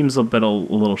 Yes, he seems a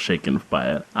little shaken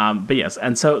by it. But yes,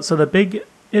 and so the big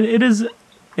it is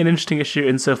an interesting issue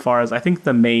insofar as I think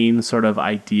the main sort of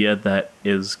idea that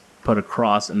is put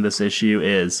across in this issue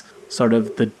is sort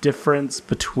of the difference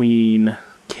between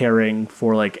caring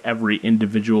for like every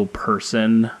individual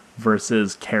person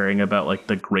versus caring about like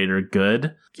the greater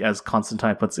good. As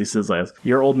Constantine puts it, he says,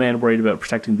 your old man worried about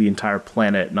protecting the entire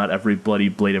planet, not every bloody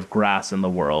blade of grass in the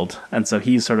world. And so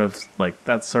he's sort of like,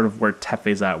 that's sort of where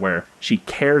Tefe's at, where she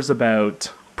cares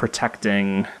about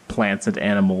protecting plants and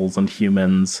animals and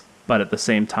humans, but at the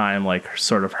same time, like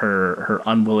sort of her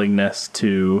unwillingness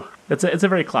to, it's a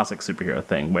very classic superhero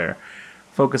thing where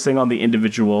focusing on the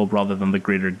individual rather than the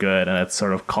greater good, and it's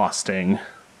sort of costing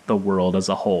the world as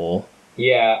a whole.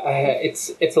 Yeah,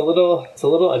 it's a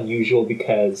little unusual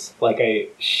because like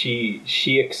she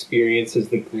experiences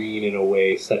the green in a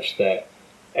way such that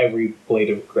every blade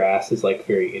of grass is like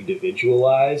very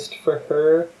individualized for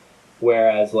her,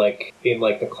 whereas like in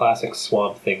like the classic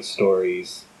Swamp Thing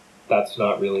stories, that's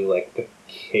not really like the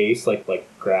case. Like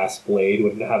Grass Blade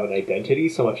wouldn't have an identity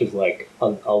so much as like a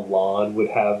lawn would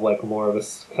have like more of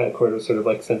a kind of sort of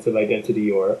like sense of identity,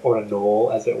 or a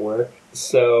knoll as it were.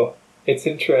 So It's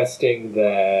interesting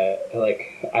that,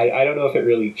 like, I don't know if it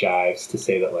really jives to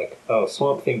say that, like, oh,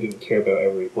 Swamp Thing didn't care about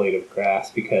every blade of grass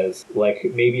because, like,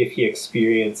 maybe if he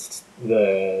experienced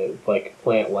the, like,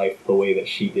 plant life the way that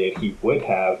she did, he would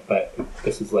have, but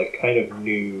this is, like, kind of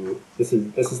new. This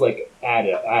is like,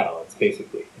 add-ons,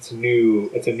 basically. It's a new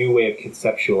way of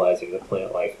conceptualizing the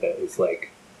plant life that is,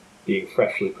 like, being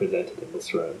freshly presented in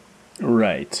this run.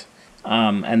 Right.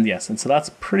 And yes, and so that's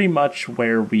pretty much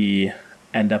where we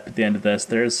end up at the end of this.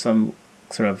 There's some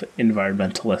sort of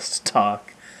environmentalist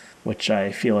talk, which I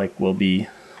feel like will be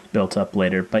built up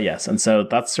later. But yes, and so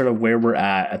that's sort of where we're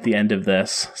at the end of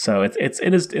this. So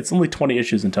it's only 20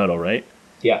 issues in total, right?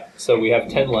 Yeah, so we have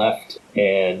 10 left,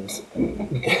 and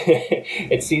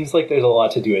it seems like there's a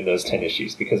lot to do in those 10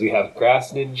 issues, because we have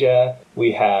Grass Ninja,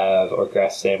 or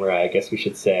Grass Samurai, I guess we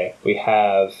should say. We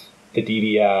have the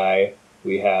DDI,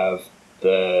 we have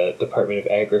the Department of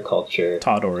Agriculture.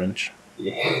 Todd Orange.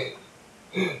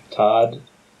 Todd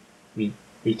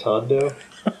Ritondo,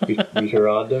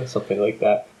 something like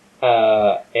that.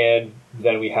 And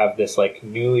then we have this like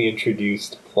newly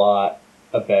introduced plot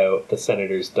about the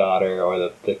senator's daughter, or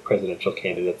the presidential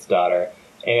candidate's daughter,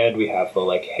 and we have the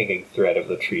like hanging thread of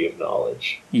the Tree of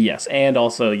Knowledge. Yes, and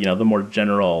also, you know, the more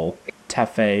general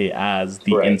Tefe as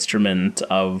the instrument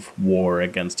of war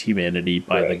against humanity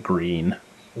by the Green.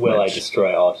 Will I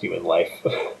destroy all human life?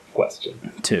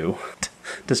 Question. 2.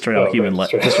 Destroy all human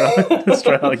life.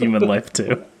 Destroy all human life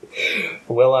too.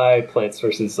 Will I Plants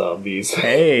vs. Zombies?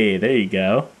 Hey, there you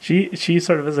go. She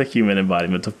sort of is a human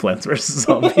embodiment of Plants vs.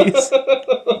 Zombies.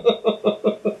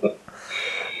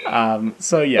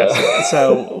 So yes.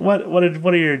 So what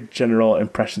are your general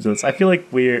impressions of this? I feel like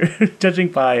we're judging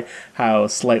by how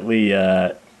slightly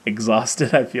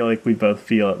exhausted I feel like we both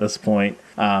feel at this point.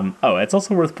 It's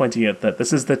also worth pointing out that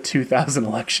this is the 2000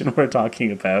 election we're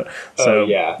talking about. So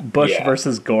Bush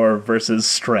versus Gore versus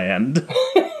Strand.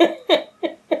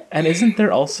 And isn't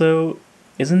there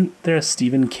a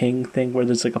Stephen King thing where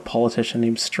there's like a politician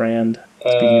named Strand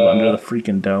speaking of Under the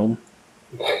Freaking Dome?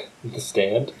 The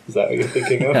Stand? Is that what you're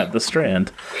thinking of? Yeah, The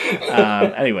Strand.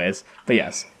 Anyways, but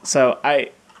yes. So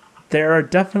there are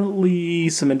definitely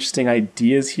some interesting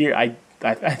ideas here. I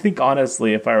think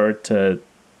honestly, if I were to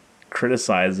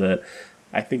criticize it,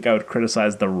 I think I would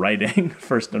criticize the writing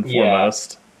first and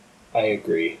foremost. I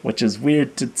agree. Which is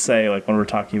weird to say, like, when we're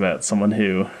talking about someone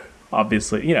who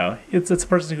obviously, you know, it's a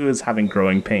person who is having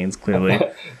growing pains, clearly.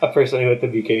 A person who at the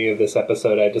beginning of this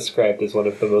episode I described as one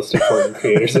of the most important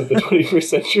creators of the 21st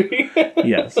century.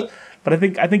 Yes. But I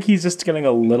think he's just getting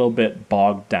a little bit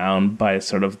bogged down by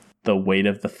sort of the weight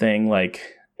of the thing. Like,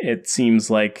 it seems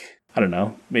like, I don't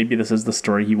know, maybe this is the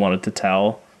story he wanted to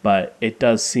tell, but it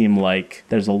does seem like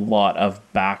there's a lot of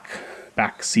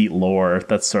backseat lore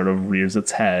that sort of rears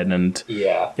its head, and you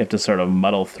have to sort of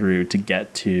muddle through to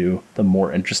get to the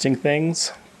more interesting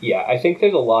things. Yeah, I think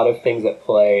there's a lot of things at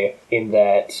play in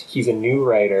that he's a new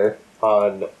writer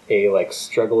on a like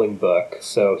struggling book,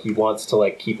 so he wants to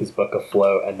like keep his book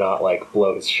afloat and not like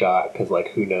blow his shot, because like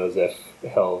who knows if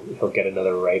he'll get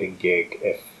another writing gig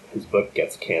if his book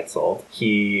gets canceled.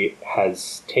 He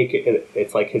has taken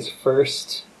it's like his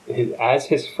first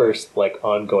like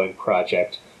ongoing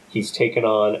project. He's taken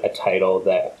on a title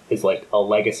that is like a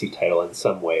legacy title in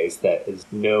some ways, that is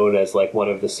known as like one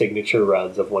of the signature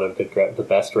runs of one of the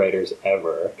best writers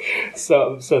ever.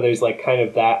 So there's like kind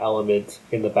of that element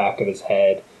in the back of his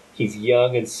head. He's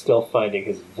young and still finding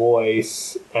his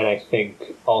voice, and I think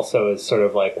also is sort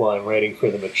of like, well, I'm writing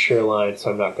for the mature line, so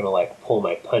I'm not going to like pull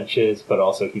my punches, but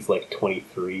also he's like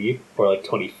 23 or like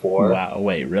 24. Wow,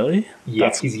 wait, really?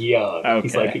 Yeah, he's young. Okay.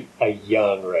 He's like a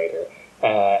young writer.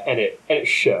 And it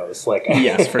shows, like...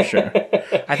 Yes, for sure.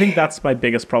 I think that's my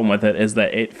biggest problem with it, is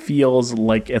that it feels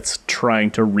like it's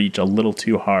trying to reach a little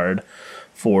too hard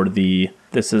for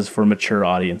this is for mature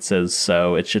audiences,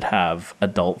 so it should have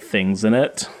adult things in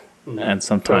it. Mm-hmm. And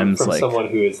sometimes from someone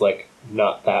who is like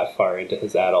not that far into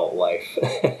his adult life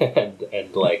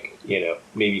and like, you know,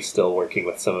 maybe still working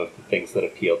with some of the things that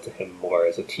appealed to him more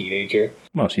as a teenager.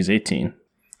 Well, she's 18.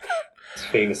 He's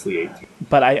famously 18.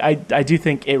 But I do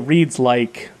think it reads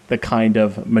like the kind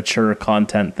of mature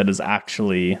content that is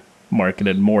actually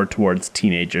marketed more towards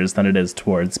teenagers than it is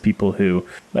towards people who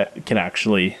can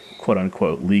actually, quote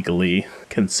unquote, legally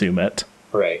consume it.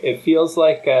 Right. It feels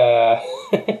like,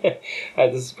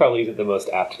 this is probably the most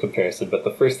apt comparison, but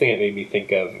the first thing it made me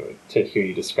think of to hear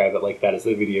you describe it like that is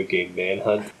the video game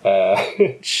Manhunt.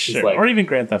 Sure. Like, or even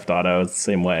Grand Theft Auto is the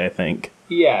same way, I think.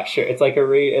 Yeah, sure. It's like a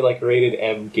rated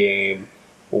M game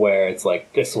where it's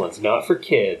like, this one's not for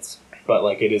kids, but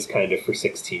like it is kind of for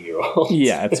 16-year-olds.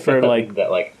 Yeah, it's for like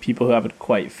that like people who haven't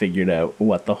quite figured out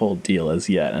what the whole deal is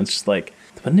yet. And it's just like,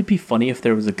 wouldn't it be funny if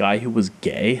there was a guy who was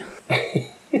gay?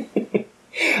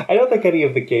 I don't think any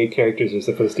of the gay characters are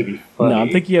supposed to be funny. No, I'm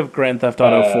thinking of Grand Theft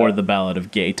Auto 4, The Ballad of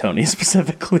Gay Tony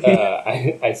specifically.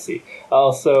 I see.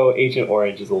 Also, Agent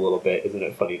Orange is a little bit, isn't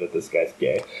it funny that this guy's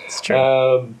gay? It's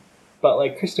true. But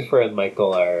like Christopher and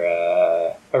Michael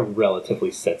are a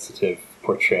relatively sensitive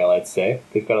portrayal, I'd say.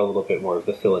 They've got a little bit more of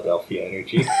the Philadelphia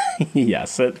energy.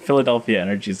 Yes, Philadelphia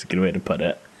energy is a good way to put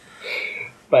it.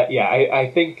 But yeah, I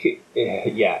think,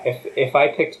 if I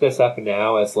picked this up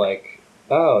now as like,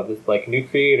 oh, this like new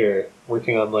creator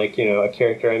working on like, you know, a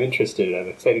character I'm interested in, I'm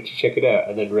excited to check it out,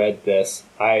 and then read this,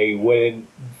 I wouldn't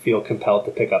feel compelled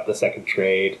to pick up the second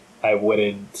trade. I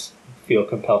wouldn't feel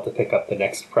compelled to pick up the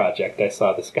next project I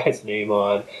saw this guy's name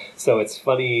on. So it's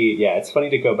funny, it's funny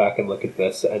to go back and look at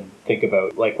this and think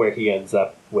about like where he ends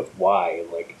up with Y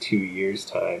in like 2 years'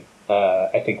 time.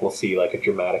 I think we'll see like a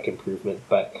dramatic improvement,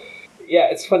 but yeah,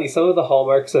 it's funny. Some of the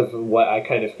hallmarks of what I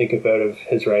kind of think about of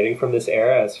his writing from this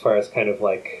era, as far as kind of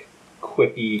like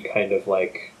quippy, kind of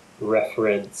like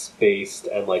reference based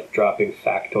and like dropping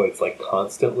factoids like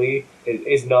constantly, it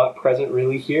is not present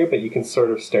really here, but you can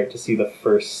sort of start to see the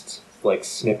first like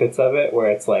snippets of it where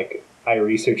it's like, I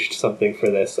researched something for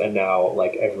this and now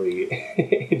like every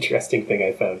interesting thing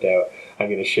I found out I'm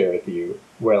going to share with you.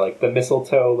 Where like the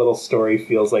mistletoe little story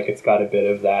feels like it's got a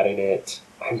bit of that in it.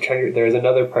 There's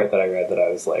another part that I read that I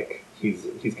was like, he's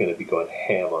going to be going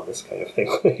ham on this kind of thing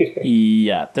later.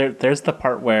 Yeah, there's the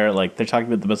part where like they're talking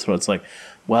about the mistletoe. It's like,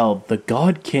 well, the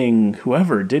God King,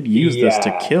 whoever did use this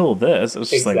to kill this. It's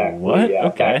just like, what? Yeah,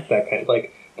 okay. That kind of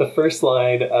like the first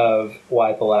line of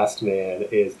Y the Last Man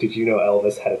is, "Did you know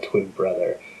Elvis had a twin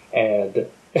brother?" And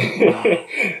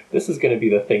this is going to be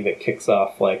the thing that kicks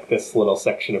off like this little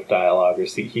section of dialogue. Or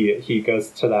see, he goes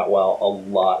to that well a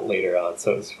lot later on,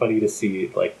 so it's funny to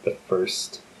see like the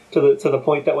first to the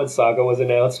point that when Saga was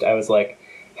announced, I was like,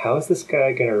 how is this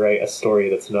guy going to write a story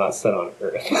that's not set on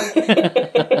Earth?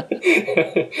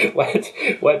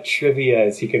 what trivia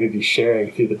is he going to be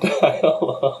sharing through the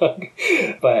dialogue?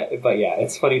 But yeah,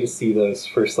 it's funny to see those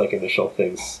first like initial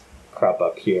things crop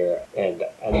up here, and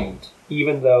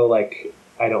even though like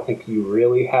I don't think you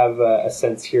really have a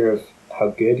sense here of how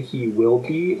good he will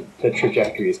be, the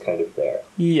trajectory is kind of there.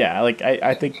 Yeah, like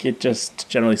I think it just,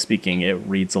 generally speaking, it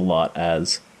reads a lot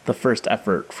as the first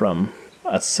effort from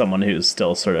someone who's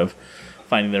still sort of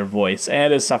finding their voice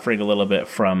and is suffering a little bit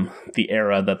from the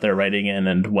era that they're writing in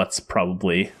and what's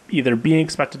probably either being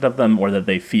expected of them or that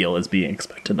they feel is being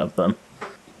expected of them.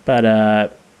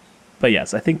 But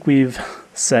yes, I think we've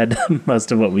said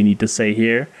most of what we need to say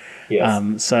here.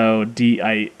 Yes. So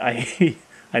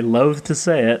I loathe to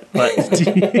say it, but do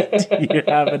you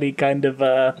have any kind of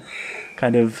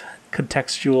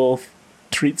contextual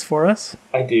treats for us?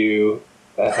 I do.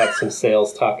 I have some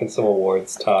sales talk and some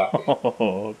awards talk.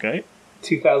 Oh, okay.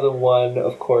 2001,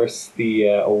 of course, the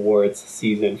awards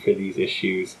season for these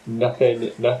issues.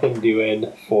 Nothing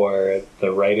doing for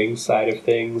the writing side of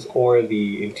things or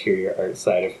the interior art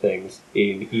side of things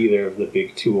in either of the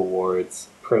big two awards.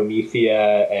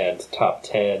 Promethea and Top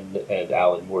 10 and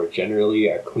Alan Moore generally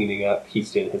are cleaning up.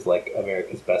 He's in his like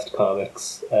America's Best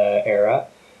Comics era.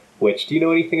 Which, do you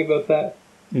know anything about that?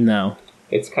 No.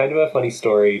 It's kind of a funny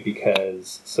story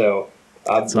because it's not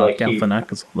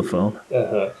Galifianakis on the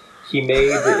phone. He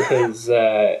made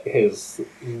his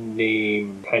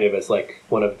name kind of as like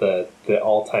one of the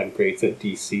all-time greats at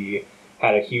DC.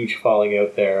 Had a huge falling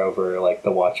out there over like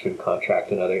the Watchmen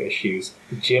contract and other issues.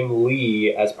 Jim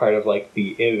Lee, as part of like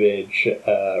the Image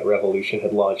revolution,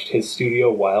 had launched his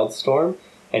studio Wildstorm,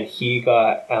 and he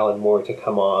got Alan Moore to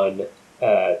come on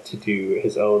to do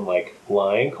his own like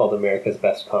line called America's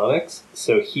Best Comics.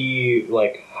 So he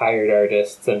like hired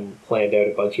artists and planned out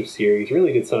a bunch of series,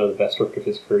 really did some of the best work of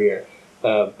his career.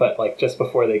 But like just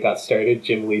before they got started,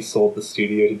 Jim Lee sold the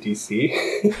studio to DC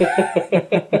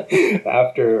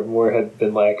after Moore had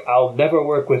been like, "I'll never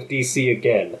work with DC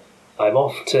again. I'm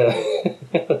off to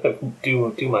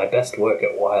do my best work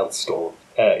at Wildstorm."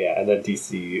 And then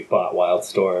DC bought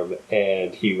Wildstorm,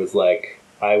 and he was like,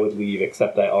 I would leave,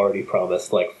 except I already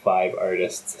promised like 5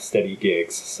 artists steady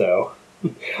gigs, so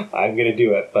I'm gonna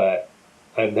do it, but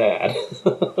I'm mad.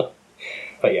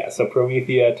 But yeah, so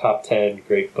Promethea, Top 10,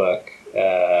 great book.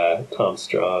 Tom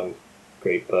Strong,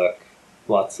 great book.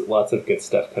 Lots of good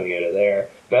stuff coming out of there.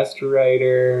 Best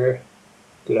writer,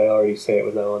 did I already say it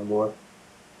was Alan Moore?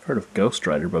 I've heard of Ghost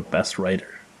Rider, but best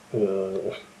writer.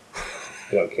 I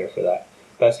don't care for that.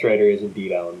 Best writer is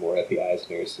indeed Alan Moore at the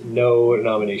Eisners. No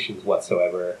nominations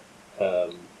whatsoever,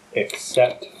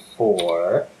 except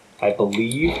for I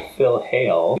believe Phil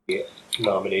Hale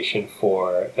nomination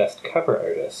for Best Cover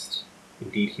Artist.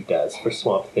 Indeed he does, for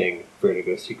Swamp Thing,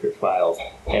 Vertigo Secret Files,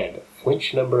 and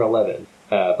Flinch number 11,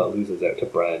 but loses out to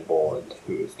Brian Boland,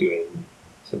 who is doing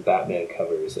some Batman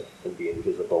covers and The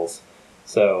Invisibles.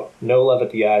 So, no love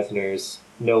at the Eisners,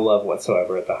 no love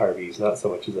whatsoever at the Harveys, not so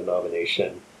much as a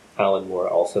nomination. Alan Moore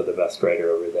also the best writer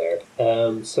over there.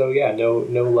 So yeah, no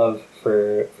love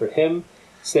for him.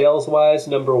 Sales-wise,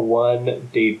 number 1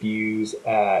 debuts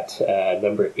at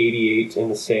number 88 in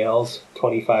the sales,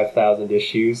 25,000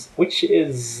 issues, which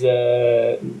is,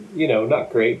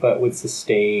 not great, but would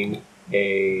sustain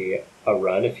a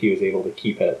run if he was able to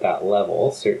keep it at that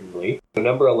level, certainly. So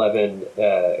number 11,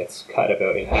 it's cut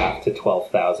about in half to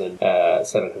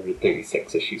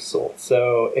 12,736 issues sold.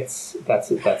 So that's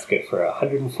good for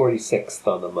 146th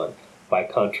on the month. By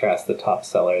contrast, the top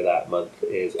seller that month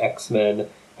is X-Men,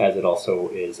 as it also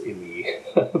is in the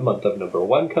month of number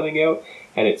 1 coming out,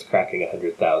 and it's cracking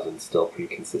 100,000 still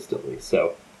pretty consistently.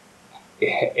 So,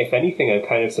 if anything, I'm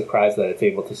kind of surprised that it's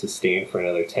able to sustain for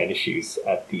another 10 issues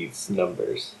at these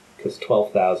numbers, because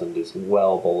 12,000 is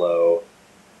well below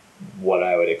what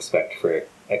I would expect for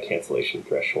a cancellation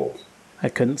threshold. I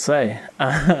couldn't say.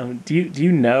 Do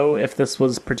you know if this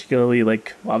was particularly,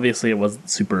 obviously it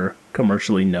wasn't super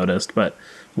commercially noticed, but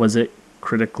was it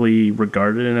critically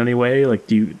regarded in any way?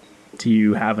 Do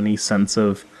you have any sense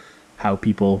of how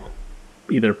people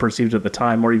either perceived it at the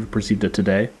time or even perceived it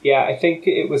today? Yeah, I think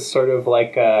it was sort of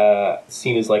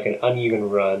seen as an uneven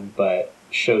run, but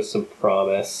shows some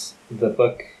promise. The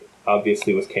book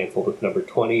obviously was canceled with number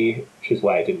 20, which is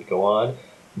why it didn't go on.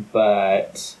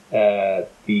 But the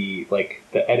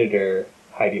editor,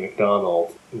 Heidi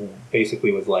MacDonald,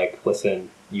 basically was listen,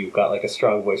 you've got a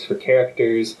strong voice for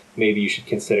characters, maybe you should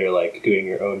consider doing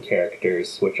your own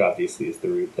characters, which obviously is the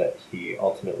route that he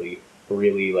ultimately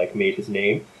really made his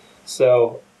name.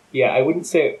 So yeah, I wouldn't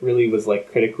say it really was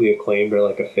critically acclaimed or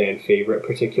a fan favorite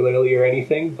particularly or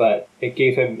anything, but it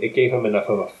gave him enough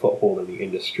of a foothold in the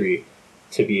industry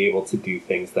to be able to do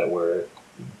things that were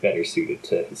better suited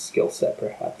to his skill set,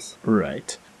 perhaps.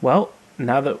 Right. Well,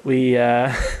 now that we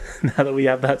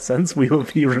have that sense, we will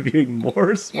be reviewing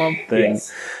more Swamp Thing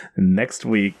next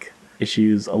week,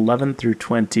 issues 11 through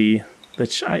 20.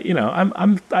 Which I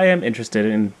am interested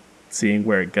in seeing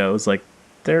where it goes. I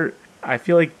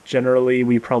feel generally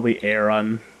we probably err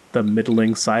on the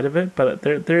middling side of it, but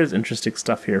there is interesting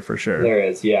stuff here for sure. There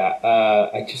is, yeah.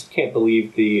 I just can't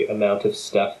believe the amount of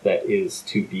stuff that is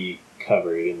to be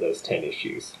covered in those 10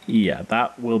 issues. Yeah,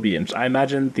 that will be interesting. I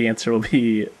imagine the answer will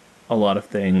be a lot of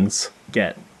things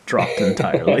get dropped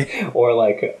entirely. Or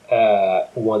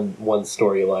one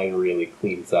storyline really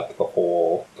cleans up the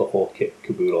whole kit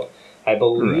caboodle. I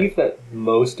believe that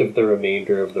most of the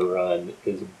remainder of the run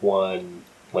is one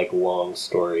long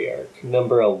story arc.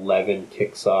 Number 11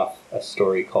 kicks off a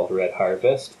story called Red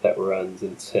Harvest that runs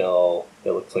until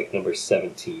it looks like number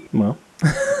 17. Well,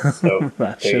 so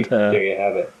there you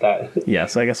have it. Yeah,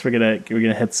 so I guess we're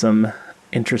gonna hit some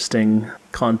interesting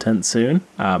content soon.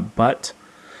 But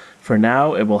for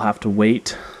now, it will have to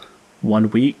wait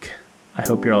 1 week. I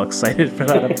hope you're all excited for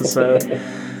that episode.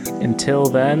 Until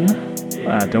then,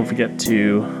 don't forget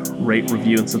to rate,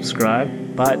 review, and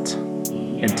subscribe. But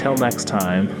until next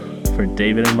time, for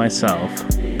David and myself,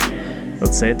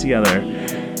 let's say it together.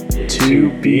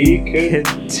 To be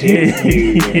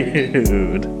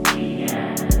continued.